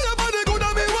 And your body good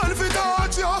and me want to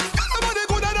touch you. Your body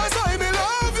good and that's why me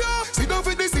love you. Sit down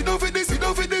for this, sit down for this, sit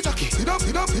down for the jockey. Sit down for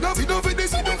this,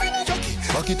 sit down for the jockey.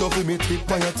 Back it up with me,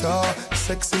 tip on your toe.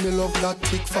 sexy, me love that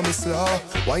thick for me slaw.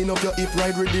 Wind up your hip,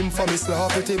 ride rhythm for me slaw.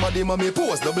 Pretty body, mommy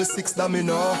pose, 6 that me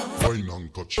know. Wine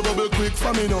and touch. Double quick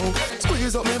for me now.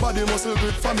 Squeeze up me body, muscle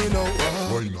grip for me now.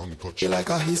 Wine and touch. You like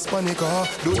a Hispanic,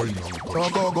 do wine and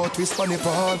touch. Go twist for me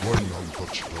pan. Wine and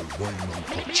touch, wine and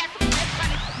touch.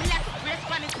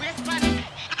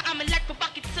 I'm like to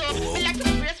bucket too. Me like to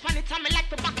brace on it, I'm like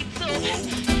to bucket too.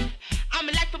 I'm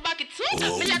like to bucket too.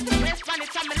 Me like to brace on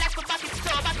it, I'm like to bucket too.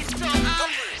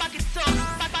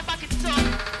 Bucket too.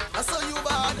 I saw you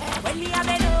bad. When me a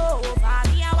bend over,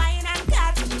 me a wine and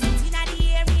cut. Inna the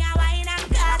air, me a wine and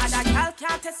cut. And a girl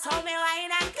can't test how me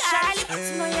wine and cut. Charlie, but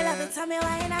you know you love it, how me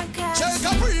wine and cut. Check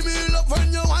a pre-meal up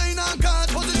when you wine and cut.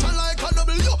 Position like a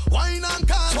W, wine and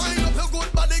cut. Wine up your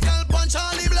good body, girl, punch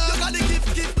Charlie Black. You got the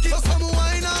gift. So come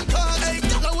wine and cut. Hey,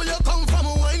 now where you come from,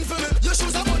 wine for me. Your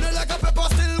shoes are bunny like a pepper,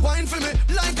 still wine for me.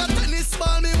 Like a tennis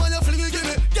ball, me when you fling it, give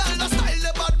me. Girl, the style,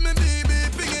 the bad, me baby,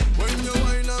 ping it. When you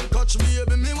wine and catch me,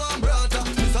 baby, me want brother.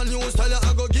 It's a new style,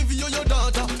 I go give you your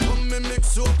daughter. Come me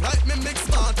mix you up like me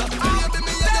MixMaster. Baby,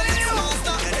 me a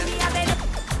MixMaster.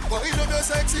 Wine up your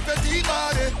sexy petite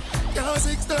body. You're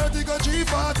 6:30, go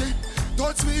 3:40.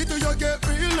 Don't sweet till you get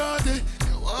real naughty.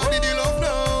 You want it, you love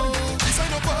now. This ain't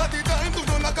no party time, to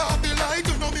don't lock off the light.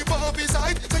 You know me puppy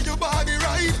side, say your body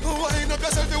right. Wind up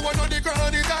yourself, you want the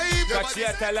granny type. Got you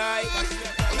at a lie.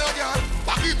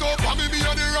 Back it up, and me be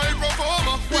on the right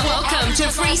performer. Welcome to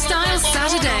Freestyle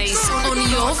Saturdays on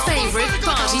your favorite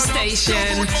party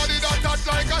station. Body that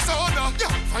like a sauna.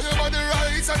 And your body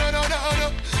right, na.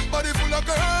 Body full of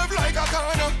curve like a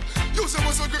corner. Use your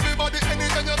muscle grip me body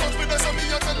anytime you touch me. That's me,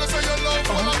 you tell us how you love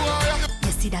for a boy.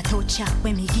 You see that touch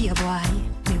when me give a boy.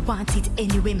 Me want it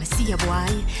anyway, me see a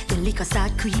boy. The liquor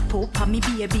start creep up on me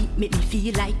baby. Make me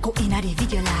feel like go in at the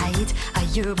video light. I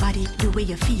your body the way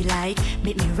you feel like.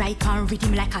 Make me ride on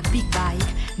rhythm like a big bike.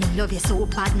 Me love you so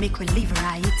bad, make we live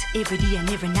right. Every day and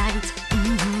every night.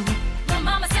 My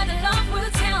mama said the love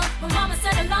will tell. My mama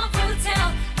said the love will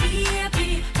tell.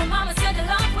 Baby, my mama said the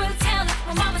love will tell.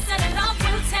 My mama said the love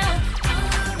will tell.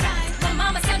 Alright, my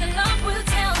mama said the love will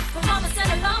tell. My mama said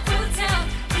the love will tell.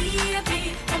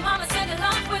 Baby, my mama said the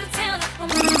love will tell.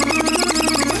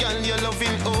 Girl, your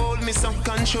loving hold me some,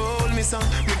 control me some.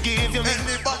 Me give you me.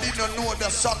 Anybody don't know the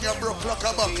song you broke like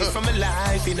a buckle. From my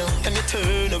life, you know, and you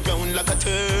turn around like a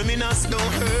terminus.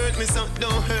 Don't hurt me some,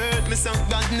 don't hurt me some.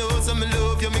 God knows I'm in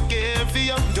love you, me care for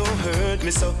you. Don't hurt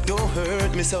me so, don't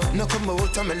hurt me so. No come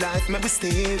out of my life, maybe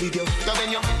stay with you. Now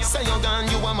when you say you're gone,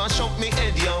 you want to shout me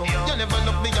head, yo. You never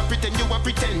love me, you pretend you want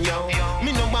pretend, yo.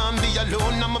 Me no want be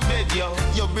alone on my bed, yo.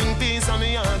 You bring peace on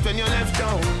me heart when you left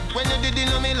down. When you did in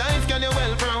my life, girl, you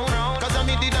well proud. Cause I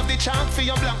me did have the chalk for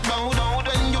your black bound.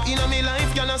 When you in my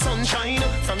life, girl, a sunshine.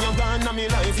 From your gone in my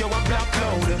life, you a black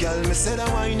cloud. Girl, me said I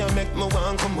wine, you make me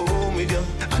want come home with you.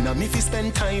 And I me fi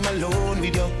spend time alone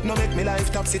with you. No make me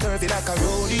life topsy-turvy like a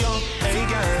rodeo. Hey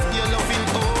girl, your loving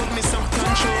hold me some,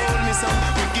 control me some.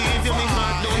 We give you me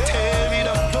heart, don't tear it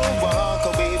up. Don't walk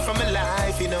away from my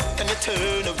life, you know. Can you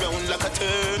turn around like a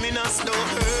terminus? Don't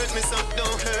hurt me some,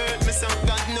 don't hurt me some.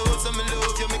 God knows I'm in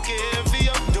love you, me care for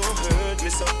you. Don't hurt me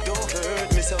some, don't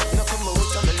hurt me some. No come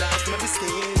out of my life, maybe stay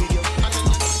with you. And then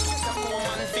come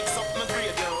and fix up my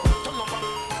radio. Turn up on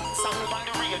sound on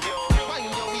the radio.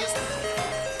 Wind your waist.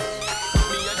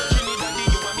 Me and the Trinidad,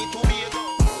 you want me to be a go.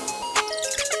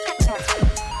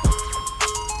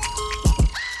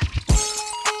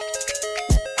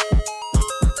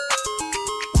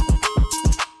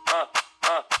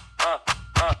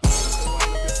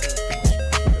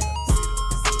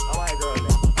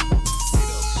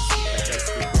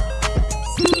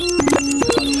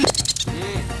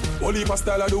 Whole heap of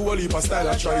style I do, whole heap of style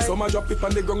I try. Some I drop it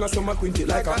on the ground and some I quint it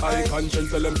like a icon.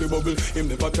 Tell them to bubble, him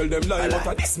never tell them lie. But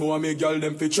at this more make y'all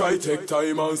them fi try. Take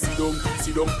time and sit down,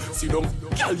 sit down, sit down.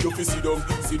 Y'all you fi sit down,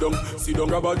 sit down, sit down.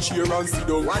 Grab a chair and sit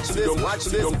down, watch sit this, down, watch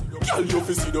sit this. down. Y'all you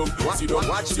fi sit down, sit down,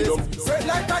 watch sit down. Sit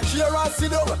like a chair and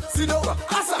sit down, sit down.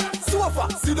 Asa, sofa,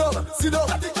 sit down, sit down.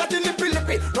 Chatty,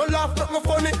 lippy. No laugh, not no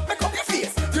funny. Make up your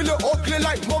face, you look ugly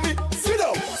like mommy. Sit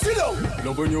down, sit down.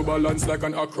 Love when you balance like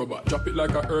an acrobat. Drop it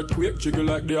like an earthquake, jiggle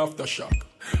like the aftershock.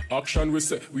 Action we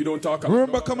say, we don't talk about.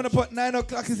 Remember, coming up at 9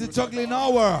 o'clock is the juggling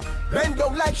hour. Bend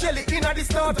down like Shelly in the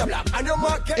starter block. And your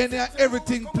market. Any and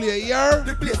everything play here.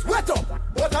 The place wet up.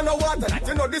 Water no water. That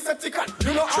you know this a chicken.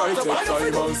 You know try after. take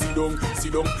time and sit down,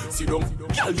 sit down, sit down.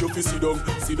 Girl you fi sit down,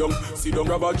 sit down, sit down.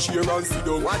 Grab a chair and sit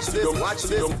down. Watch sit this, down, watch sit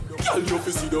this. down. Girl you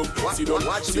fi sit down, sit down,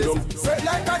 watch sit down. Sit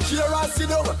like a chair and sit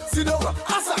down, sit down.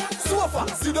 Asa,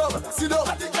 sofa, sit down, sit down.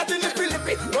 Chatty,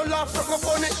 lippy. No laugh, not no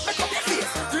funny. Make up your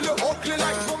face. You look ugly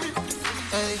like mommy.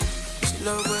 Hey, she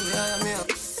love when me, I am here.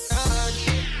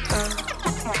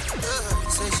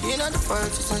 on the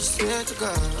first, she said she swear to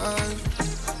God.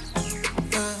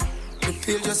 Yeah, the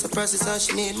pill just a process and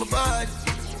she need my body.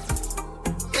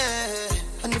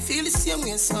 Yeah, and I feel the same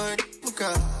way inside my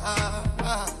God.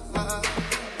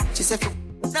 She said,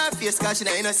 "Not face, cause she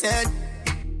not innocent.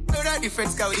 No, that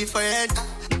difference, cause we different.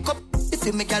 Come, if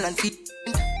you make girl and feet,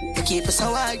 you keep us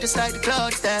so high, just like the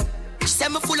clouds there. She said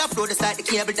me full of flow, just like the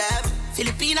cable dam.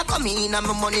 Filipina come in and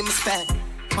my money me spend.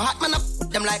 My heart man up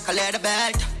them like a leather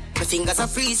belt. My fingers are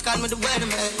freeze, call me the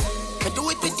weatherman. I do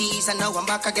it with these and now I'm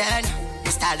back again. My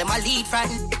style them I lead from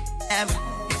them.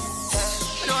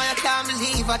 No, I can't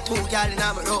believe I told y'all in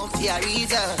my room for a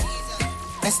reason.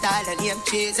 My style and name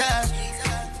chaser.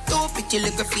 Two pretty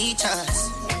little features.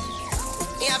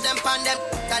 Me have them pan them,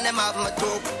 and them have my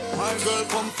top. My girl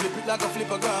come flip it like a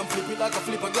flippergram, flip it like a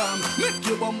flippergram. Make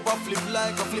your bumper flip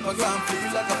like a flippergram, flip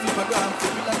it like a flippergram,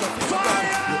 flip it like a flippergram.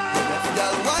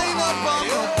 Girl, wine up on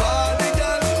your body,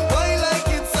 girl. Wine like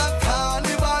it's a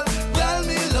carnival. Girl,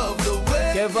 me love the way.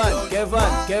 Kevan.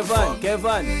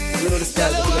 You know the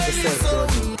style, but you got yourself,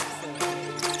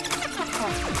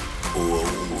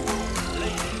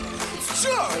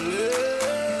 Charlie.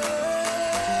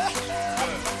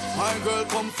 My girl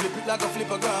come flip it like a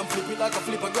flippergram, flip it like a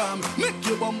flippergram. Make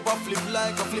your bumper flip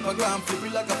like a flippergram, flip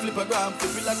it like a flippergram,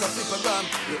 flip it like a flippergram.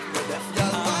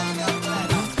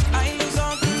 I lose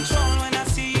all control when I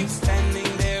see you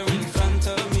standing there in front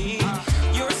of me.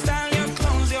 Your style, your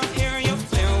clothes, your hair, your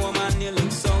flair, woman, you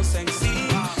look so sexy.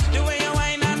 The way you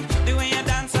whine and the way you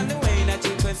dance and the way that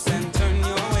you twist and turn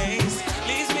your waist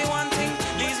leaves me wanting,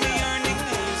 leaves me yearning,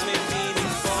 leaves me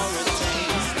feeling for a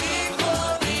change.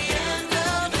 Before the end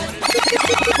of the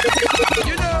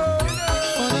You know.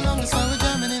 For the longest while we're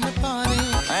jamming in the party.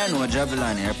 I know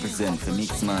Javelani represent for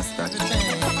MixMaster.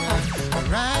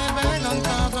 Right back on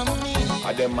top of me. I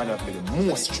them man up with the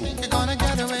most true. You're gonna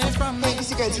get away from me. Hey, it's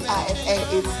your girl to IFA.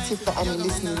 It's Tifa and you're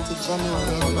listening to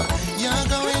January. You're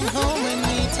going home with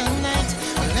me tonight.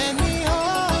 Let me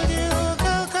hold you,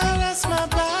 go caress my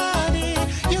body.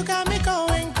 You got me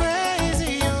going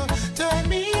crazy. You turn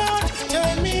me on,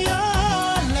 turn me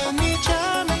on. Let me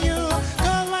charm you,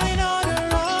 go right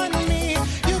on me.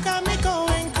 You got me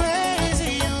going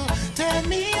crazy. You turn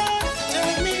me on,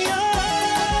 turn me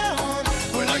on.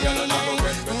 When I get on, I go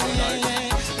get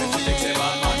tonight. When she takes a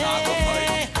man, I go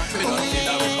fight. We don't see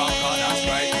that we back on and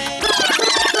strike.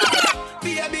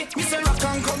 Baby, me say rock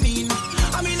and come in.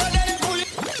 I mean, not that pull it.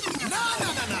 Nah,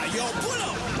 yo, pull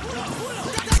up.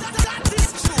 That is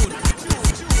true.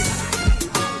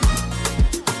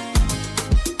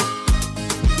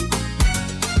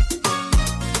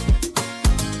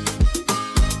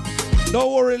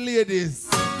 Don't worry, ladies.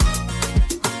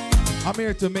 I'm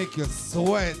here to make you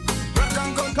sweat.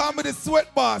 Come with the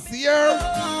sweat boss, here.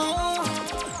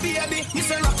 Baby, me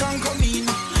say rock and come in.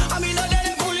 I mean, not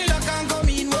that pull it, rock and come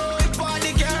in. Whoa,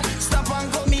 party girl, stop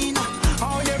and come in.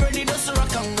 How they ready to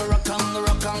rock and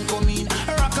come in.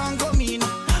 Rock and come in.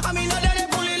 I mean, not that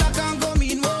pull it, rock and come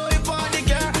in. Whoa, party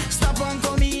girl, stop and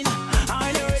come in.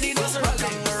 How they ready to rock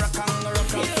and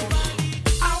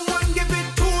I want give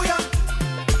it to ya.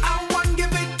 I want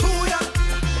give it to ya.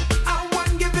 I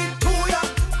want give it to ya.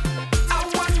 I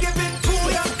want give it to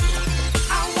ya.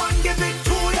 I want give it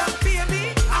to ya, baby.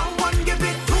 I want give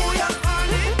it to ya,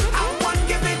 honey. I want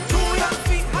give it to ya,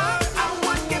 sweetheart. I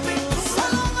want give it to ya. So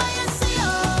long as you see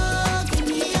her, give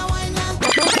me a wine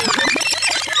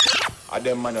I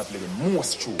them man up with the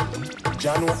most true.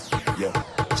 Jano, yeah,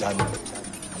 Jano.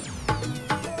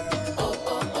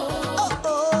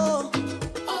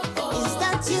 Is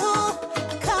that you? I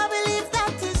can't believe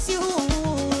that is you.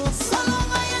 So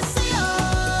long as you see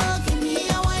her, give me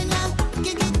a wine now.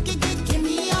 Give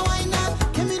me a wine now.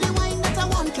 Give me the wine that I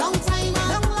want. Long time,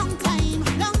 long time.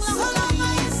 So long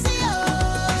as you see her,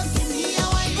 give me a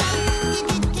wine now.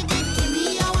 Give me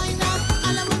a wine now.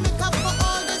 And I will make up for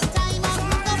all this time.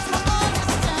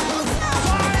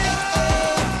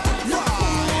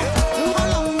 How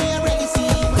long we already see you?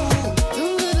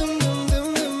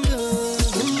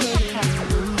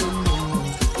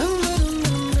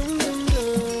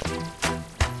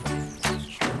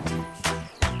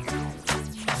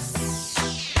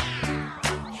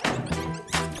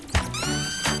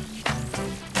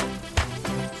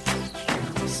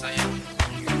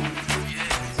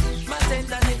 My take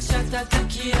the next shot at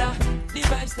tequila. The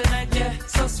vibes tonight, yeah,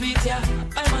 so sweet, yeah.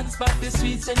 I'm on spot the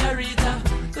sweet señorita.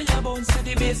 When you bounce to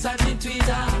the bass and the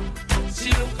tweeter. She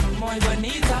look more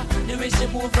bonita. The way she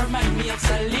move remind me of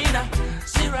Selena.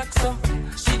 She rocks so,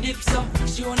 she dips so.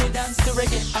 She only dance to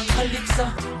reggae and calypso.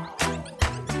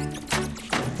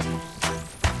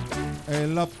 Hey,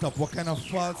 laptop, what kind of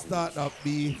false start that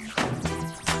be?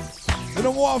 You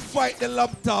don't want to fight the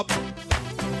laptop.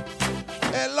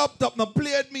 Hey, laptop, now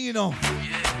play at me, you know.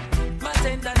 My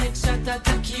tender next shot at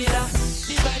tequila.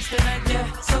 The vibes tonight,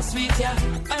 yeah, so sweet, yeah.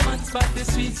 I want spot the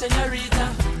sweet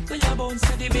señorita. So you bounce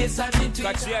to the bass and the tweet.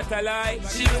 Catch you at a lie.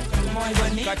 She look more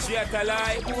bonita. Catch you at a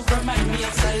lie. Move from my me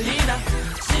and Selena.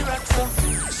 She rocks up,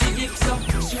 she dips up.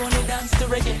 She only dance to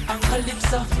reggae and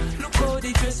calypso. Look how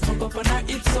the dress fuck up on her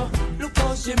hips up. Look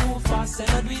how she move fast and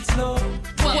I do it slow.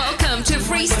 Welcome to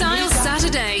Freestyle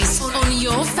Saturdays on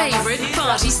your favorite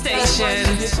party station.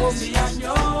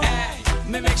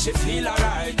 Me make you feel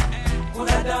alright.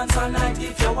 Coulda dance all night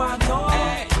if you want to.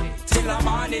 Hey, till the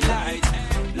morning light.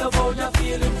 Love how you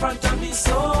feel in front of me,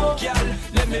 so girl,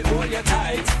 let me hold you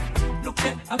tight. Look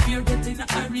at up here getting the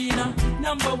arena.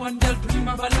 Number one girl,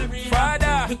 prima ballerina.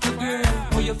 Father, little girl,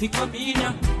 how you think of me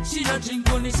now? She don't drink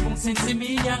only spoon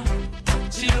sensimilla.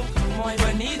 She look more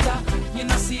bonita. You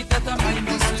know see that I'm my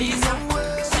Mona Lisa.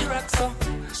 She rocks up,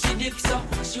 she dips up.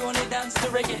 She only dance to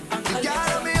reggae and calypso.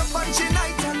 Gotta be up on she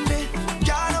night and day.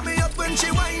 Gotta be up when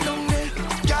she wind on me.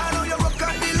 Gotta you rock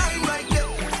on the line right there.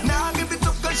 Now give it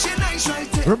up cause she nice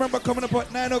right there. Remember, coming up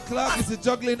at 9 o'clock, it's a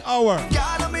juggling hour.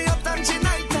 Gotta be up on she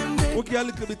night and day. We'll get a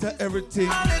little bit of everything.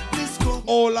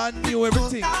 All I knew,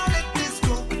 everything.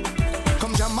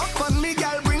 Come jam up on me,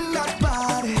 girl, bring that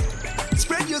body.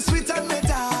 Spread your sweet and me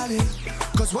darling.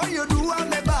 Cause what you do, I'm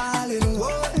me balling.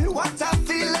 What I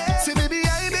feel it. Say baby,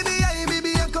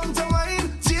 I come to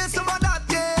wine. Chase some of that,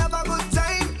 yeah, have a good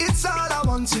time. It's all I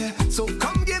want, yeah. So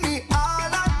come give me all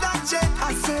of that, yeah.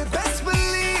 I say best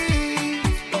believe.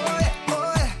 Oh yeah.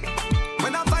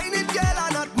 When I find it, girl,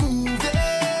 I'm not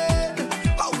moving.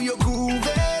 How you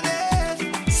grooving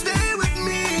it? Stay with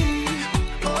me.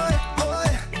 Oh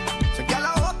yeah. So girl,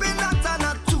 I'm hoping that I'm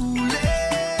not too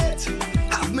late.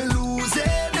 Have me losing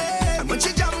it. And when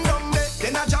she jam down there,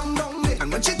 then I jam down there.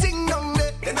 And when she ting down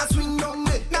there, then I swing down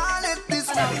there. Now let this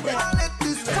time. Let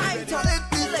this time.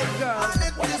 Let this girl.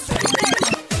 Let this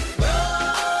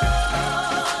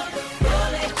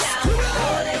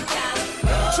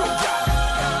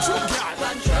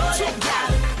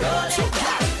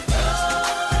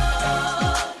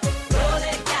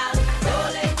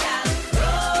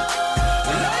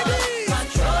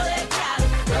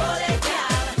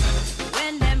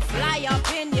When them fly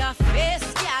up in your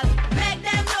face, gal, make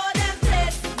them know them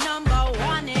place. Number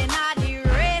one in all the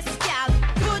race, gal.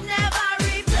 Could never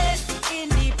replace.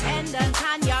 Independent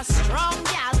and you're strong,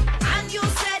 gal. And you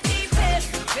said the pace.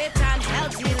 Fit and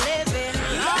healthy living.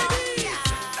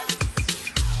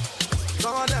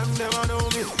 Some of them never know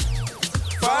me.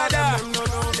 Father, them don't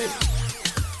know me.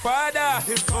 Father,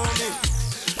 Hip for me.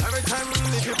 Every time the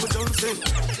people don't sing.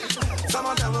 Some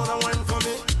of them wanna wine for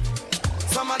me.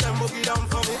 Some of them boogie down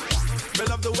for me. They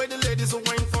love the way the ladies will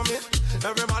wine for me.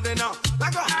 Everybody now,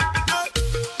 like a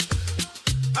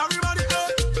everybody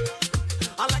good.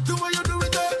 I like the way you do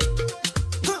it there.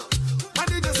 I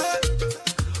did just say,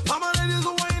 all my ladies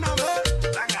will wine on me.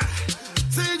 Like a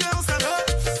see girls said hey.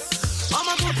 I'm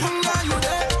a good punga you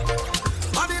there.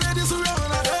 All the ladies who run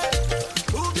on there.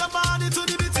 Move your body to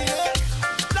the beat, yeah.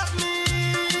 Love me,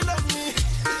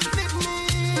 need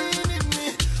me.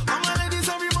 All my ladies,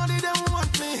 everybody, they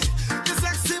want me. The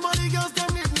sexy body girls, they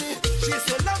need me. She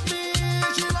said, love me,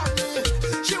 she love me.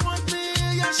 She want me,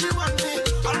 yeah, she want me.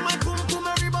 All my pum pum,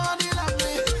 everybody love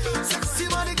me. Sexy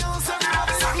body girls,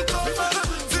 everybody sang cover.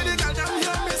 See the girl, them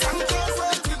hear me sang cover.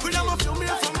 We them a few me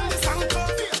from the sang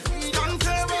cover. Don't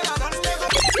tell me that I'm never.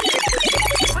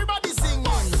 Everybody sing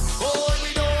on. Oh, we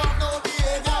don't have no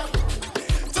behavior.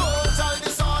 Total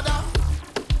disorder.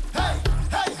 Hey,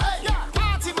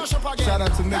 party mash up again. Shout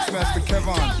out to MixMaster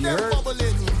Kevan. You heard?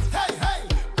 Hey,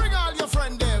 bring all your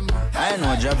friend them. I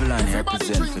know Javelin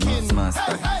represent for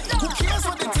MixMaster. Who cares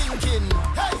what they thinking?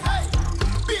 Hey,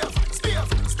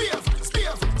 spiff.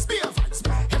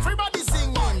 Everybody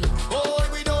sing on. Oh,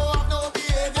 we don't have no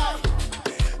behavior.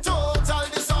 Total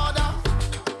disorder.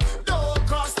 Don't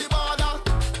cross the border.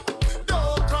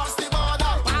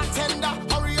 Bartender,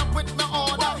 hurry up with my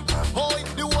order. Oh,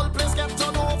 the whole place get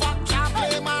turned over. Can't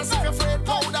play mass if you're afraid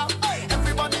powder.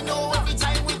 Everybody know every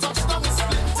time we touch down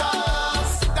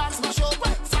splinters. Dance my show.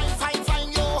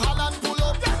 Fine, yo, Holland pull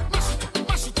up.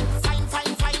 Mash it. Fine.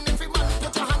 Every man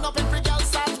put your hand up, every girl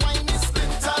start whining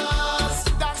splinters.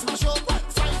 Dance my show.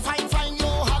 Fine, yo,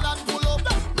 Holland pull up.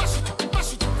 Mash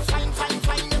it. Fine.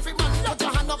 Every man put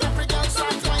your hand up, every girl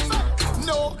start whining.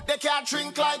 No, they can't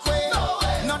drink like we.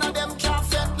 None of them can't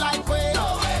fit like we.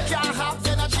 Can't have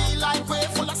energy like we.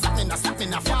 Full of stamina,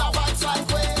 full of vibes like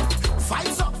we.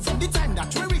 Vibes up from the time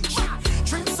that we reach.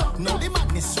 Drinks up, now the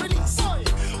madness release.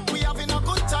 We having a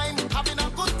good time.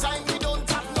 We don't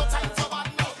have no time for bad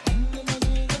now.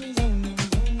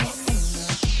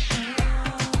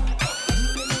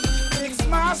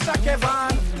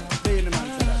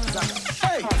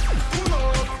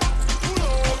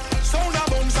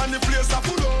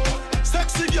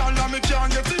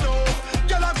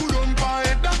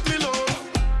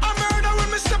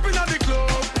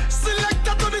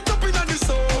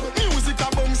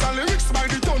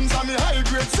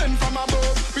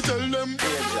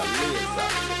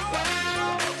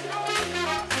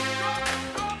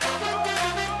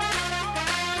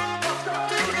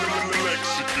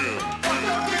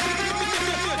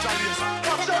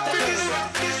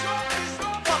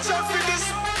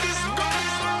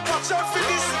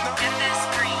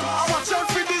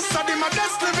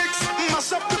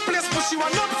 Mash up the place, but she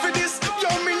want not for this. Yo,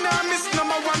 me nah miss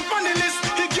number one funny list.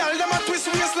 The girl them a twist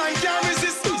waistline can't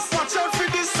resist. Watch out for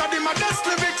this, I did my best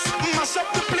lyrics. Mash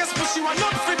up the place, but she want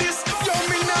not for this. Yo,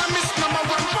 me nah miss number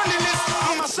one funny list.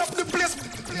 Mash up the place.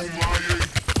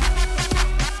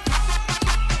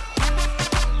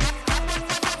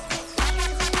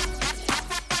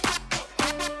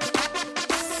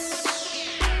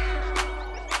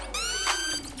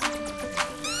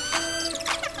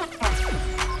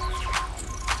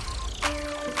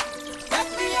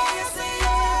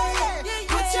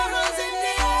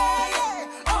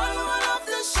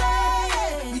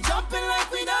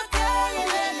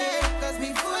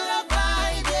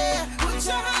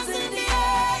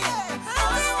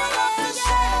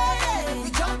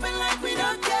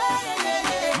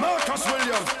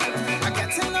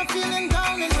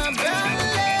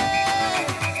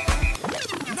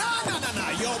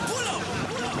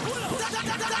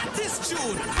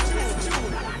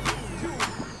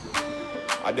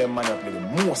 Them man play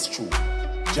the most true.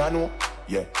 Jano,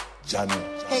 yeah,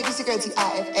 Jano. Hey, this is your girl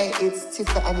IFA. It's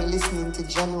Tifa, and you're listening to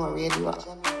Jano Radio.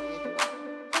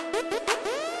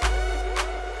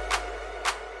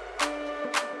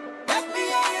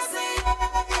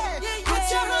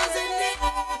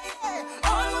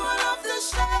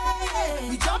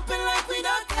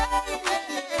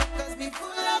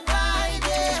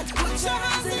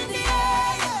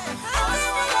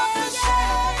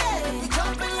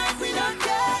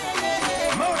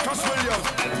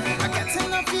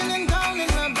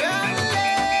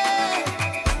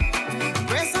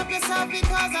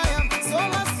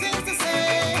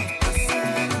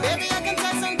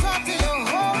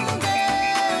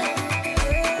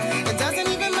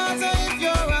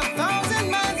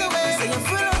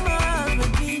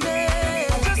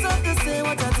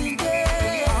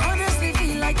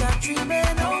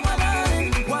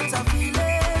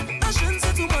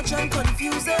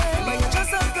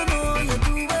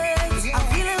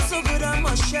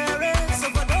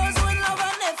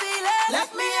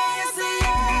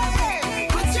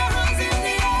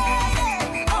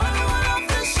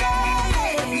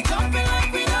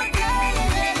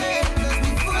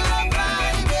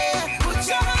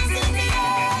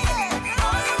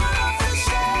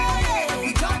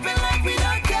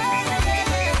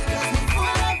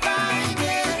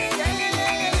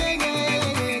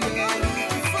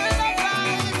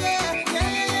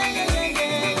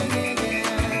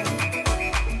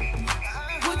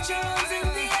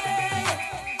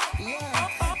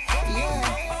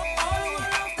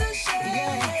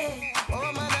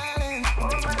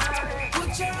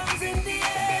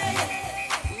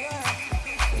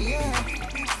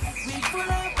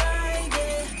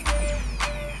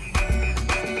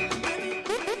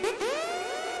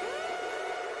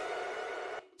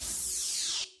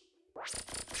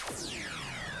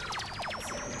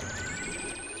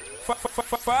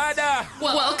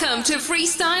 Welcome to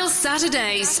Freestyle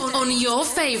Saturdays on your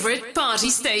favorite party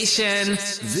station.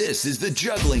 This is the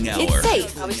Juggling Hour. It's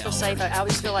safe. I always feel safe. I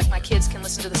always feel like my kids can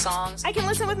listen to the songs. I can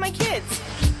listen with my kids.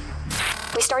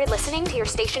 We started listening to your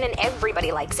station and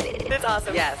everybody likes it. It's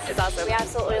awesome. Yes, it's awesome. We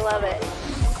absolutely love it.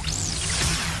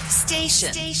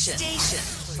 Station.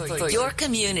 For your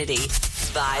community,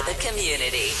 by the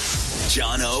community.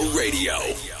 Jono Radio.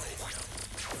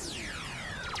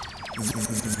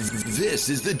 This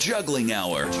is the Juggling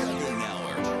Hour.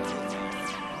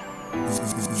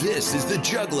 This is the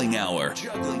Juggling Hour.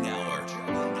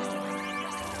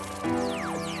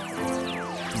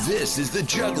 This is the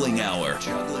Juggling Hour.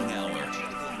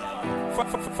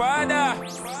 Father.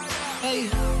 Hey,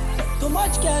 too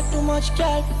much girl.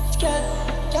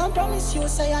 Can't promise you,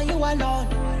 say you alone.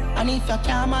 And if you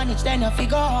can't manage, then you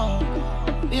figure out.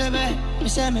 Baby, me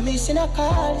say me missing a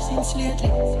call since lately.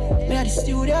 Me at the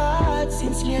studio hard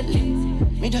since lately.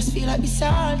 Me just feel like this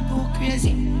all too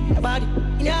crazy. My body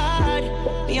in the hard.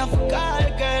 Me have a call,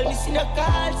 girl, missing a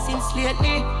call since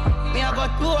lately. Me have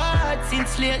got too hard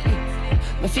since lately.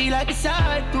 Me feel like it's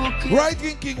all too crazy.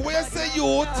 Right, King, where say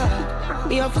youth?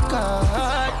 Me have a call.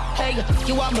 Hey,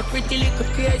 you want me pretty little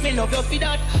crazy. Me love you for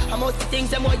that. I'm out the things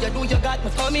them what you do, you got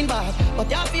me coming back. But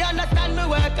you have to understand me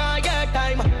work on your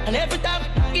time. And every time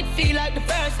it feel like the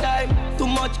first time. Too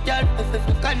much girl,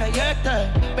 kind of your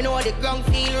turn. Me know the ground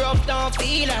feel rough, don't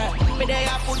feel her. Me there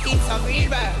I put in some real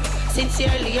work.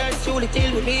 Sincerely, yours truly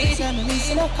till we meet. Yeah, me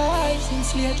missing a call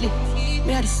since lately.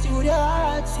 Me at the studio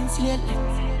hard since lately.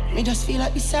 Me just feel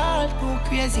like this all too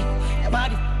crazy. Your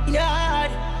body in your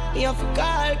heart. Me have a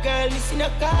call, girl, missing a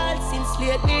call since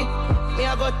lately. Me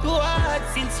I got too hard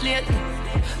since lately.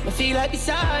 Me feel like this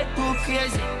all too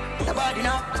crazy. Your body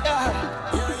now,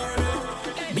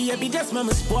 Baby, just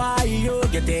mama spoil you.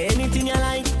 Get anything you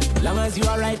like. Long as you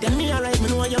alright and me alright, me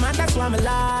know you man, that's why me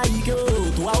like you.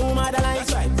 To a woman that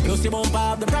likes right. Plus you bump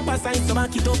up the proper sign, so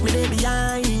back it up, me lay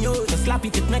behind you. Just slap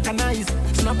it, it mechanized.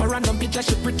 Snap a random picture,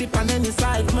 she pretty on any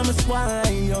side. Mama spoil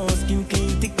you, skin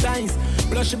clean, thick ties.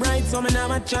 Blush bright, so me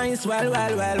never choice.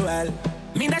 Well.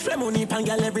 Me dash my money pan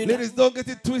girl every day. Ladies, don't get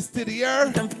it twisted here.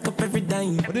 Don't pick up every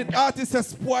dime. But the artist has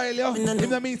spoil you. If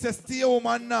that means to stay home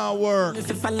and now work. If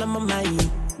you follow my mind.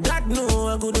 God know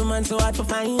a good woman so hard to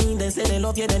find. They say they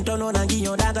love you, then turn on and give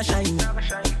you that a shine.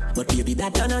 But baby,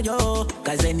 that turn on you.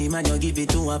 Cause any man you give it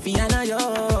to a fiana yo.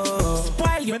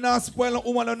 Spoil you. Me not spoil a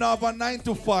woman who have a 9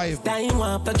 to 5. Time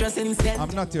up to dress instead. I'm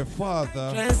not your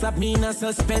father. Dress up me in a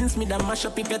suspense. Me that mash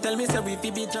up if you tell me so we fi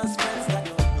be just friends.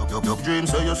 Your dreams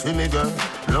so you see me girl.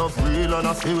 Love real and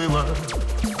I feel we work.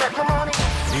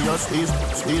 Me a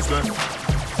squeeze girl.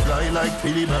 Fly like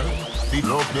Philly bird. The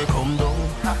love they come down.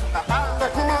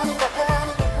 Take me money, take me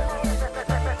money.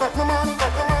 Take me money,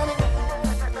 take me money.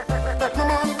 Take me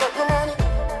money, take me money.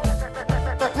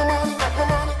 Take me money, take me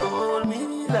money. Hold me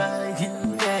like you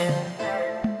can.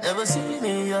 Never see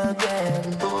me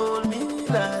again. Hold me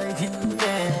like you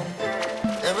can.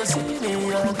 Never see me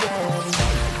again.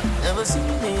 Never see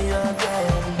me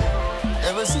again.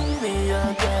 Never see me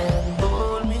again.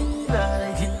 Hold me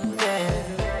like you can.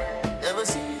 Never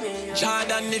see me again.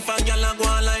 Jordan, if a girl a go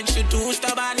online, she too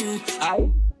stubborn.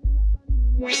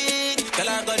 Tell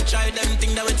her go try them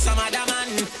thing that with some other man.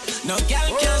 No girl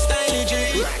can style it.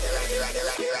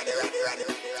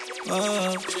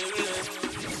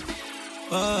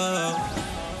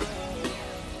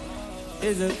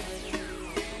 Is it?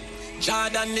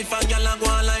 Jordan, if a girl a go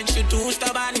online, she too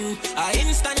stubborn. I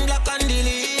instant block and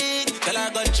delete. Tell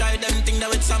her go try them thing that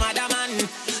with some other man.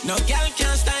 No girl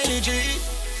can style it.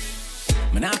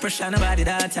 Man, I pressure nobody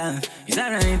that time. It's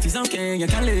alright, it's okay, you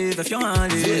can live if you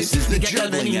want it. This is the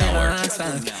juggling hour. It's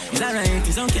alright,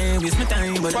 it's okay, waste my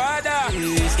time, but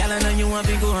please, girl, I know you want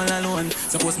to go all alone.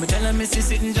 Suppose me tell her me see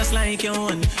sitting just like your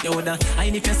one. You woulda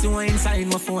hide if you see one inside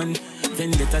my phone.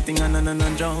 Vendetta thing on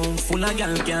and jump. Full of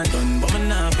gal can't done, but me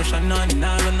nah pressure none.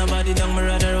 Nah run nobody down, me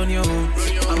rather run you.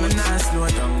 I'm a nah slow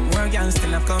down. Work gal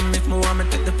still have come if me want me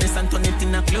take the place and turn it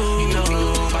in a clue.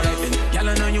 Alright then, gal,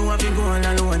 I know you want to go all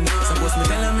alone. Suppose me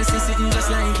tell her me see sitting just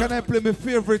like. Can I play my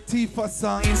favorite Tifa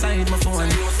song? Inside my phone.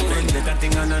 Vendetta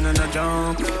thing on and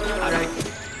jump. Alright.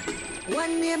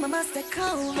 One day my must take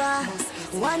over.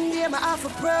 One day my off a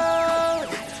road.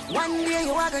 One day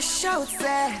you are gonna shout,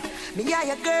 say me are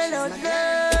your girl out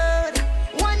loud.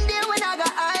 One day when I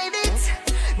got hide it,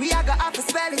 we are gonna have to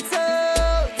spell it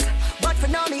out. But for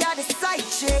now me are the side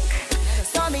chick,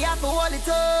 so me have to hold it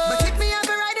up. But if me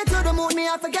ever ride it to the moon, me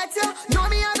I forget you. Know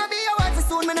me I gonna be your wife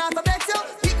soon, me not forget you.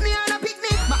 Pick me or not pick me,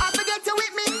 but I forget you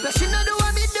with me. But she know do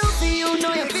what me do for you,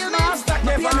 know you feel me.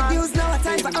 Me pay my dues, now it's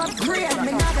time for upgrade.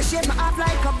 Me not gonna shave my off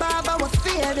like a barber with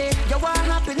faded. You want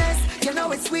happiness, you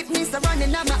know it's sweet me, so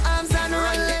running out my arms and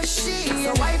run less shit.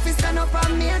 So wife is stand up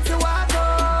on me to walk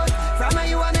out. From her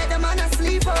you a make the man a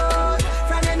sleep out.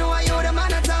 From you know you the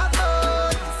man a talk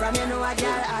out. From you know a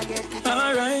girl I get it.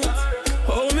 Alright,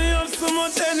 hold me up so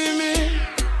much enemy.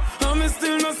 And me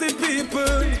still not see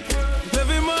people.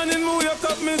 Every morning me wake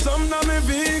up, me jump down me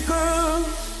vehicle.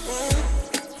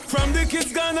 From the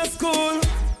kids gone to school,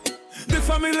 the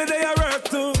family they are hurt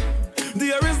too.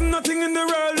 There is nothing in the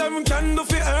world that can do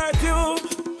for hurt you.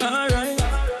 Alright,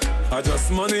 I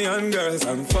just money and girls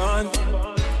and fun.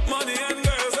 Money and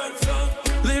girls and fun.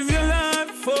 Live your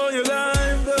life for your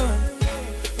life, though.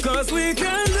 Cause we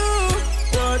can do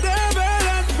whatever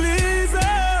that pleases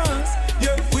us.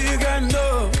 Yeah, we can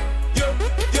do. Yeah,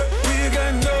 we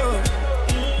can do.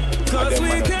 Cause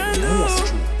we can do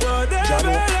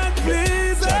whatever that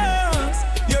pleases us.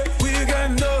 Yeah, we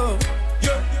can do.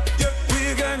 Yeah, we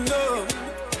can do.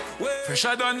 Fresh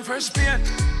done, fresh paint.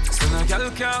 So no girl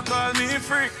can't call me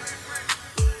freak.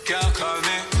 Can't call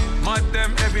me. Mad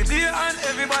them every day and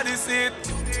everybody see it.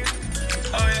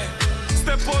 Oh yeah.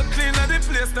 Step out clean at the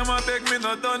place, them a beg me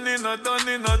not done it, not done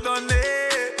it, not done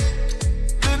it.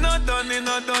 Do not done it,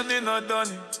 not done it, not done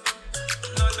it.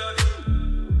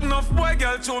 Enough boy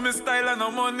girl show me style and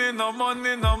no money, no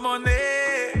money, no money.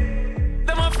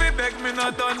 Them a fi beg me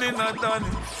not done it, not done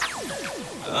it.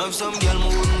 Have some girl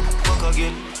who wouldn't fuck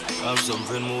again. Have some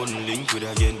friend who wouldn't link with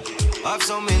again. Have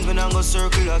some ends when I go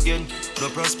circle again. No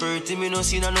prosperity, me no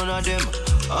see none of them.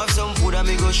 Have some food and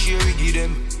me go share it, give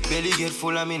them. Belly get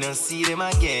full and me no see them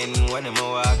again. When them a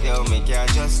walk out, me can't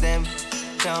trust them.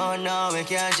 No, me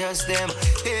can't trust them.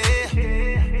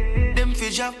 Hey, them fi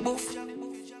drop boof,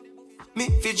 me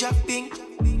fi drop pink.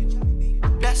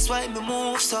 That's why me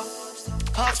move so.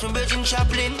 Hearts from Virgin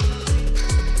Chaplin.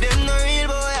 Them no real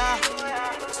boy, yeah.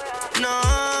 No,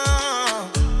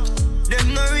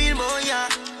 them no real boy, yeah.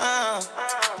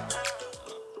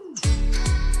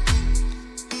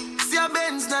 See a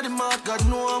Benz na the mark, God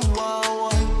know I'm wow.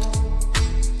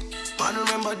 Man,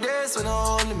 remember days when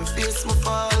I only me face my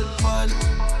fall.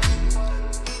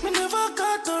 Me never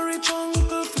got a rich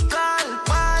uncle for call,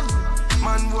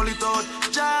 man, roll it out,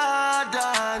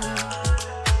 Jordan.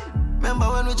 Remember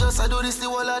when we just do this, the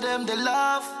whole of them, they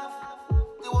laugh.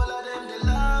 The whole of them, they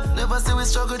laugh. Never see we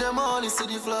struggle, them only see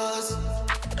the flaws.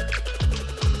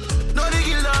 No, they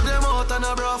kill up them out and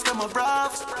I bruff them a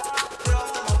bruff.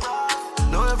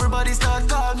 Now everybody start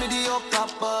calling me the up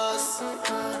top boss.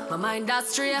 My mind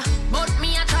that's straight, but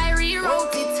me I try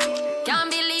rewrote it. Can't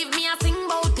believe me I sing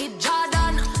about it,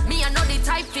 Jordan. Me I know the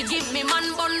type to give me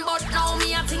man bun, but now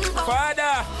me I think about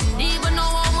Father. Even know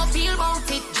how I feel about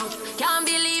it, just can't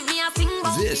believe me I sing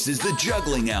about it. This is the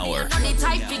juggling hour. Me I know the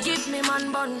type to give me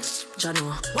man bun,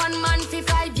 Jano. 1 man for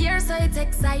 5 years, so it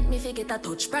excite me to get a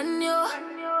touch brand new.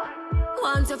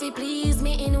 Want you to please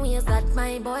me in ways that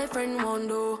my boyfriend won't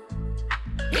do.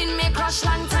 In me crush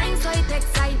long time, so it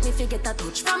excite me to get a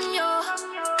touch from you.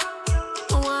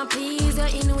 I want please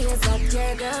you in ways that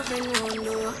your girlfriend won't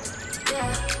do.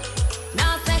 Yeah.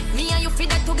 Now say, me and you fit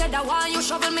that together. While you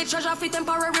shovel me treasure for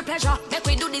temporary pleasure. Make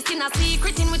we do this in a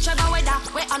secret in whichever weather.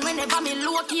 Where and whenever me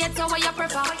locate so where you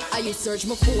prefer. I search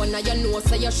my phone and you know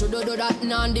say you shoulda do that.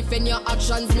 Nah defend your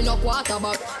actions, me no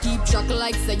quarterback. Keep track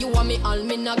like say you want me all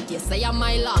me not guess. Say you're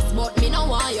my last, but me no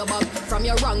want you back. From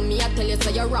your wrong, me I tell you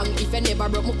say you're wrong. If you never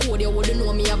broke my code, you wouldn't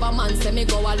know me have a man. Say me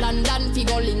go a London, fi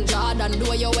go in Jordan.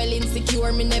 Though you well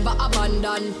insecure, me never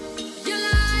abandon. You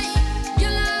lie.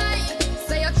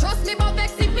 Say you trust me, but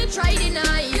vex if me try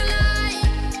deny. You lie.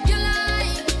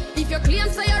 If you claim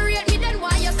say you rate me, then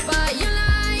why you spy? You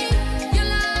lie.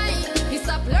 It's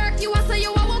a flirt, you a say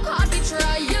you a work hard to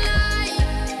try. You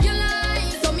lie.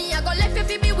 So me I go left you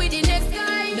fi be with the next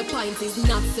guy. The point is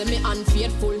not say me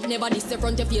unfaithful. Never this the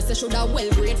front of you say shoulda well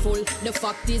grateful. The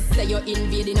fact is say you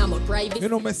invading I'm a private. You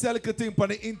know me sell a thing on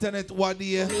the internet what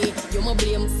day. You mo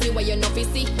blame see where you know fi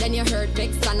see. Then you hurt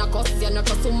vex and a cuss you not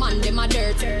trust to man them a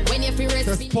dirt. When you fi rest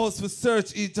just pause for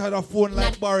search each other phone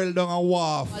like barrel down a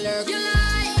wharf. You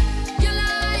lie.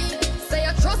 Say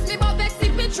you trust me but vex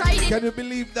if me try it. Can you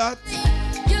believe that?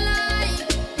 You lie.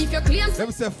 If you claim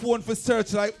them say phone for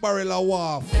search like barrel a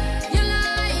wharf. You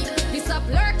lie. This a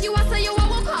flirt you a say you a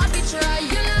work hard to try.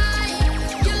 You lie.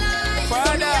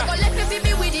 So me a go left you fi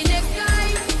be with the next guy.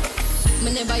 Me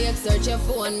never yet search your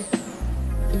phone.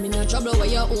 Me no trouble where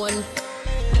you own.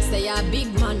 Say you're a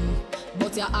big man,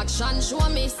 but your action show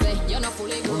me say you're not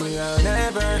fully grown. We are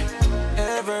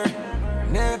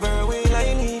never will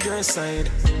I leave your side.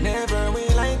 Never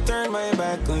will I turn my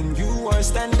back on you or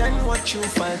stand and watch you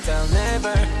fight. I'll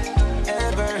never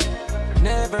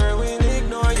will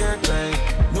ignore your cry.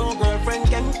 No girlfriend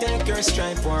can take your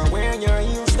stripe or wear your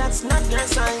heels, that's not your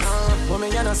size.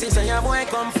 Woman, you know, see, say your boy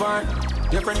come far.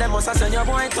 Your friend them must have send your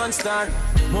boy turn star.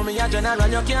 Mommy, a general,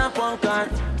 you can't punk her.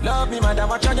 Love me, mother,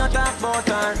 watch how you talk about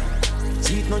her.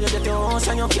 See it now, you get your house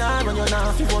and your car, and you're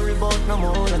not fi worry about no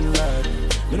more than that.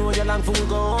 You know your long fool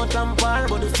go out and par,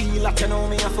 but you feel like you know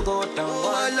me, I forgot that.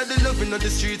 All of the loving of the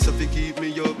streets, so fi keep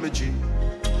me up, my G.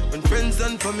 When friends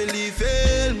and family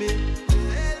fail me,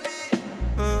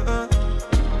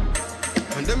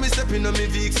 and then me stepping on me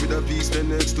Vicks with a beast there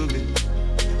next to me.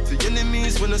 The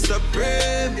enemies wanna stop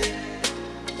praying me.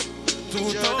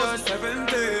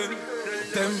 2017.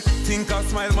 Them think I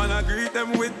smile, man, I greet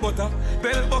them with butter.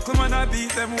 Bell buckle, man, I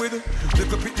beat them with.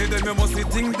 Little pity them, you must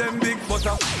think them big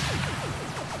butter.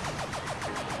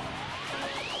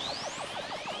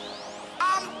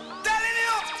 I'm telling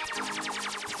you.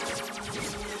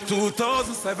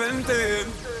 2017.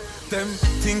 Them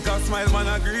think I smile, man,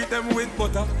 I greet them with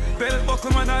butter. Bell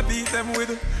buckle, man, I beat them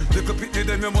with. Little pity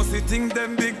them, you must think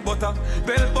them big butter.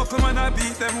 Bell buckle, man, I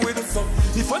beat them with. So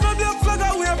if I know the flag,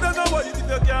 I wave them away. If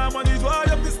you can't manage, why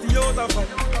you piss the out of fight?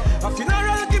 A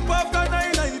funeral keep after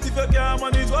 9 night. If you can't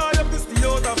manage, why you piss the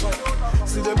out of fight?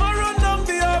 See them a run down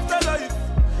the afterlife.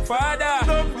 Father,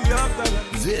 down the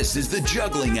afterlife. This is the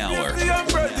juggling hour. If you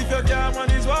can't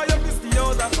manage, why you piss the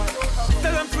out of fight?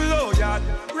 Tell them flow, yard.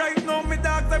 Right now, me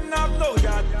dog, them not know,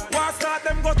 yard. Why start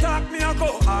them go talk me a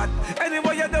go hard.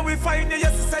 Anyway you do we find you,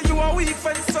 yes say you a weak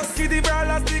fence. Just see the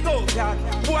brawlers the go yard.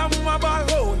 Boy mama ball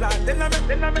hold lad. Then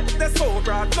I make the so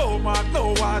broad, no man,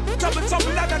 no one. Trouble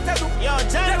like I tell you. Yo,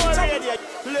 January.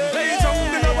 Play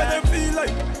jungle where them feel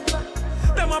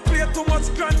like. Them a play too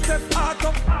much Grand Theft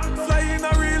Auto. Fly in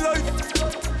a real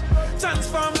life.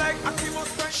 Transform like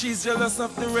Akimus. She's jealous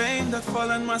of the rain that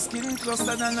fall on my skin,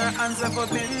 closer than her hands ever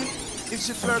been. If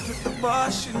she flirt with the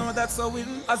boss, she know that's a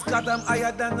win. As God, I'm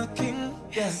higher than a king.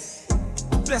 Yes.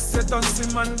 Blessed, don't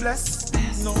see man bless.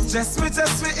 No, just we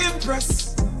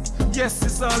impress. Yes,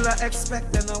 it's all I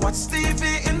expect. And I watch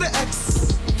TV in the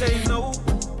X. They know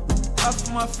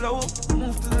off my flow.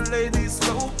 Move to the ladies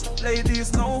slow.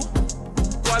 Ladies know.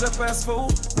 Water pass full.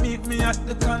 Meet me at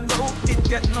the condo. It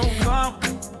get no calm.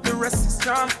 The rest is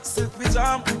calm. Silk with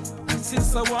jam.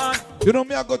 Since I want. You know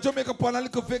me, I go to Jamaica on a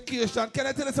little vacation. Can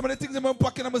I tell you some of the things I'm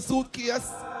packing in my suitcase?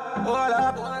 Hold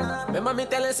up. Remember me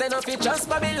tell you say no fit just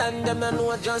Babylon. Them no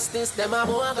know justice, them a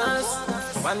bogus.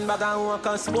 One bag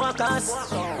of walkers.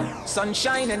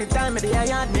 Sunshine anytime of the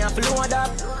yard, me a float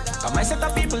up. Cause my set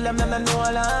of people, them no know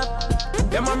all up.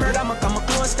 Them a murder, me come a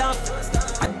close up.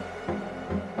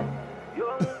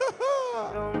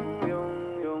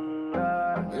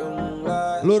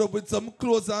 Load up with some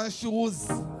clothes and shoes.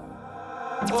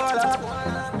 Hold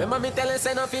up. Remember me tell you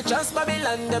say no fit just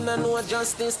Babylon. Them no know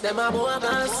justice, them a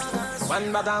bogus.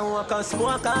 One bag of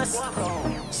walkers.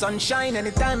 Sunshine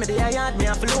anytime of the yard, me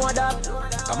a float up.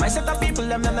 Cause my set of people,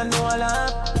 them no know all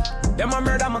up. Them a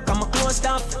murder, me come a close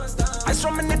up. I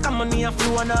from my neck and money a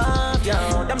flowing up,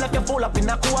 yeah. Them like you full up in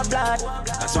a cold blood.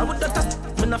 That's why we don't touch,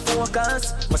 me no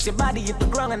focus. But your body hit the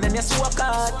ground and then you soak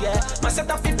out, yeah. My set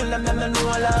of people, them no know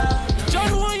all up.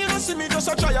 John, why you don't see me just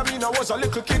a try? I mean, I was a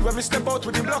little kid when we step out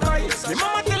with the black eyes. My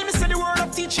mama tell me, say the word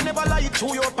of teaching never lie.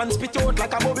 Chew you up and spit out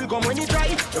like a bubble gum when you dry.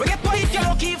 You get boy if you're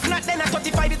lucky, if not, then at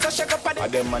 35 it's a shake up.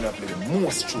 And them man up the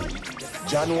most true.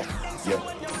 Jano, yeah,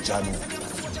 Jano.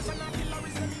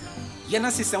 You know,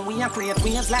 system, we are create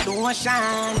waves like the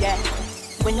ocean, yeah.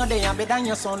 When you're there, better than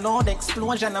your son, Lord,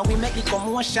 explosion, and we make the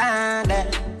commotion,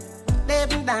 yeah. They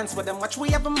even dance with them, watch we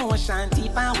have emotion,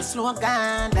 deep and we slow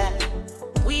down, yeah.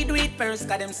 We do it first,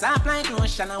 got them soft like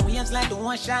lotion, and waves like the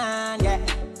ocean, yeah.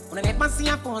 When I never see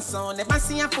a phone sound,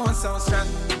 strong.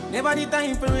 Never the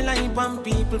time for rely on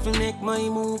people to make my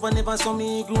move, and never saw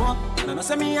me grow up. And I know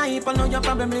say me hype, I know you're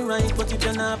probably right, but if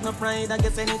you don't have no pride, I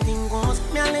guess anything goes.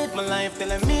 Me I live my life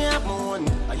telling me I'm one.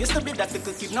 I used to be that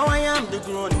little kid, now I am the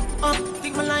grown up.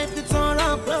 Think my life it's all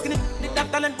up. Did that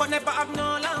talent, but never have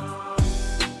no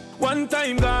love. One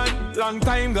time gone, long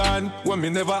time gone, when me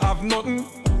never have nothing.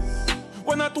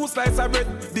 When I two slices of bread,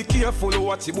 be careful of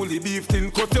what you bully beef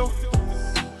tin cut you.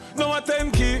 Now a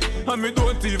 10 key, and me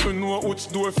don't even know which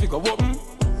door figure open.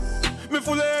 Me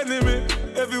full of enemy,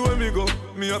 everywhere me go,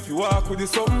 me have to walk with the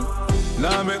something.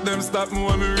 Now make them stop me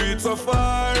when me reach so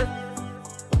far.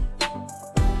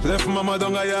 Left mama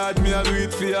down a yard, me a do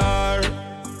it for her.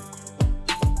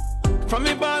 From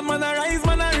me band, man I rise,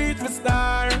 man I reach me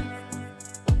star.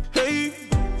 Hey,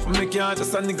 from me can't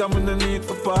just a nigga, me no need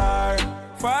for par.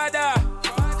 Father.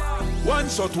 One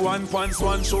shot, one pants,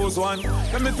 one shows one.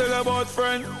 Let me tell you about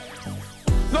friend.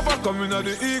 Never coming at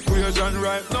the equation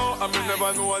right now, and me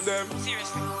never know them.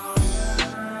 Seriously.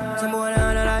 Some boy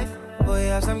on a life, boy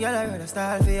have some girl I heard a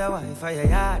style for your wife for your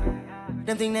yard.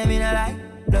 Them think them in a lie,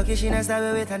 lucky she not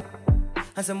stab with and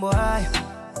some boy,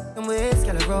 them ways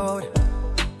girl road.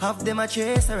 Half them a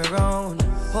chase her around.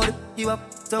 Hold you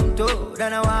up some toe,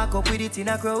 then I walk up with it in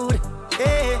a crowd.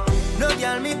 Hey, no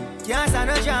girl me can't stand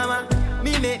no drama.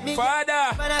 Me make me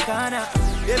Father. Banana.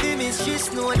 Baby miss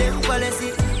she know them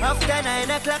policy. After 9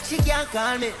 o'clock she can't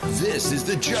call me. This is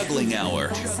the juggling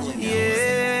hour.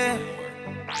 Yeah.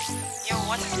 Yo,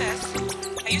 what is this?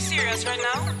 Are you serious right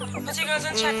now? Put your girls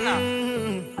in check now.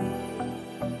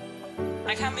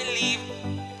 I can't believe,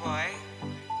 boy.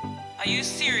 Are you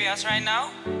serious right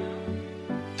now?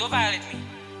 Don't violate me.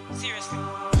 Seriously.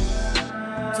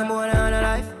 Some boy on a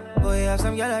life. Boy have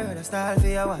some girl I heard a style for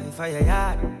your wife for your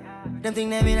yard. Them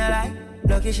think them in a lie,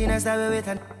 lucky she not stab with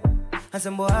and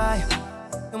some boy,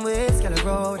 them ways girl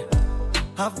road.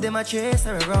 Half them a chase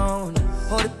her around.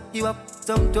 Hold you up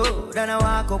some toe, then I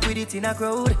walk up with it in a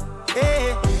crowd.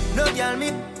 Hey, no girl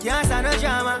me can't stand no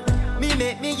drama. Me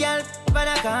make me girl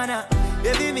banana.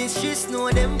 Baby miss she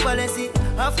know them policy.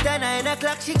 After 9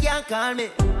 o'clock she can't call me.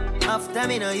 After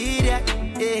me no idiot,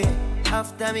 yeah.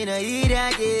 After me no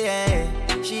idiot, yeah.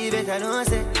 She better know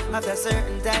say after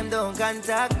certain time don't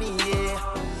contact me, yeah.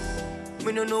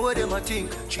 Me no know what them a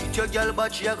think. Cheat your girl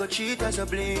but she a go cheat as a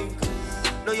blink.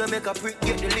 Now you make a prick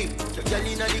get the link. Your girl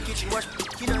inna the kitchen wash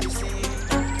inna the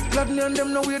sink. Glad me and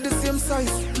them now wear the same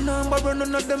size. Number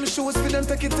none of them shoes for them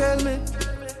take it tell me.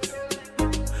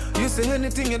 You say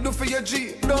anything you do for your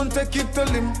G, don't take it tell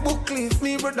him. Book leaf,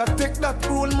 me brother take that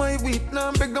roll my weed.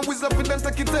 Now beg them wizard for them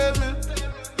take it tell me.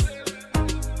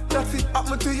 That fit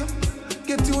happen to you,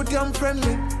 get you damn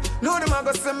friendly. No them a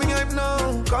go send me hype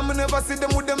now. Come and never see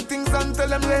them with them things and tell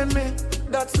them lend me.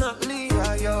 That's not me,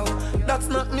 yeah, yo. That's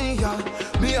not me, yeah.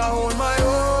 Me I hold my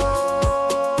own.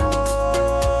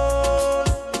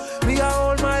 Me I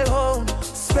hold my own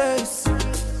space.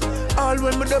 All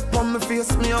when me dip on my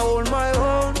face, me I hold my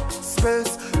own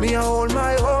space. Me I hold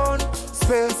my own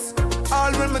space.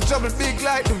 All when me trouble big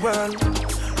like the world.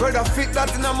 Rather fit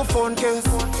that in my phone case.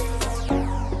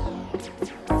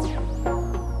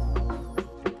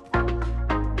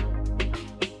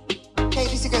 Hey,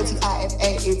 this is your girl to IFA.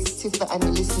 It's Tifa and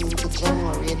you're listening to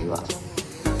General Radio.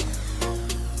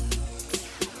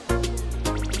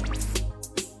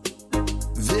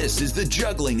 This is the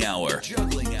Juggling Hour.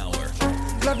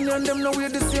 Glad me and them now wear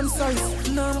the same size.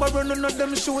 Number none of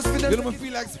them shoes for them. You don't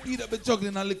feel like speed up the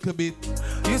juggling a little bit.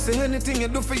 You say anything you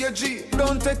do for your G,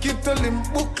 don't take it tell him.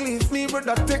 Book leaf, me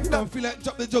brother take that. Don't feel like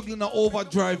drop the juggling a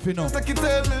overdrive, you know. Take it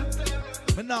tell me.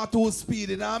 I'm not too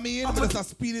speedy, you know what I mean? I'm just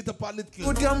speed it up a little.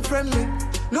 Good damn friendly.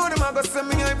 No, them a go send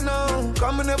me hype now.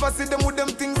 Come and never see them with them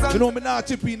things and you know, me not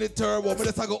chip in the turbo, but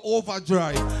just I go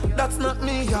overdrive. That's not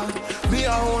me, yeah. Me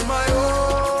I hold my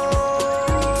own.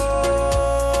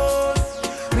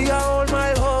 Me I hold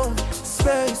my own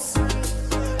space.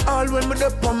 All when me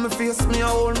dip on my face, me I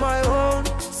hold my own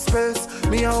space.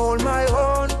 Me I hold my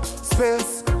own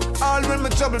space. All when me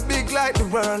trouble big like the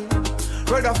world.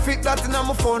 Rather fit that in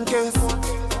my phone case.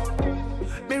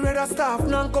 Me rather staff,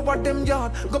 now cover them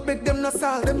yard. Go beg them no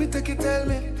salt, then me take it tell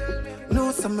me.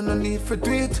 No, some no need for do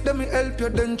it. Let me help you,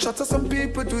 then chat to some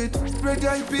people do it. Ready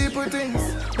eye people things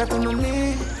that I no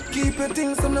need. Keep your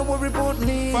things, so no worry about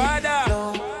me. Father.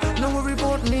 No worry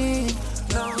about me.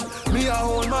 No, me I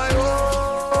hold my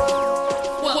own.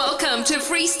 Welcome to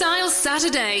Freestyle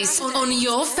Saturdays on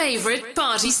your favorite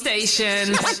party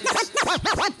station.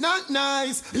 Not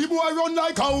nice. He boy run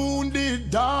like a wounded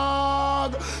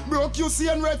dog. Broke you see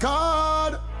and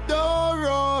record. Don't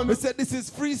run. We said this is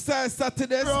Freestyle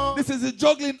Saturdays. This is the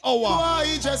Juggling Hour.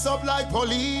 Why dress up like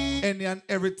police? Any and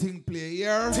everything play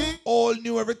here. All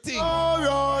new everything. Don't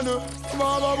run.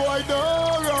 Mama boy,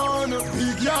 don't run.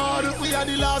 Big yard, we are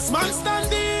the last man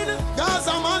standing.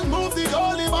 Gaza man move the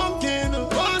goalie banking.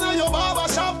 One of your barber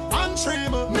shop and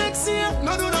trim. Next year,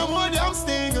 no do no more damn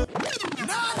sting.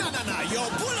 Nah, yo,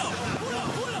 pull up.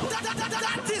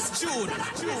 That is June.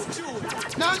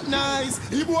 Not nice.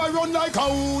 He boy run like a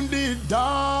wounded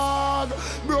dog.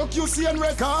 Broke you see and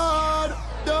record.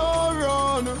 Don't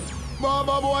run.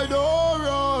 Baba boy, don't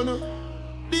run.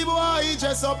 The boy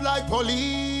dress up like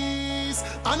police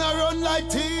and I run like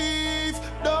thief.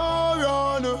 Don't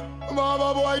run.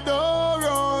 Baba boy, don't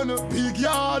run. Big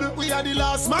yard, we are the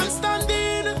last man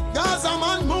standing. Gaza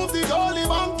man move the goalie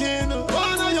banking.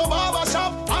 One of your barber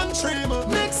shop and trim.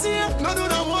 Next year, no do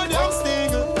no more damn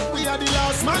sting. We are the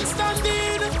last man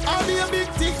standing. I'll be a big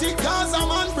tick Gaza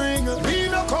man bring. Be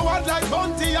no coward like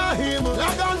Bunty or him.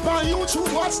 Log on pan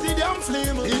YouTube, watch the damn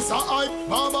flame. It's a hype,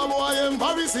 Baba boy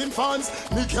embarrassing fans.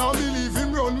 Me can't believe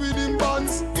him run with him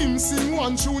bands. Him sing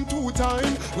one tune 2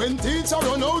 times. When teacher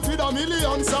run out with a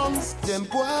million songs. Them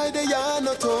boy they are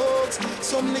no talks.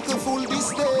 Some little fool this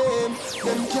them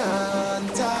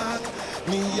can't talk.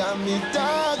 Me and me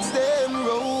dogs them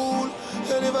roll.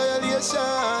 Any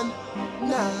violation,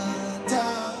 nah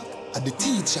talk. The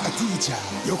teacher.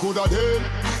 You coulda dead.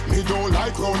 Me don't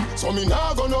like run, so me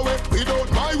nah go nowhere.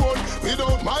 Without my word, me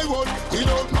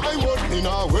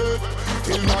nah wait.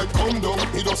 Till night come down,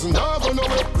 me doesn't nah go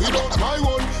nowhere. Without my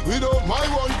word, me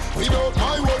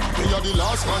are the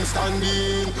last man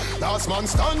standing.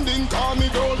 Cause me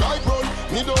don't like run.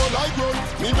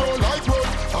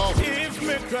 If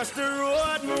me cross the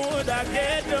road, me woulda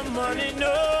get the money,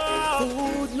 no.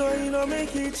 Food no in my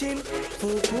kitchen.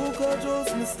 For cook or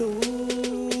just me stove.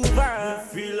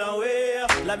 Feel away,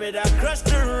 let me da cross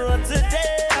the road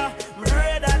today.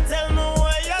 Brother, tell me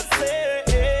what you say.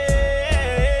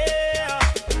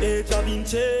 It have been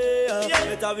chair.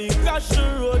 It have been cross the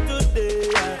road today.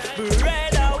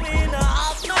 Brother, we not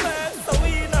have no work, so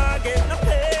we not get no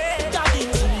pay. Daddy,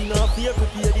 no fear to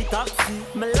pay the taxi.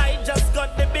 My life just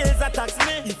got the bills that tax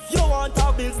me. If you want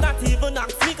our bills, not even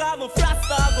ask me. Cause I'm a flat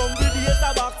star, gon' be the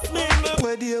other box me.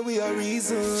 Where dear we are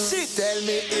reason. She tell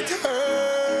me it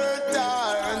hurt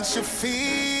her and she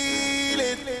feel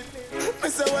it. Me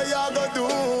say what you gonna do?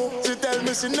 She tell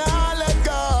me she nah let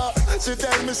go. She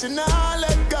tell me she nah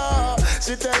let go.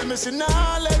 She tell me she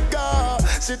nah let go.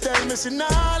 She tell me she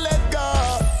nah let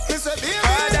go. Me say baby,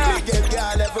 me get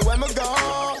girl everywhere me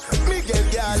go. Me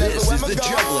get girl everywhere me go.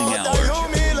 That you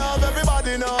me love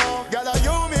everybody know. Girl, that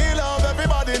you me love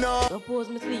everybody know. Suppose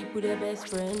me sleep with your best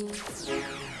friend.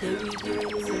 They read you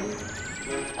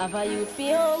anything. Have a youth for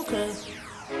your uncle.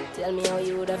 Tell me how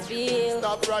you woulda feel.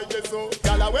 Stop right there, so.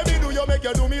 Girl, when me do you make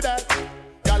you do me that?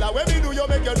 Girl, when me do you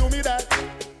make you do me that?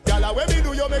 Girl, when me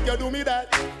do you make you do me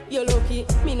that? You're lucky,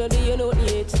 me no do you no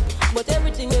yet. But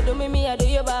everything you do me I do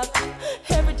you back.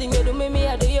 Everything you do me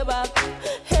I do you back.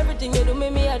 Everything you do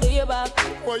me I do you back.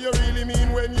 What you really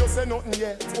mean when you say nothing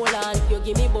yet? Hold on, you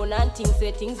give me bone and things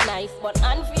say things nice. But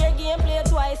unfair game play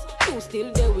twice. You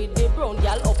still there with the brown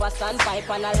girl up a standpipe.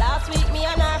 And last week me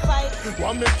and her fight.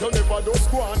 One make you never do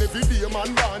squan every day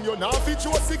man ban. You now fit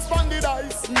your 6 banded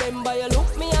eyes. Remember you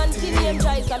look me auntie name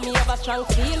choice. And me have a strong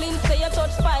feeling say you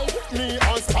touch spice. Me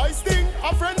and Spice thing,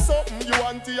 a friend something. You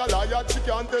auntie a liar, she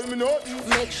can't tell me nothing.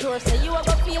 Make sure say you a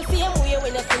go feel same way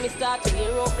when you see me start to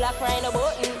wear up black crying a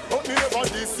button. But me never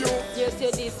diss you. Yes,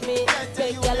 you diss me.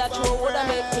 Make y'all a throw would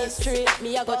make me straight.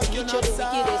 Me a go teach you the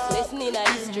wickedest lesson in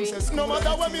history. No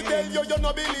matter what me tell you, you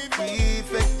no believe me.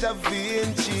 Effect of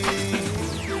Vinci.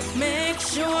 Make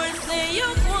sure say you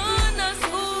wanna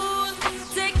school.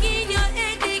 Taking your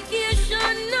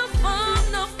education, no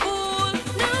farm, no fool.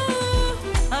 No,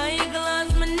 I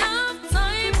glass me enough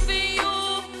time for you.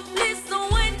 Listen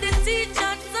when the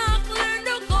teacher talk, learn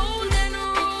the golden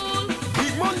rule.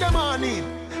 Big Monday morning.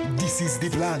 This is the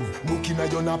plan. Book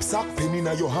in your knapsack, pen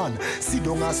in your hand. Sit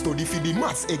down and study for the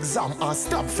maths exam and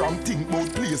stop from think about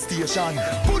PlayStation.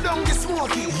 Put down the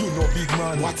smoky, you know big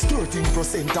man. What's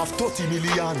 13% of 30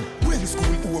 million? When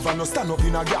school over, no stand up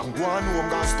in a gang. One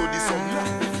home and study some.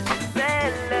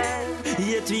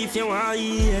 Hate we if you want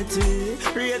hate we.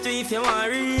 Rate we if you want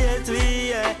rate we,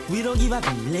 yeah. We don't give up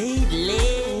lately.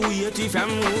 Hate we from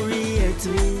who rate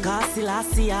we. Cause still I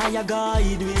see how you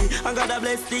guide we. And God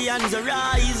bless the hands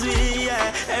rise we,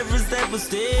 yeah. Every step we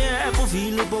step we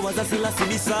feel the powers that still I see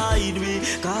beside we.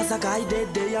 Cause I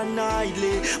guided day and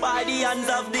nightly by the hands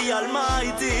of the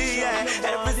Almighty, yeah.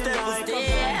 Every step we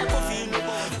step we feel the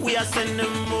powers. We are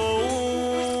sending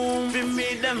home. We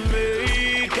made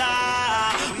America.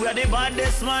 We are the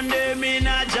baddest man, them in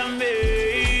a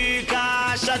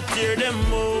Jamaica. Shot tear them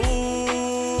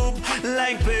move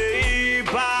like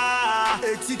paper.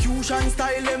 Execution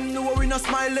style, them know we no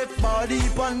smile left body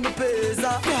on the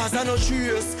pesa. Cause I no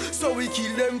trace, so we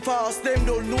kill them fast. Them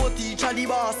don't know teacher the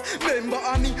boss.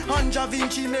 Remember me and Da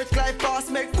Vinci make life pass.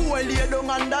 Make boy lay down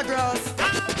on the grass.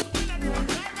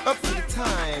 Up to the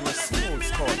time, a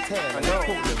smooth cartel. I know.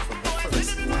 Pull them from the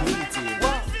first meeting.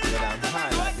 But I'm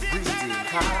high like the breathing.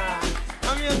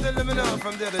 I'm here to let me know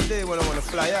from the other day when I want to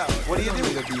fly out. What do you do?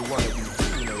 To be one of you,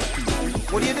 people.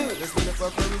 What do you do? Let's be the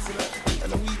fuck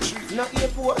and a wee treat. Not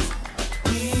airport.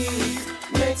 Peace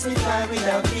makes me fly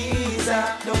without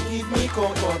visa. Don't give me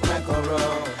coke or crack or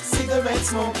rum. Cigarette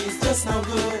smoke is just no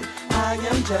good. I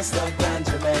am just a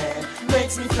ganja man.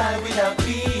 Makes me fly without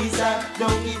visa.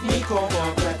 Don't give me coke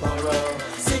or crack or rum.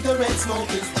 Cigarette smoke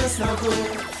is just no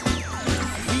good.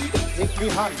 Take me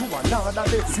high to another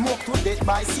level. Smoke to death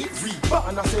by six.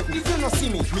 Reborn a seven. If you not see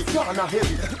me gonna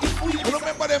heavy. If we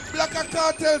remember them Black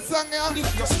Cartel song, yeah?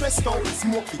 If you're stressed out,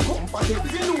 smoke the comfortable.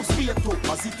 If you lose weight too,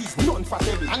 cause it is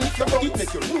non-fatable. And if you don't, it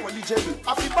make you knowledgeable.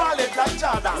 I feel ballad like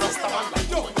Jordan, Rastaman like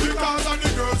yo. Because of the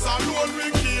girls alone we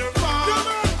care for.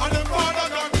 And them father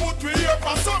that put we here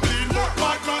for some little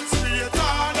bad man straight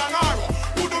on and arrow.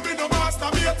 Who do be no master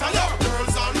better, yo?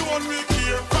 Girls alone we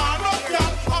care for. No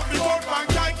girl, have the whole bank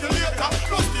calculator.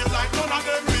 No stay like none of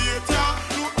them later.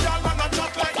 Look girl and a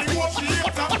chat like the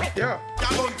negotiator. Yeah.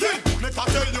 Girl on king, make I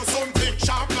tell you something.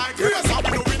 Sharp like razor,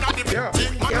 we know we not the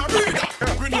thing. Man a breeder,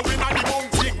 we know we not the bum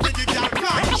thing. Biggie girl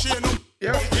blind, she no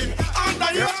thing.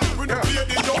 Under here, we know play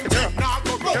the young thing. Now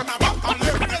go round and back and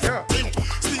let this thing.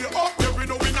 Stay up there, we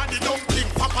know we not the dumb thing.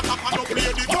 Papa no play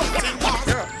the dumb thing.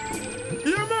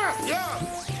 Yeah, man. Yeah.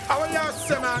 I will ask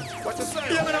you, man. What you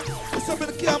say? Yeah, man.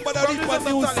 Somebody can't bother read my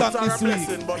new song this week.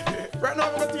 Right now,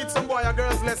 I'm going to teach some boy a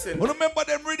girl's lesson. Remember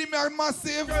them rhythm and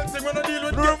massive?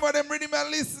 Remember them rhythm and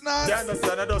listeners? Yeah, I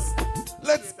understand.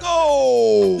 Let's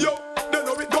go! Yo, they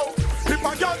know we go. If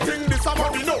I can't think this, I'm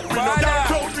what we know. We know that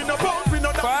clothes, we know bones, we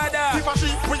know that. If I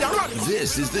sheep, we are running.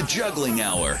 This is the Juggling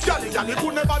Hour. Jolly,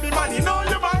 could never be money, no,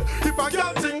 you man. If I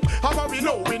can't think, how about we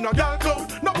know? We know girl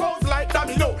clothes, no bones like that,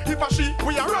 we know. If I sheep,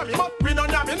 we are running, but we know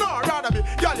yammy, no, I'd rather be.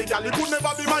 Jolly, could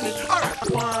never be money. Alright.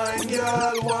 Wine,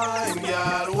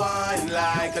 girl, wine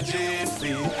like a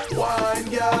jiffy. Wine,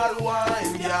 girl,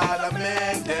 I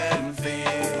make them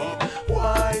feel.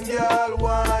 Wine, girl,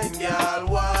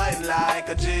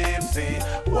 see.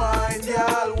 Wine,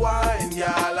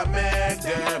 y'all, I make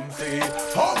them see.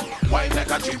 Wine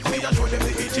like a gypsy, I show them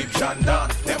the Egyptian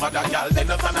dance. Them other y'all, they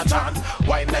not stand a chance.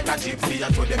 Wine like a gypsy,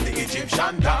 I show them the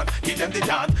Egyptian dance. Give them the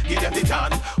dance, give them the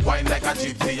dance. Wine like a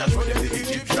gypsy, I show them the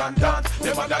Egyptian dance.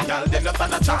 Them other y'all, they not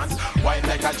stand a chance. Wine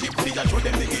like a gypsy, I show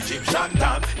them the Egyptian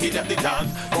dance. Give them the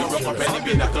dance. You rock up any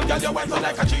pinnacle, girl, you wine so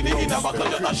like a genie in a buckle.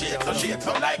 Just a shake,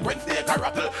 so like when snake a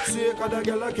rattle. Sick of the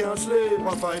girl I can't sleep.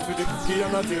 I fight with the key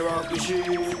and I tear off the sheet.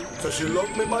 So she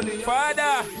love me body.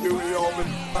 Father, you love me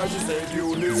as she said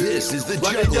you live. This is the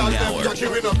When juggling the hour. girl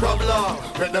them with a problem.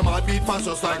 When them heart beat fast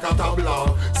just like a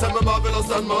tabla. Send me marvelous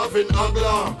and Marvin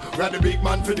Agla. We're the big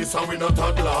man for this and we not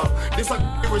toddler. This a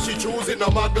when she choosing a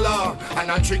magla.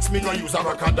 And her tricks me gonna use a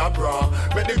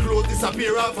racadabra. When the clothes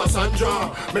disappear off a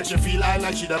Sandra. Make she feel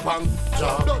like she the punk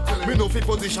job. Me no fit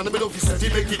position, me no fit set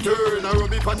it, make it turn. I run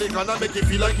me panic and I make it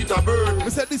feel like it a burn. Me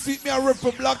said this week me a rip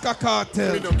from Black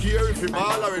Cartel. Me don't care if it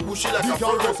ball or it bushy like a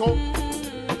fur.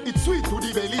 It's sweet to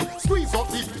the belly, squeeze up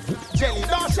the jelly,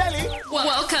 no Shelly.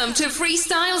 Welcome to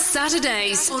Freestyle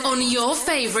Saturdays on your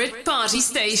favorite party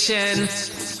station.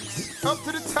 Up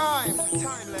to the time.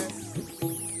 Timeless.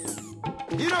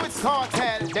 You know it's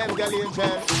cartel, them girl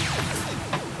angel.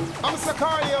 I'm Sir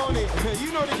Corleone.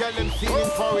 You know the girl them feeling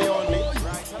for me only.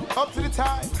 Up to the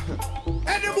time.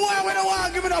 Any boy when I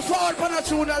want give me the sword for the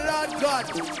tune, Lord God.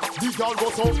 The girl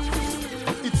goes up.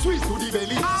 It's sweet to the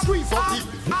belly, squeeze up the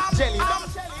jelly.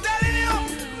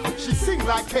 She sing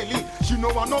like Kelly. She know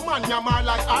I no man yammer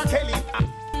like R. Kelly.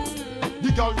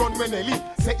 The girl run when Ellie.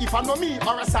 Say if I know me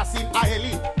or assassin I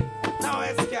Ellie. Now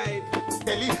escape.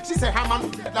 Ellie. She say her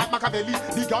man like Machiavelli.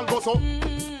 The girl goes up.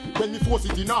 When me force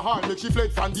it in her heart, make she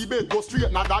fled from the bed, go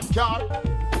straight na that car.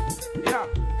 Yeah,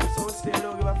 so still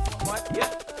don't give a fuck what? Yeah.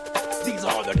 These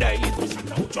are the days when you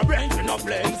put your brains in a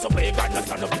place. So we gotta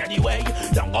stand up anyway.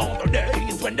 Long on the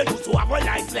days when they used to have a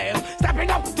life slave. Stepping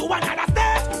up to another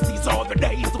stage. These are the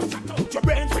days when you put your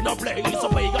brains in a place. So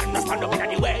we gotta stand up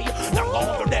anyway. Long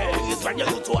on the days when you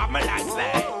used to have a life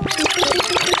slave.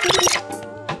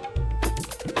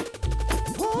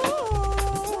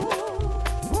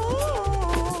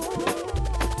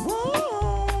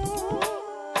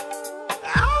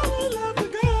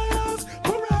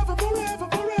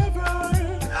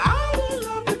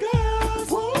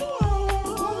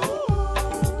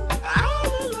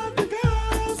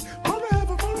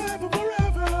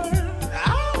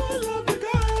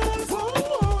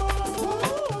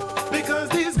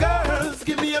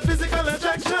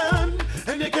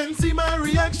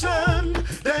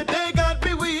 That they got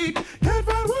me weak, can't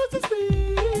find words to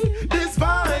speak. This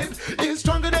vibe is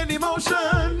stronger than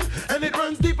emotion, and it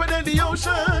runs deeper than the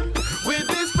ocean. With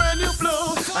this brand new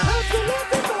flow, I have to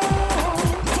let it go.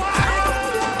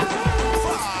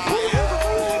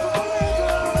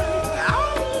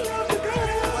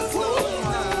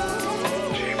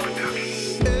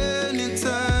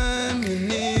 Anytime you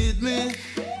need me,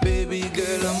 baby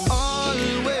girl, I'm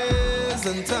always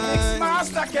on time.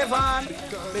 MixMaster Kevan.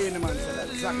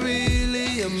 Really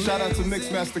shout out to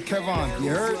MixMaster Kevan. You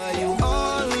heard? Why you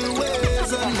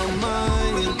always on my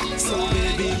mind? So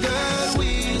baby girl,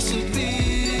 we should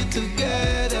be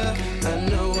together. I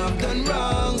know I've done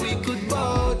wrong, we could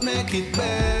both make it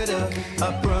better.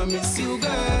 I promise you,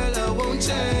 girl, I won't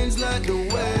change like the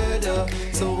weather.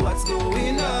 So what's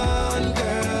going on,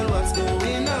 girl? What's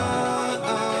going on?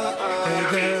 Hey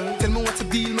girl, tell me what's the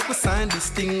deal, make me sign this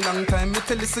thing. Long time, me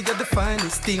tell you, so you're the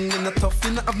finest thing. You're not tough,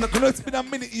 you know, I've not. You know, it's been a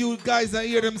minute, you guys, I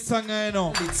hear them song, I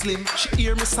know. It's slim, she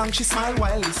hear me song, she smile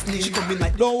while listening. She come in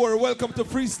like, don't worry, welcome to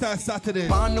Freestyle Saturday.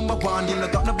 Man number one, you know,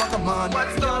 got no bottom man.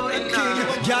 What's going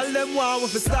on? Y'all them want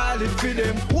with a style it for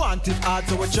them. Want it hard,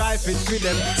 so we drive it for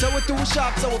them. So we too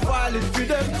sharp, so we file it for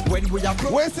them. When we are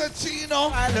where's the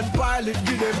Chino? Island pilot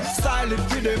for them. Style it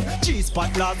for them. Cheese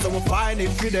pot lads, so we find it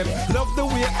for them. Love the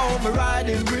way how me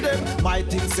riding with them. My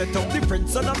thing set up different,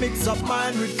 so I mix up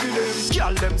mine with them.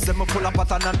 Y'all them say me full of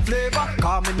pattern and flavor.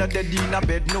 Come in a dead in a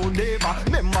bed, no neighbor.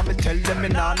 Remember me tell them me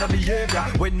nah no behavior.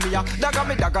 When me a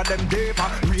dagger them daver.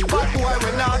 Real bad boy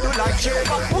when I do like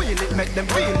shaver. Wheel it, make them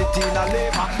feel it in a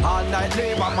labor. All night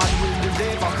labor, man will the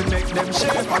labor to make them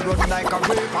shaver. Run like a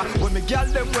raver. When me girl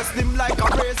them west them like a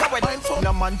razor. When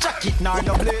no man jacket nor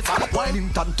no blazer.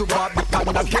 Linton to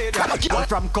Barbican Acadia.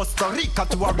 From Costa Rica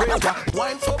to Arabia.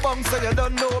 Wine for bum so you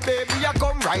don't know baby. I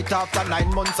come right after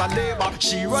 9 months of labor.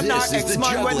 She run her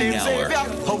ex-man when named Xavier.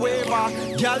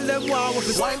 However, girl them want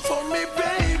with wine for me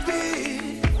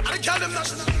baby. I tell them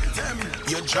national anthem.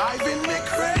 You're driving me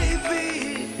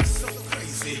crazy. So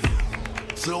crazy.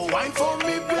 So wine for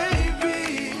me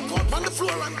baby. Go up on the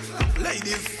floor and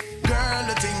ladies. Girl,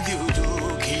 the things you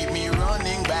do keep me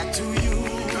running back to you.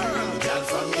 Girl, Girl,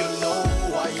 from you know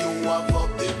why you have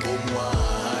up the boom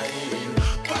wine.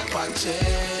 Papa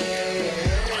chain.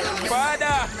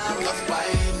 Father. The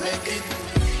spine make it.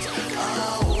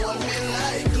 Hold me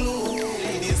like glue.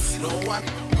 Ladies, you know what?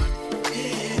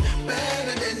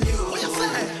 Better than you. What you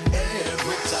say?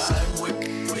 Every time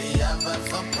we have a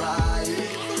surprise.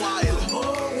 While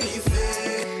more we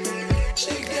say,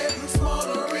 she getting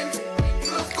smaller and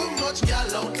look how much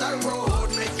gal out the road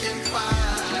making fine.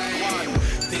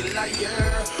 Till I hear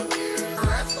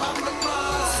rest on the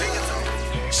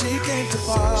mind. She came to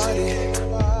party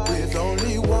with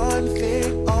only one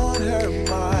thing on her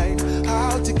mind: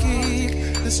 how to keep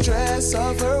the stress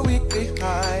of her week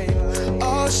behind.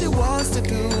 All she wants to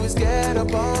do is get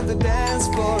up on the dance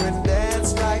floor and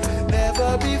dance like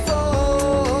never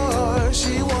before.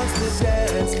 She wants to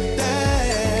dance,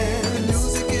 dance. The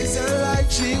music is her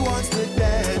life. She wants to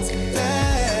dance,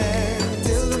 dance.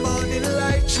 Till the morning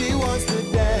light. She wants to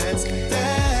dance,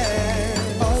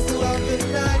 dance. All throughout the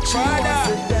night. She wants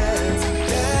to dance,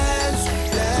 dance,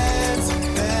 dance,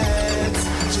 dance.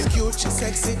 She cute, she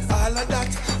sexy, all of that.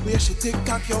 Where she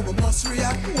TikTok, yo, we must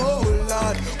react. Whoa,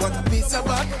 Lord, what a piece of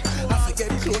back. I forget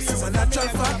close, it's a natural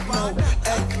fact now.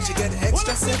 Hey, she get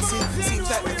extra sexy. Seems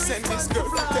like they send this girl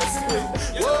to test me.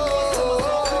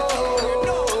 Whoa.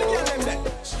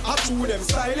 I chew them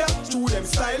style ya, chew them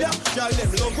style ya. Y'all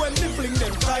them love when they fling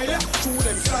them style ya. Chew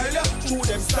them style ya, chew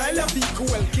them style ya. Vehicle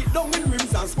well kick down in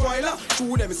rims and spoiler.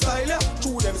 Chew them style ya,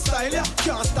 chew them style ya.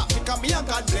 Can't stop me 'cause me a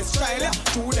God bless style ya.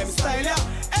 Chew them style ya.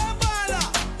 Hey, bala,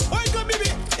 wake up, baby.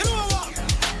 You know what?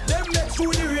 Them next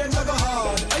through the range I go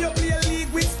hard. And you play a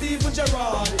league with Steven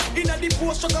Gerrard. Inna the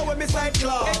post sugar when me side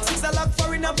claw. X6 a lock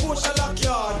for in a Porsche a lock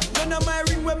yard. None of my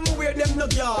ring when me wear them no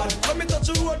yard. When me touch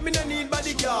the road me no need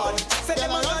bodyguard. Say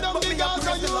them a god but me a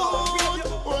press the law.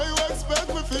 What you expect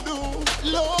me to do?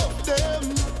 Love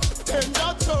them,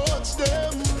 tender touch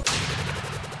them.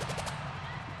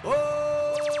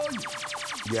 Oh,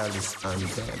 girl, this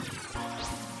anthem.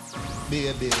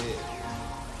 Baby,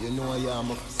 you know I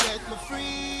am a Set me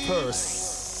free. purse.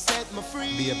 Set me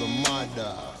free. Baby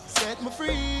mother. Set me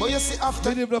free. But you see after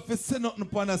you never have to say nothing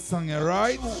upon a song,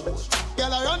 right?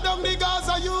 Girl, I run down the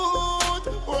Gaza youth.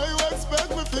 What you expect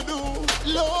me to do?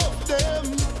 Love them,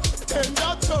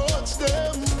 tender touch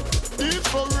them.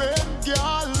 Different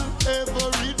girl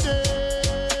every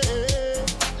day.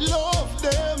 Love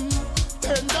them,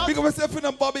 tender. Pick up myself in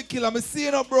a Bobby Killer. I'm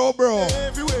seeing up, bro.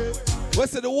 Everywhere.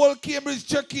 What's the whole Cambridge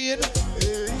check-in?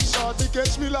 Hey, shorty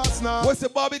catch me last night. What's the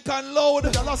Barbican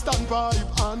load? Girl a stand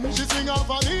pipe and she swing off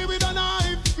on me with a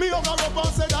knife. Me hug her up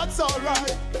and say that's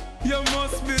alright. You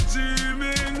must be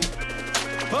dreaming.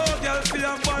 Oh, girl, feel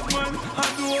a bad man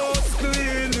and do house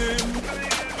cleaning.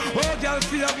 Oh, girl,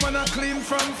 feel a man a clean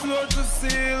from floor to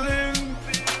ceiling.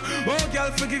 Oh,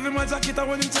 girl, forgive him my jacket and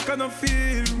when him check and I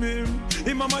feel me.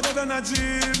 Him mama dead and I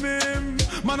dream him.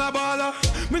 Man a baller,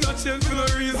 me not change for no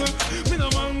reason. Me no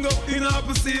mango in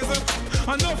apple season.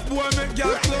 Enough boy make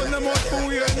girl close them out for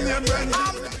weird name brand.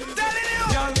 I'm telling you,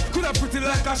 girl coulda pretty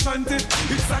like a shanty.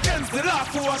 It's against the law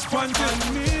for wash panty. And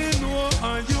me know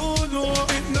and you know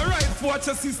it no right for watch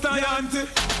your sister and auntie.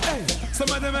 Hey, some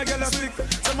of them a girl a sick,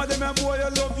 some of them a boy I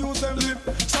love use them lip.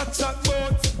 Chat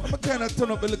bout. I'm kinda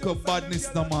turn up a little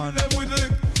badness now, man. Them with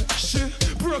lip. Shit.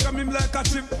 Program him like a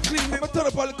chip, clean him. I'm turn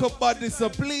up a little badness, so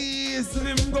please.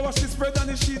 Him go wash the spread on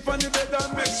the sheet on the bed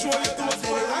and make sure you do it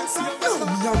for the right side. Me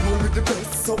a roll with the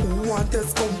best, so who want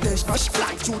this contest? Flash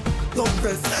fly through the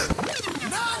best.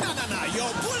 Nah, yo,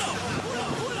 pull up.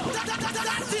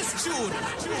 That is tune.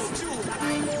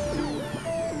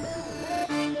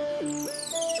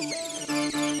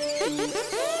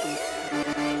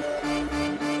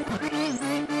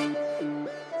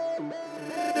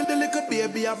 The little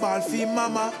baby a ball for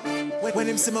mama. When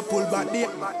him see me pull back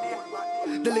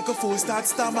the little fool start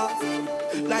stammer.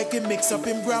 Like him mix up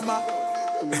him grammar.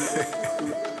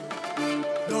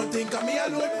 Don't think of me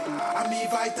alone. I'm me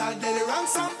vital, daily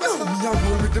ransom. Me a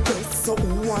roll with the best, so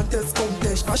who want this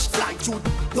contest? Flash fly through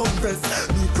the best.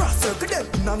 Me cross circle them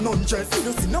in a non-dress. You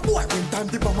don't see no boy when time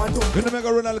the bomber done. We're gonna make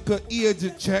a run a little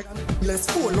age check. Let's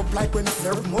pull up like when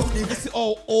serve money. Let's see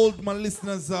how old my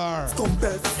listeners are.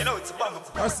 Compass. You know it's a bomb.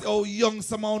 Let's see how young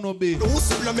some will be. Those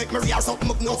people make me real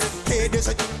something no. Hey, there's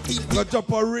a Go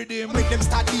drop a rhythm. Make them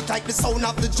start beat like the sound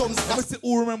of the drums. Let's see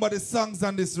who remember the songs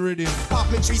on this rhythm. Pop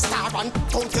me 3-star and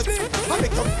count it. I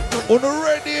make them. Uno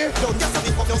ready? Don't just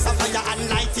pick up yourself fire and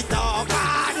light it up.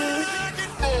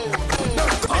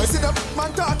 I see them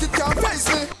man talk it can't face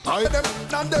me. I them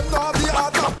and them know have the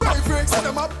art of bravery. Say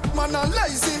them up man and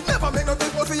lazy. Never make no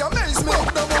difference for your amaze me.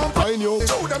 Them want I knew.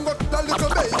 Show them got a little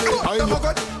baby. I them knew. a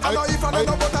got. I know if I don't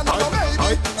know but I know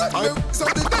maybe. Let me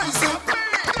something daisy.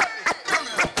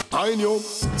 sign you.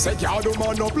 Say girl do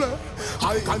man no play.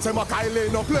 I can say my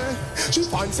Kylie no play. She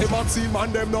fancy Maxine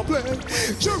man them no play.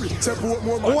 Jerry say put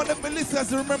more man. I want the listeners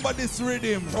to remember this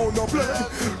rhythm. Oh no play.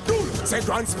 Dude say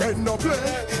Grand Spend no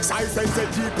play. Size say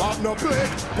deep pop no play.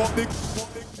 Public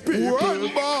people.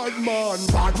 Bad man.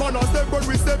 Bad man a step when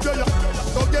we step there.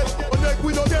 Don't get connect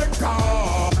we don't get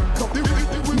car. Come the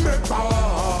we make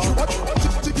bar.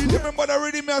 Remember the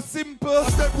rhythm is simple.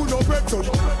 Step we no break so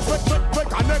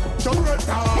connect to red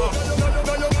car.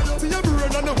 See your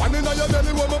brain and the one in your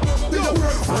belly woman.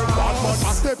 Bad man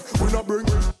a step we no bring.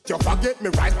 You forget me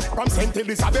right from St.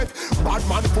 Elizabeth. Bad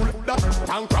man full that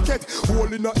tank rocket.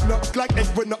 Holding up like egg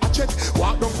when not a check.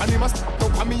 Walk down and him a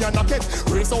stop on me and a cat.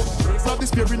 Raise out the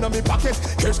spear in me pocket.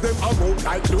 Catch them and out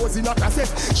like clothes in a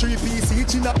cassette. 3-piece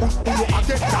each in a uno a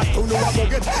get. That uno a go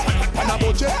get. And a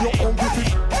budget you hungry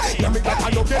fit. Yeah me got a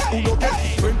nugget, uno get.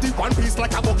 21 piece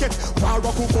like a bucket. War a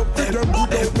cook up to them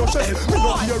without no chest. Me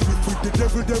no hear it with the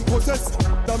devil them possess.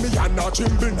 Now me a not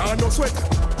tremble and no sweat.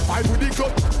 Fight with the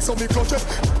club, so me clutch it.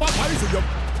 What eyes are you?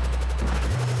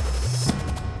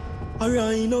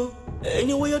 Alright, no.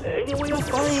 Anyway you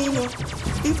find you.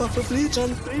 If I for bleach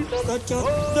and that can,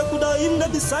 you coulda him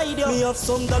that beside you. Me have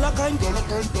some dollar kind.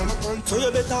 So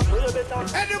you better.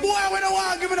 Any boy when I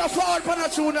want give it a fraud for a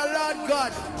tune, Lord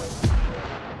God.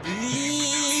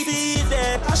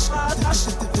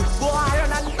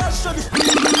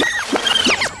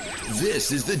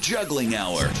 This is the Juggling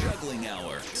Hour.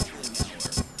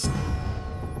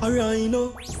 Alright,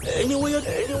 no. Anyway you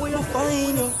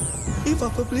find you. If I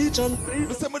for bleach and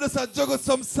listen, me just a juggle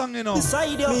some song, you know.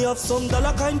 Beside you, me have some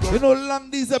dollar kind. You know, long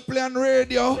these are playing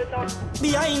radio.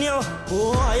 Behind you,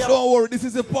 don't worry, this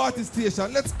is a party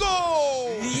station. Let's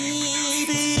go.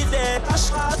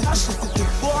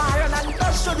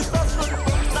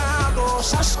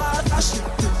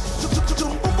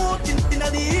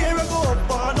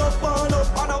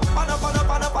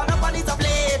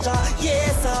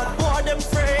 Yes, I bought them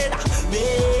friend.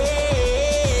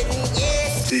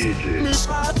 DJ.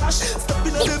 Stop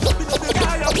in the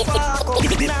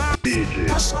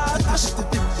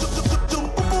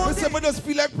Listen, I just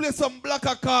feel like play some Black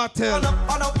Cartel.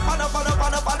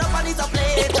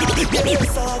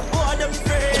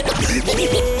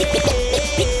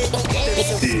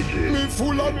 Me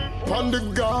full of on the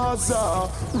Gaza.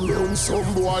 Run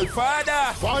some boy.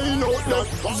 Father. Find out that.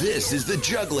 This is the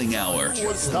Juggling Hour.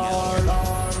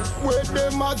 Where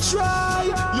them a try,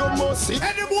 you must see.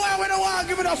 Any boy when I want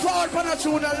give it a fraud for a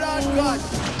tune, Lord God.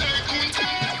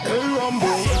 Hey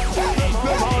Rambo,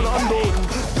 them all undone.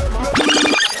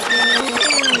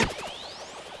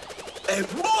 Hey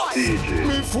boy.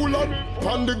 Me full of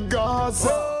on the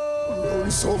Gaza.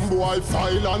 Run some boy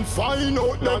file and find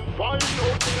out that.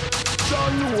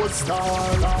 John was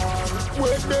star.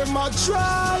 Where them a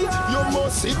try, you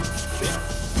must see.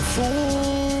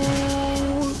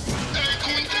 Fool.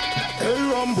 Hey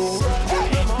Rambo,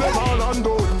 them all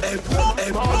undone. Hey boy.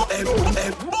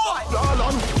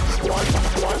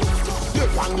 The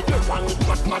panic,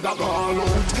 mother gone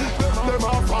out. Them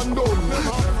off and done.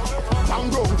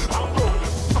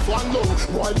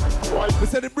 They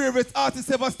said the bravest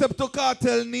artist ever stepped to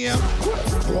cartel name.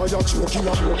 Boy, you're choking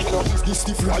up. This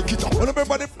stiff like it up.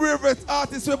 Remember the bravest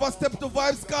artist who ever stepped to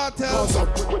Vibes Cartel.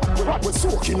 We're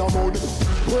soaking up on it.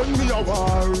 When me a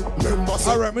war, remember.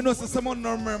 Alright, me know say someone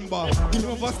don't remember.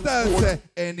 Remember style say,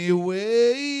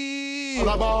 anyway.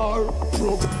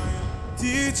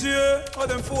 DJ, all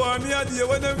them for me a day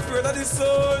when them afraid of the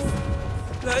sun.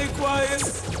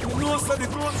 Likewise, you know so the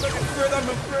grown so the afraid of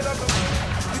me.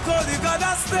 Because the God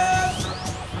has step.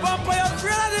 Vampire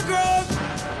afraid of the ground.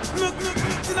 Look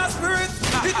in a spirit.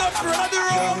 It's not afraid of the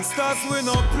road. Youngsters we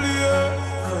no play.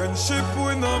 Friendship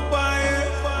we no buy.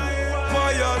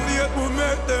 Violate we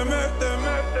make them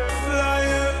fly.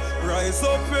 Rise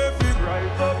up baby.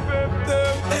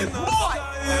 Them hey boy.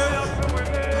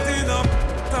 Tin up.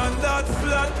 Stand that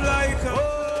flat like a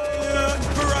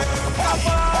right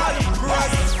ball,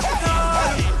 right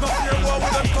ball. Not here what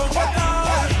with them come back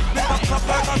all. Make a clap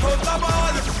like a thunder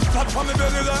ball. Clap for me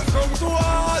belly like come to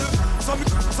all. Some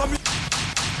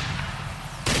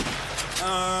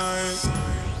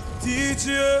DJ,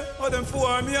 all them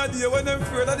for me a day when them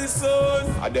afraid of the sun.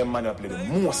 And them man play the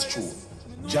most true.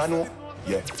 Jano,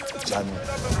 yeah, Jano.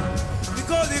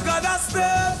 Because the God has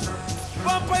step.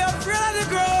 Vampire afraid of the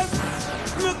ground.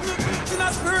 Look in a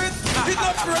spirit. It's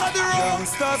not afraid of the road.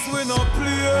 Youngsters we no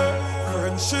play.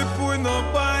 Friendship we no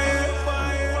buy.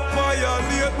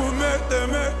 Violate we make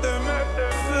them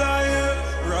fly.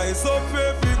 Rise up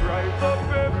baby.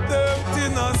 Them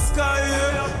in the sky.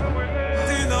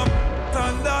 In a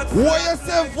standard. What you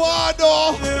say, Vado?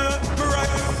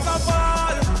 Right the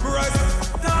ball.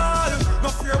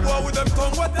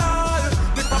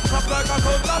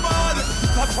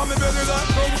 for me belly that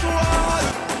come to all.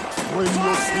 When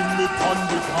you see me on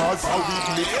the Gaza with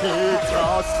me cake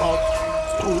rasta,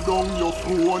 put down your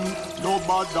phone,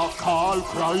 nobody call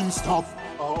crime stop.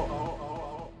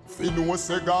 Fi know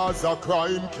say Gaza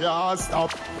crime can't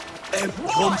stop.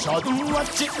 Gunshot.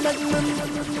 Watch it make me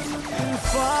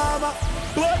farmer,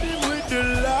 body with the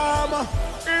llama.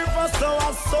 If I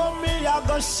saw me, I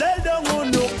go shell down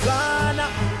on no corner.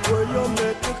 Where you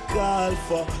make the call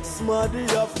for smarty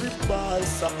off the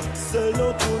balsa. Sell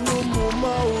out to no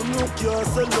mama who no care,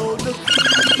 sell out the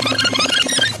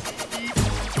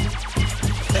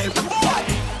hey, boy!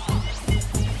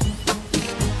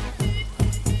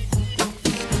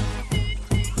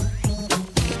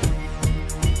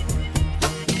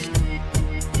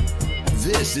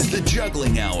 This is the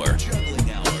Juggling Hour.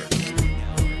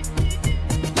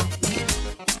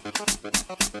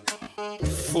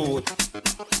 Food.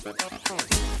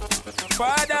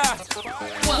 Father.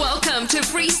 Welcome to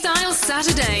Freestyle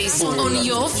Saturdays on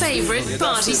your favorite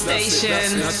party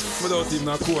station. Without even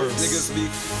a chorus. Niggas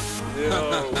speak.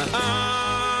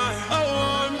 I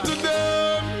want to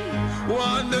them.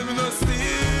 Want them no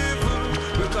sleep.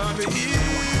 Because me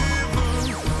evil.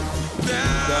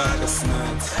 Darkest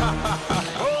night.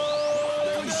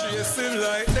 Oh, chasing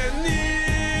like the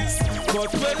knees.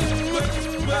 But when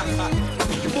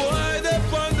boy, they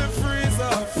on the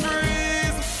freezer,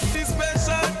 freeze. It's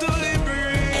special to the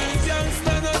breeze.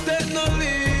 Youngster no take no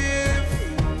leave.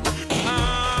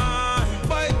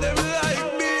 Fight them like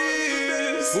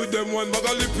this. With them one bag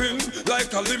of lipping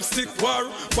like a lipstick war.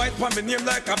 White pan me name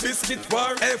like a biscuit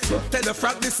war. F, tell the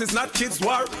frat this is not kids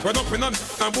war. Run up in and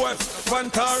boy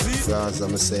fantar. Guys,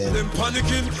 I'm saying. Them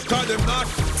panicking, call them not.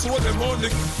 So them only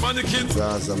mannequin.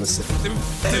 Guys, I'm saying. Them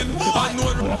thin, I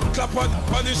know clap and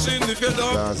punishing if you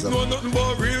don't know nothing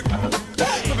but real.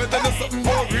 Let me tell you something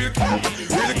about real.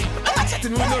 Really,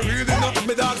 chatting with no real enough.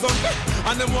 Me dogs on,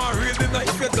 and them want real enough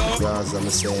if you don't. Guys, I'm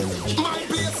saying. My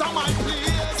place and my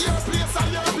place, your place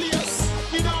and your place.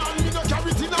 In a hand, me no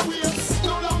carry it in a waist.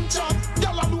 No long chat,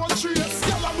 girl alone trace,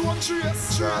 girl alone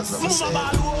trace. Guys, I'm saying.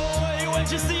 Mama bad boy, when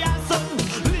she see her son,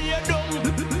 lay down.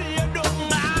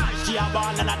 She a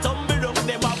ball and a tumble down.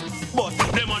 Them a bust,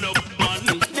 them a no man.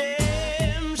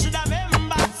 Them should have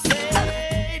remember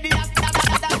say the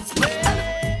that's way.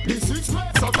 The 6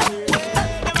 months of the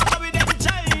them a come with them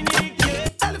Chinese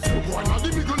kids. elephant one of the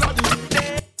middle of the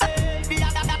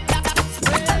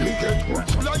me get one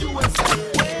full of USA.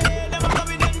 Them a come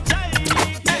with them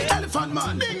Chinese kids. Elephant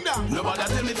man, ding dong. Nobody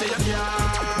tell me say you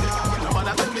can't.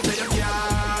 Nobody tell me say you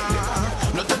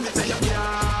can't. No tell me say you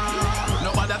can't.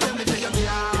 Nobody tell me say you can't.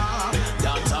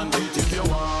 Dance and do it if you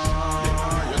want.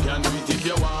 You can do it if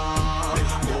you want.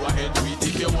 Go ahead, do it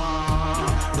if you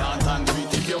want. Dance and do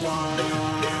it if you want.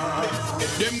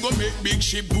 Them go make big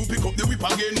ship go pick up the whip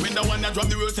again. When the one that drop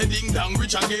the road say ding dong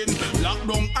rich again.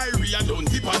 Lockdown area don't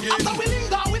dip again. After we ding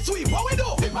dong we sweep, what we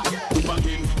do? Dip again. Dip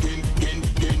again,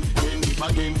 dip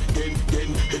again,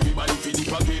 everybody feel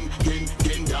dip again,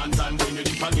 dance and then you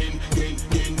dip again.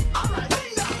 Alright,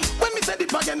 ding dong. When me say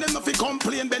dip again, then nothing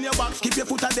complain. Bend your back, skip your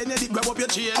foot and then you dip, grab up your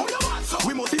chain.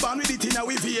 We must be born with it in our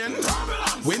vein.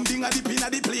 When ding a dip in a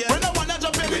the plane. When I wanna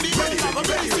jump in with the ready,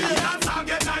 dance and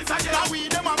get nice again. And we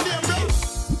them have them bro.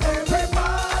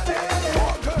 Everybody,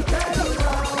 get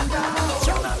around now.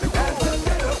 Let's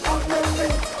get up on your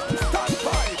feet. Stand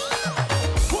by.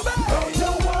 Don't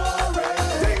you worry,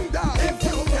 ding dong. If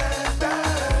you can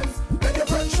dance, let your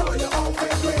friends show you how we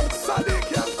do it. Sadiq,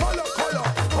 yeah, color.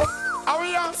 How are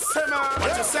you, Simmer?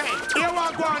 What you saying? Here we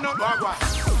go on,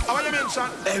 how you mention?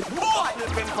 Hey, boy! You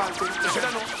should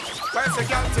know. Why is the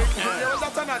girl thing? You was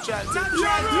not a natural thing.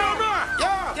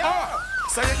 Yeah.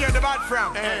 So you hear the bad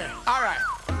from? Alright.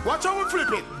 Watch how we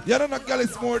flip it. You don't know girl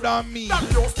is more than me.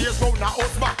 That your stays round a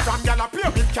house back from gyal a play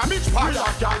with cabbage patch. We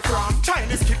are gyal from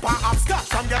Chinese keep and hopscotch.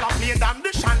 From gyal a play down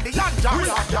the shandy and jam. We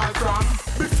are gyal from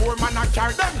before man a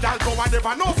carry them gyal go and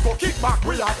never know go kick back.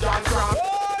 We are gyal from.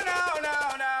 Oh no.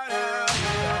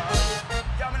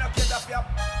 Yeah, me no kid up yap.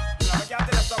 No, I can't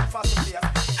tell you something fast and furious.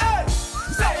 Hey,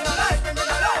 say you no like me no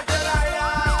like you like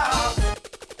that.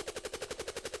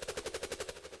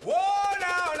 Whoa,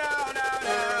 no.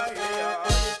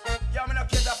 Yeah, me no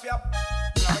kid up yap.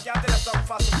 No, I can't tell you something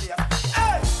fast and furious.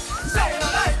 Hey, say you no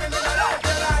like me no like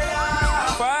you like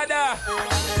that. Father.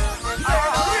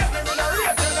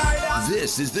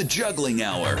 This is the Juggling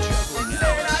Hour.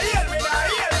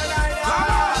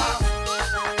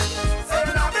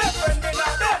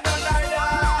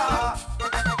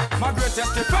 My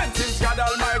greatest defense is God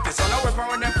Almighty. So no weapon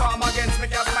when them farm against me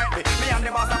can smite me. Me and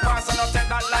the boss of person, not take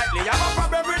that lightly. I'm a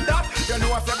problem with that. You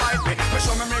know if you bite me. Me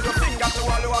show me go finger to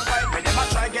all who a fight me. Them a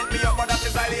try get me up, but that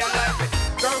is highly unlikely.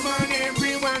 Girl,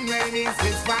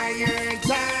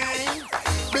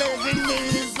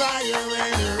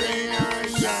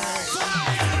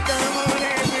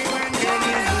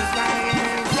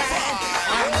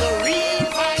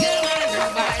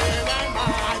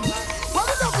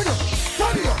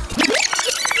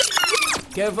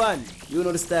 Kevan, you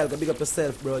know the style. Go big up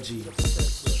yourself, bro G.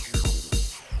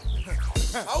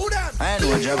 I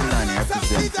know Javelin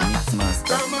represents MixMaster.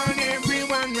 Come on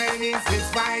everyone, when this is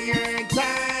fire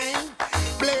time.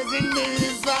 Blazing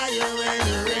this fire when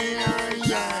the rain or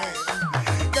shine.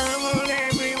 Come on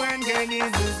everyone, when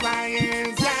this is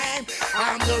fire time.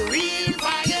 I'm the real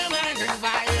fireman and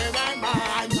fireman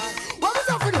man. What is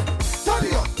up with you? Turn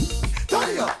it up,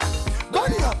 turn it up,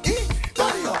 burn it up,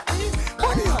 turn it up,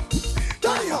 burn it up,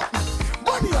 turn it up,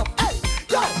 burn it up. Hey,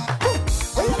 yo,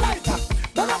 where you light up?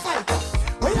 Burn a fighter.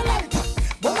 Where you light up?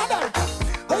 Burn a lighter.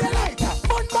 Where you light up?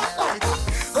 Burn back lighter.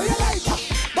 Where you light up?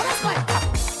 Burn a spiker.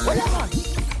 Where you run?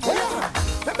 Where you run?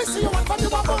 Let me see you one from you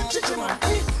a bun chicken man.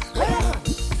 Where you run?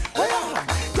 Where you run?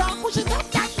 Can't push it up,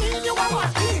 that mean you a one.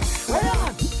 Where you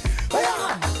run? Where you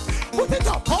run? Put it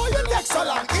up, how you take so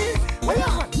long? Where you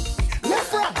run?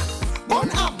 Left run, burn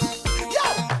up. Yo,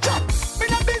 jump. Me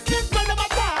no business when them a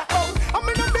talk out. I'm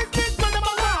in no business when them a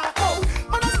walk out.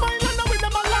 Man a smile and with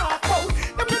them a laugh out.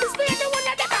 Them no display the one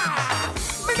that they got.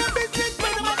 Me no business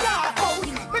when them a talk out. Me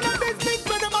no business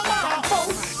when them a walk out.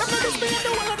 Them no display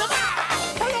the one that they got.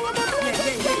 Follow me,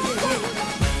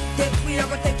 Take we a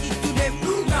go take it to them.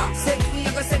 Set we a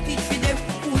go set it for them.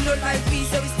 Who no like we,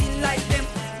 so we still like them.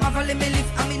 Marvel me live,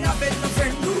 I'm in a bed, no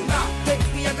friend. Take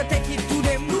we a go take it to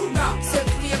them. Set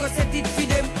we a go set it for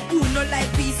them. Who no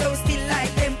like we, so we still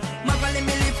like them. Marvel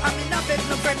me live, I'm in a bed,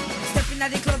 no friend. Stepping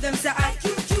at the club, them say I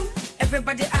choo.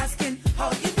 Everybody asking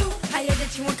how you do. I hear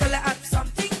that you want color up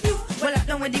something new. Well I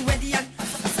done with the wedding and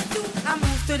I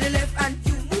move to the left and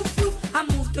you move too. I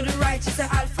move to the right, she say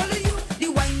I'll follow you. The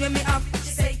wine when me up,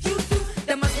 she say you too.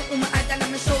 Them a say my eye and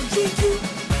I'm a show you.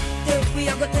 Take we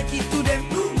a go take it to them.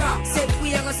 Set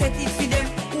we a go set it for them.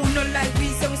 Who no like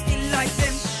we, so we still like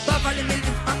them. Baba me live,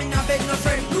 I'm in a bed, no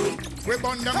friend. We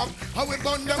burn them up, how we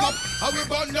burn them up, how we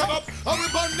burn them up, how we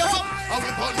burn them up, how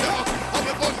we burn them up, how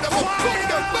we burn them up, burn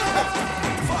them, burn them.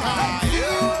 Fire!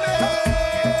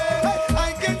 I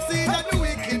can see that the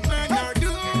wicked men are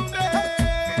doomed.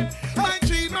 My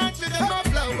tree might let them up,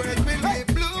 flowers will be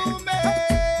blooming.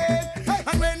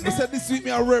 And when They said this week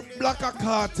me a rep Blacker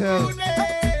Cartel.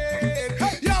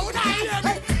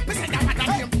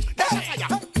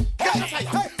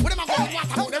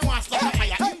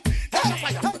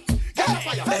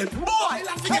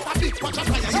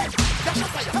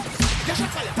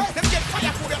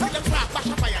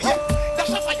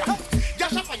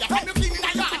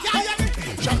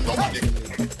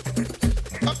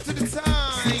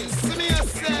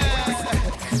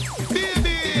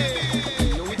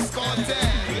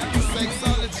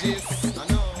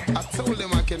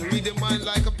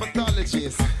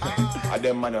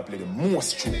 Them man up play the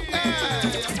most true. No,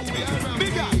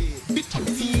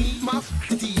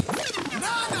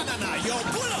 yo,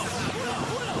 pull up.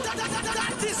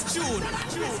 That is tune.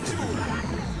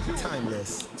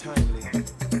 Timeless, timely.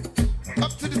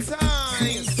 Up to the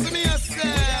time. See me a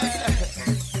say,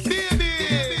 baby.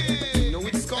 You know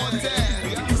it's called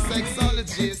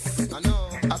sexologist. I know.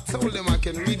 I told them I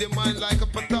can read their mind like a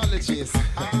pathologist.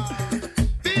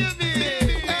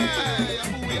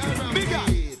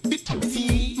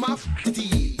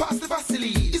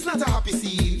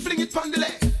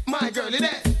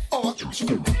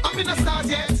 I'm in a start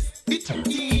yet. It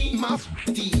my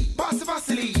tea. Pass the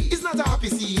Vasily. It's not a happy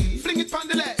scene. Fling it on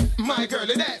the left. My girl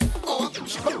in there. Oh,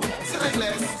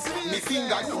 timeless. Me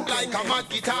finger like a mad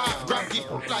guitar. Grab it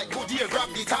like good here, grab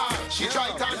guitar. She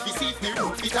try to receive me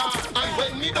root guitar. And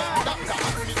when me done, doctor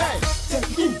ask me, hey,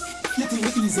 take me. You think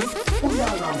it easy? We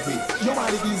are rampy. You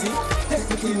want it easy? Take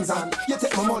the things and you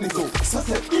take my money too. So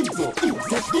take info. You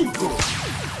take info.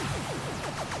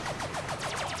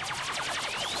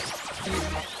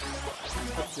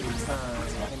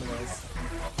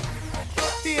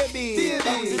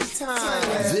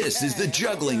 This is the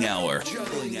Juggling Hour.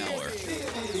 Play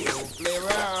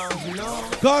around, you know.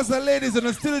 Guys and ladies, and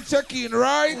I'm still checking,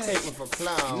 right? Take me for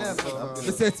clown. Never.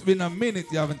 They say it's been a minute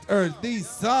you haven't heard these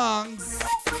songs.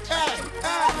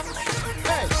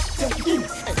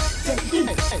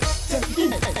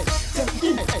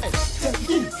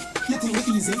 You think it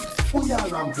easy? We are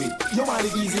rampy. You want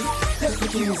it easy? Take the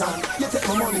things and you take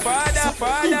my money.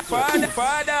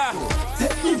 Father.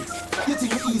 Take me. You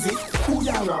think it easy? We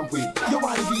are rampy. You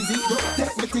want it easy?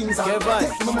 Take the things and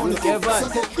take my money.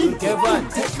 Kevan.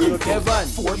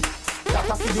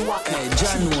 That's for you what? Hey,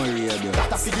 January,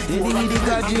 that's for the door and the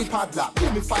padlock.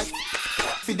 Give me fight.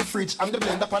 For the fridge and the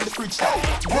blender on the fridge.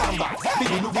 Grandma, big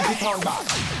Louis Vuitton bag.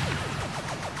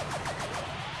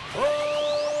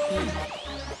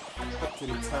 Up to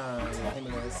the time,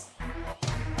 timeless.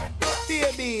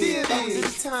 Baby,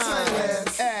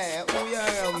 timeless. Hey, we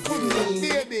are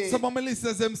baby. Some of my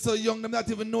listeners, them so young, them not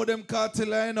even know them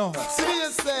cartel, you know.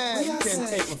 Seriously, you can't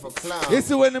take me for clown. You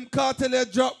see when them cartel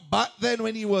dropped back then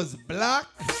when he was black?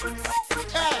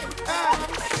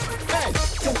 Hey,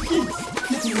 take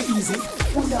it easy.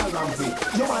 We are Ramsey.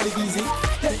 You want it easy?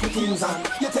 Take the things on.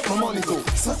 You take my money too.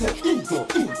 So take into.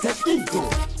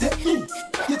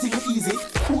 You take it easy.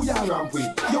 We are Ramsey.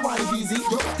 You want it easy?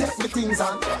 You take my things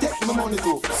on. Take my money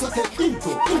too. So take into.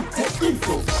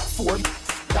 4.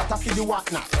 That I feel the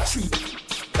whatnot. 3.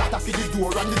 That I feel the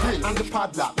door and the grill and the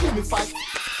padlock. Give me 5.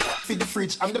 For the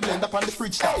fridge and the blender on the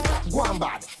fridge. Hey, go on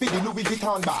bad. For the Louis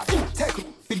Vuitton bag. Take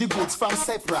for the goods from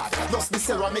separate. Plus the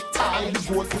ceramic tile and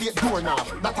the gold plate doorknob.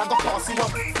 That I go cost you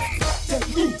up.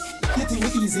 Take in. You think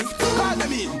it easy? Call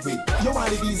them in. You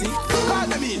want it easy? Call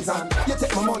them in. And you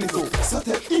take my money too. So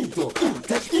take into. Call them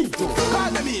in. Call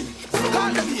them in.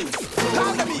 Call them in.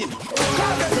 Call them in.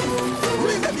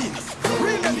 Reel them in.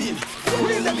 Reel them in.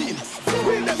 Reel them in.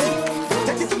 Reel them in.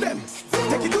 Take it to them.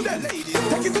 Take it to them, ladies.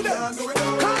 Take it to them.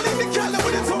 Call in the killer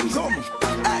with the zum.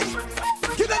 Hey,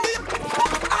 give them the.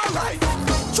 Alright.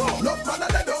 Show no man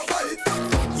and they don't buy it.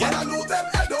 Yeah, I know them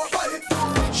head over it.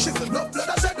 Shit the blood I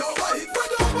said over it.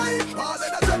 Blood over it. All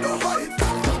that I said over it.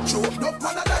 Show no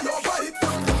man and they don't buy it.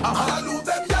 I know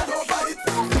them yeah don't buy it.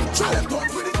 Show them don't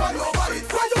with it. Why over it.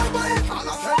 Why over it. All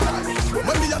I said.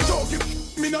 When me a joking,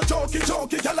 me not joking. Y'all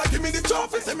give me the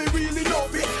trophy, say me really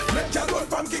love it. Make y'all run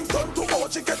from Kingston to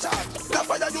Ochi catch up. That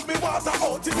fire you me water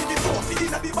out, me the saucy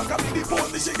inna the back of me the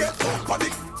phone, she get. But the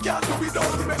can't do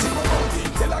without the message about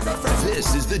it. Tell her girlfriend.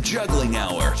 This is the Juggling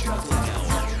Hour.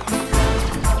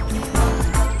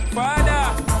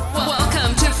 Father.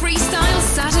 Welcome to Freestyle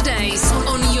Saturdays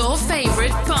on your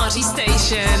favorite party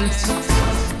station.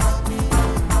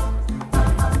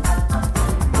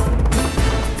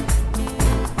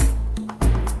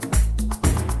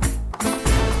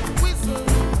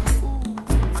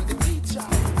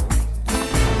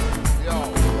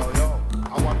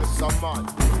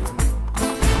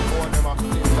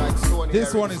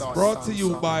 This one is brought to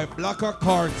you by Blacker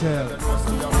Cartel.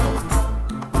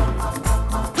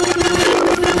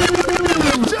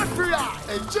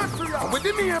 Jeffrey, with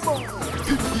the neighbor.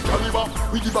 50 caliber,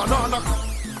 with the banana.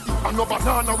 And no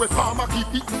banana with farmer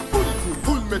keep it.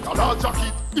 Full metal or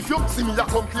jacket. If you see me, I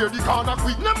come clear the corner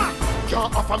quick. No man,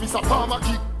 can't offer me some farmer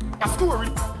kick. A story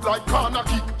like corner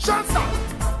kick. Chancer,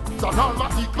 it's an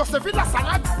almatic. Plus every last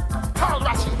salad. Carl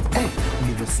Ratchet. Hey,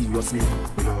 me no seriously.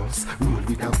 Us, roll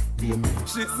with a name.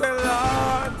 She said, Lord.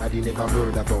 I did never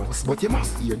heard of us, but you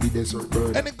must hear the desert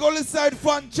bird. And the goal inside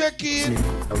fun, check in.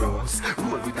 Us,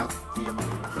 roll with a name.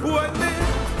 One day,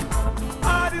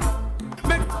 hard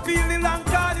make feeling long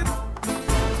guarded.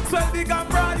 Swell big and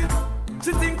broad.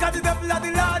 She think of the devil of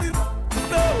the Lord.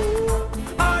 So,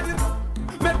 hard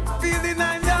make feeling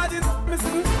I'm yarded.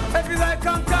 Missing every like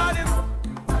I'm guarded.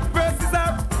 Verses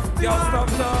are. Yo, stop,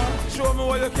 sir. Show me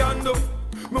what you can do.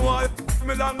 Me want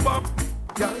me long bomb.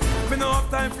 Yeah, me no have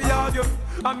time for you.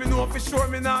 And me know for sure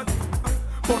me not.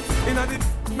 But inna the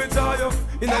me jaw you.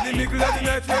 Inna the middle of the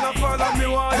night when I fall on me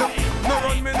wire. No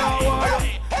run me now wire.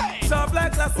 Sharp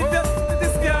like glass if you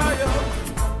this scare you.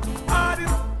 Hard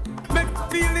make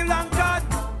feeling long card.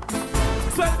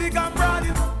 Swell big and broad.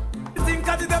 You think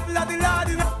of the devil of the Lord.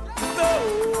 So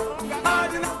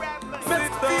hard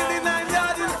make feeling I'm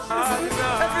yarding.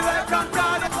 Every like I'm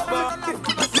guarded.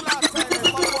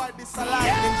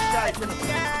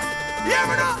 Yeah,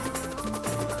 we know.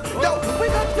 Yo, we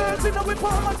got girls in our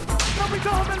apartment. Now we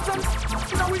government and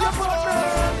now we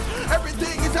apartment.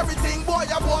 Everything is everything, boy,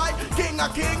 a boy. King a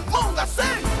king, monga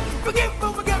sing. Forgive,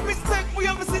 but we get respect. We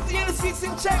have a city in the streets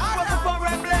in check. What's the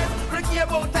foreign bless? Ricky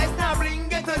about time, snabbling.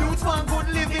 Get a youth for good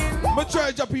living. I'm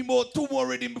try dropping about 2 more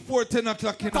reading before 10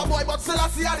 o'clock. You know? Boy, but still I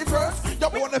see the first. I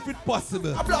wonder if it's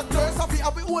possible. A blood thirst,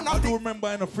 I do remember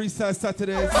in a Freestyle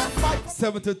Saturdays,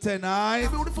 7 to 10, aye.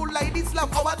 Beautiful ladies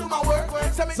love how I do my work.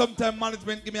 Sometimes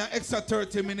management give me an extra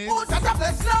 30 minutes. Oh, that's a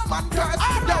bless, no man curse.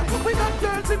 Yo, we got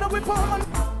girls in our apartment.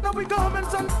 Now we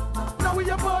government and now we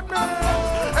apartment.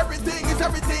 Everything is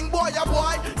everything, boy, a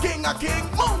boy. King a king,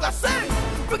 monga sing.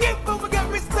 Forgive, but we get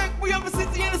respect. We have a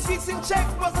city in the streets in check.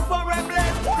 What's the foreign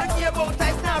bless? Ricky about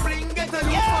time, snabbling. Get a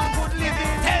youth for good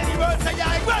living. Tell the world, say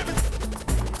I grab it.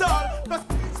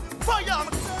 Fire,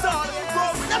 doll, bro,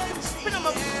 that's spin them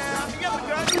up.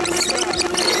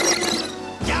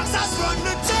 Yes, that's run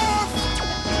the top.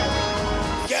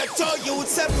 Get to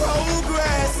youths a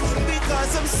progress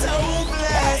because I'm so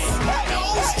blessed. No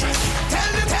stress.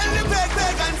 Tell the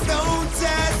beg and don't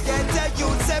test. Get to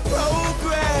youths a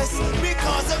progress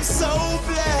because I'm so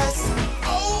blessed.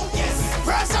 Oh yes,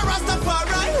 press a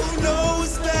Rastafari.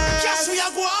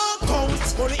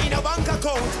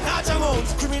 large amount,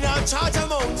 criminal charge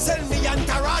amount, sell me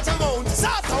entourage amount,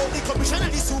 sort out the commission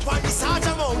and the soup and the sarge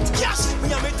amount, cash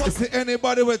me and me top. You see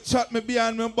anybody will chat me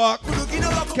behind my back?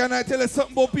 Can I tell you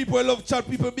something about people who love chat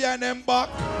people behind them back?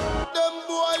 Them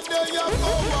boys, they are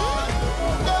forward.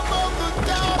 Them on the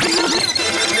down.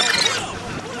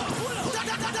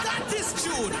 That is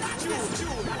June.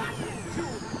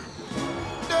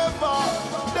 Never,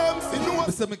 them see no.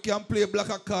 Listen, me can play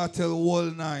Black Cartel all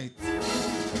night.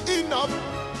 Enough,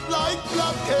 like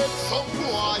blockhead, some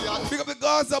boy. Pick up the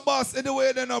Gaza boss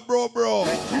anyway, then bro.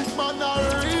 Man, a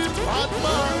real bad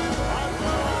man.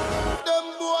 Them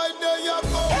boy, they are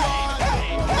forward.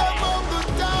 Them on the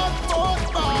down,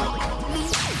 man.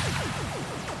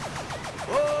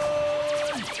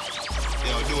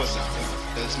 Yo, do us something.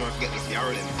 Let's not get this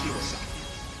yarrow and closer.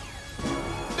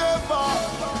 Never,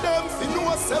 them see no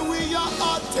say we are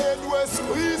hot head we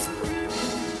squeeze.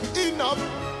 Enough,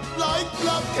 like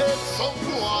blockhead, some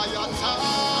boy attack.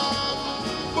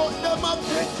 But them a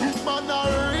man a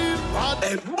real bad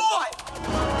boy.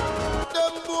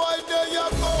 Them boy they a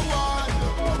forward.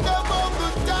 Them on the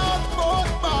dark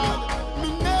boat man. Me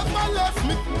never left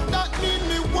me, that mean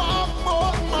me walk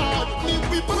boat man. Me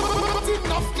we put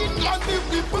enough in land, me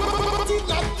we put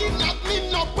enough in land, me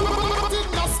no put in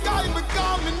the sky. Me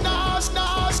come in nash,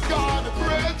 God.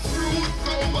 Breadfruit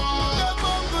so hard. Them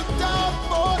on the dark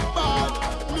boat man.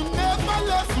 Me never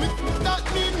left me, that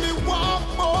mean me walk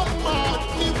boat man.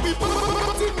 Me we put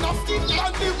enough in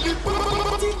land, me we put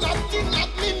enough in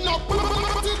land, me no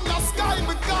put in the sky.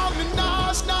 Me come in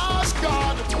nash,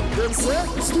 God. Them say,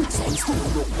 sticks and stool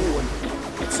no bone.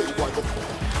 Say what up?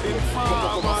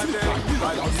 Informer them,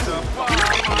 but it's a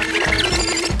farmer.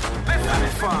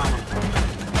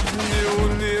 New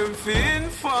name for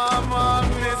informer,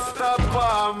 Mr.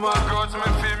 Palmer. Got me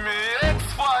for me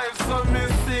X5, so me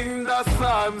sing the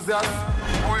psalms just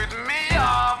with me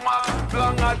armor,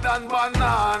 longer than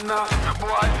banana.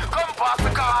 Boy, come past the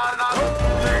corner,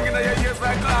 ringing in your ears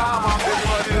like llama.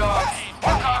 Everybody loves.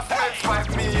 Cast X5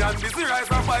 me and busy rise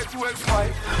and buy 2X5.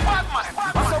 Bad man,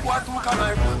 I said what 2 can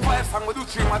I 5 sang we do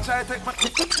 3 my try take my.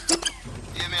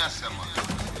 Yeah, me I say man.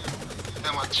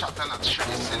 Them a chat and a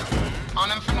stress, you know.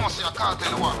 And them fi know say a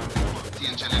cartel war.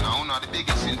 Angel, you know, one of the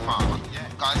biggest informer.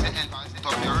 Cause you end up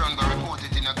you run go report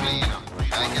it in a cleaner.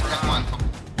 Like you take one for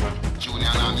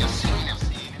Junior and I'm your senior.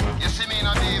 You see me in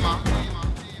a day, man.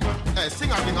 Hey,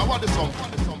 sing again, I want the song.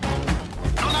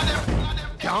 None of them.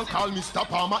 Can't call Mr.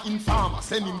 Palmer informer,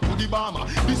 send him to the bomber.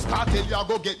 This cartel ya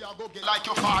go get like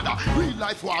your father. Real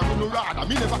life war no rather.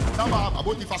 Me never the barber,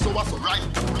 but if I so right.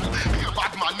 Be a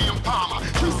bad man named Palmer.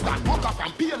 Tristan woke up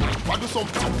and pay like what do some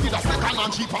with a second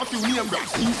and cheap and few name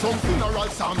brass. In some funeral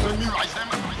psalms when me rise them.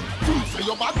 Feel say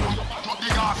your bad man, drop the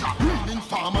Gaza. Real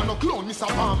informer, no clone Mr.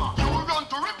 Palmer. You run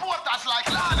to reporters like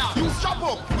Lana. You strap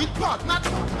up with partner.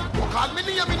 Call me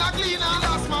name in a cleaner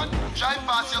last man. Drive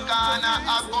past your Ghana,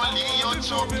 I go leave your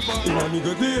chucky. Man, you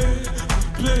go there,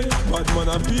 play, bad man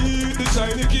and beat the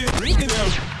shiny kid.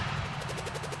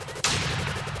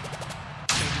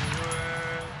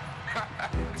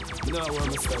 Now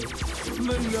I'm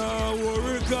me now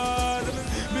worry God,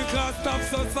 because top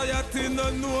society no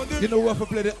know them. You know we have to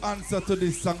play the answer to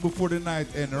this song before the night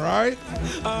end, right?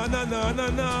 Na.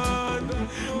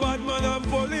 Bad man and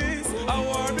police, I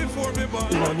war before me born.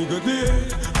 Man, you go there,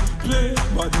 play,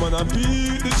 bad man and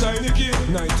beat the shiny kid.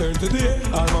 Night turn to day,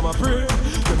 all mama pray,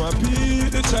 them a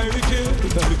beat the shiny kid.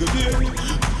 Now you go there,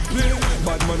 play,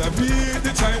 bad man and beat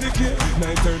the shiny kid.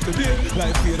 Night turn to day,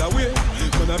 life fade away,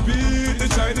 man a beat the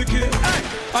shiny kid. Hey,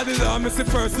 I did I miss the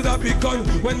first with a big gun.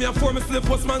 When me and four, me see the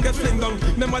postman get fling down.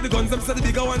 Remember the guns, them say the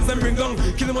bigger ones, them bring down.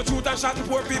 Kill them a shoot and shot the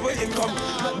poor people income.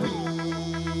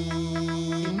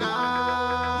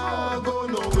 Nah, go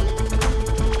nowhere.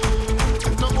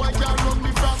 No boy can run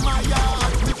me from my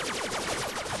yard.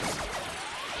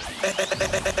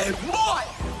 Hey, boy!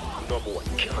 No boy,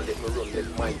 can't let me run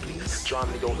left my place. Draw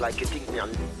me out like a thing, man.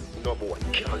 No boy,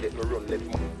 can't let me run left.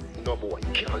 No boy,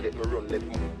 can't let me run left.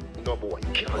 No boy,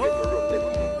 can't let me run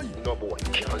left. No boy,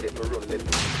 can't let me run left.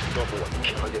 No boy,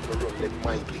 can't let me run left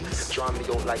my place. Draw me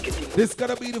out like a thing. This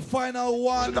gotta be the final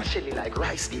one. So shelly like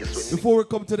rice days before we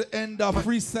come to the end of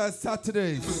Freestyle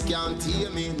Saturdays. Can't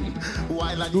hear me.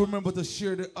 While I do remember to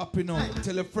share the app, you know.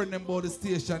 Tell a friend about the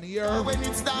station here. When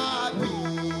it start,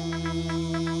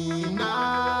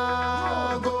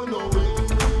 nah, go nowhere.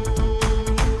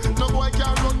 No boy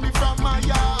can run me from my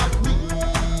yard.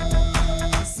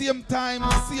 Same time,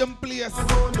 same place.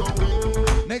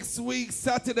 Next week,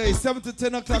 Saturday, 7 to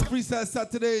 10 o'clock, Freestyle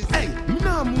Saturdays. Hey,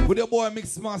 with your boy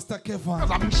MixMaster Kevan.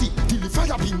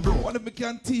 What if we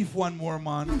can thief one more,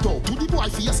 man? To the boy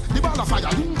face, the ball of fire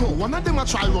lingo. One of them a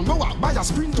try run, go out, buy a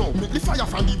sprinter. Make the fire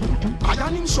from the boom.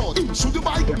 Iron him short, him should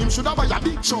buy, him should buy a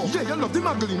big show. Yeah, you love the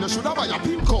muggling, you should buy a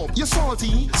pink cup. You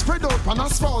salty, spread out on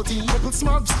asphalty. Couple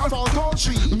smart asphalt tall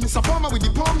tree. Miss a farmer with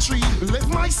the palm tree. Left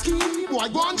my skin, boy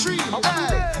go on tree.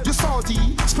 Hey, you salty,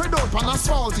 spread out on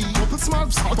asphalty. Couple smart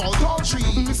asphalt tall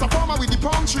tree. Miss a farmer with the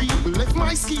palm tree. Left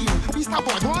my skin, Mr.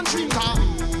 boy go on tree.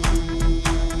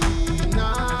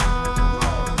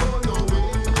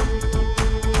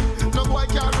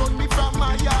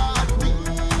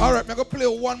 Alright, I'm gonna play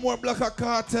one more block of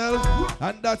Cartel,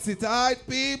 and that's it, alright,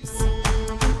 peeps?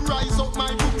 Rise up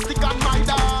my boomstick and my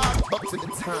dog. Up to the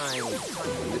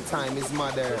time is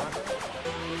modern.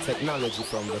 Technology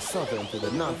from the southern to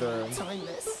the northern.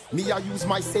 Timeless. Me I use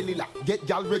my cellular, get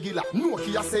gal regular.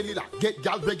 Nokia cellular, get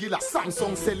gal regular.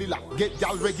 Samsung cellular, get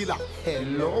gal regular.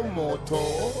 Hello, Moto.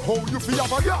 How you feel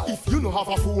have a gal? If you no have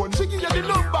a phone, she give you the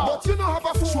number. But you no have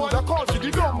a phone, should I call for the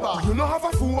number? You no have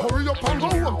a phone, hurry up and go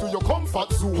home to your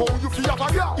comfort zone. How you feel have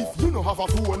a gal? If you no have a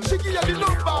phone, she give you the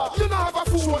number. You no have a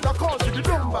phone, should I call for the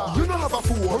number? You no have a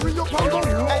phone, hurry up and go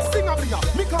home. Hey, sing a blinger,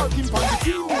 me call him for the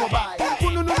team mobile.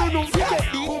 No, forget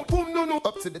the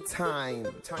up to the time,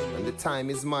 and the time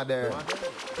is modern.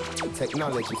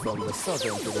 Technology from the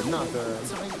southern to the northern.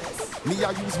 Me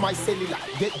I use my cellular,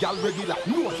 get gal regular.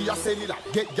 Nokia cellular,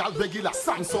 get gal regular.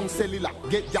 Samsung cellular,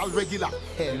 get gal regular.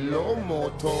 Hello,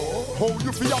 Moto. How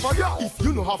you feel have a gal? If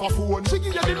you no have a phone, she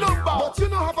give you the number. But you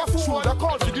no have a phone, should I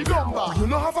call for the number? You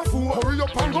no have a phone, hurry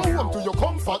up and go home to your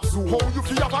comfort zone. How you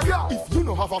feel have a gal? If you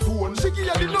no have a phone, she give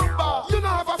you the number. You no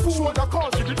have a phone, should I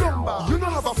call for the number? You no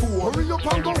have a phone, hurry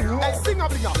up and go home. Hey, sing a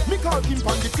blinger, me call him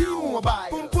on the T-Mobile.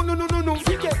 Boom, boom, no,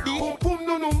 forget the boom, boom,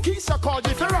 no. Keisha called the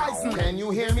Verizon. Can you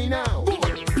hear me now?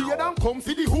 Beer than come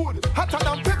for the hood. Hotter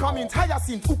than peppermint,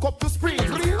 hyacinth, hook up to spring.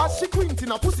 As she quint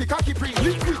in a pussy khaki print.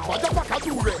 Liquid, but the back a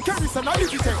dure. Carries and a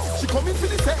living. She come in for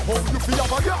the set. How you feel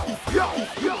about ya?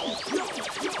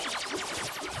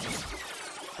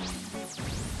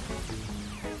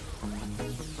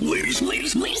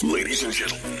 Ladies and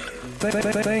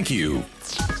gentlemen, thank you.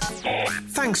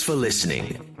 Thanks for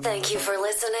listening. Thank you for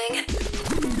listening.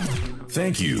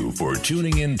 Thank you for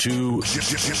tuning in to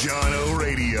Jano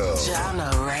Radio.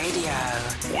 Jano Radio.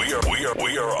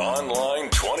 We are online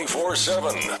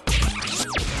 24/7.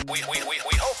 We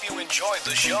hope you enjoyed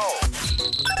the show.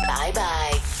 Bye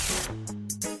bye.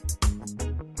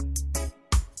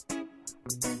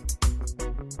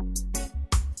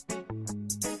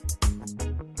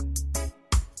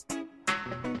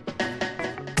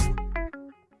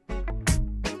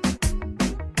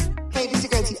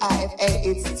 IFA,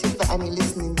 it's Tifa and you're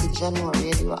listening to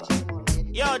January Radio.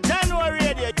 Yo, January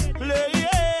Radio, play,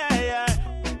 yeah.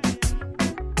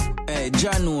 Hey,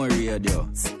 January Radio.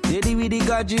 Steady with the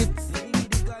gadgets.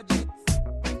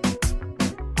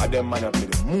 I them man play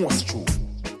the most true.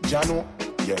 Jano,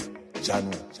 yeah,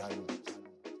 Jano.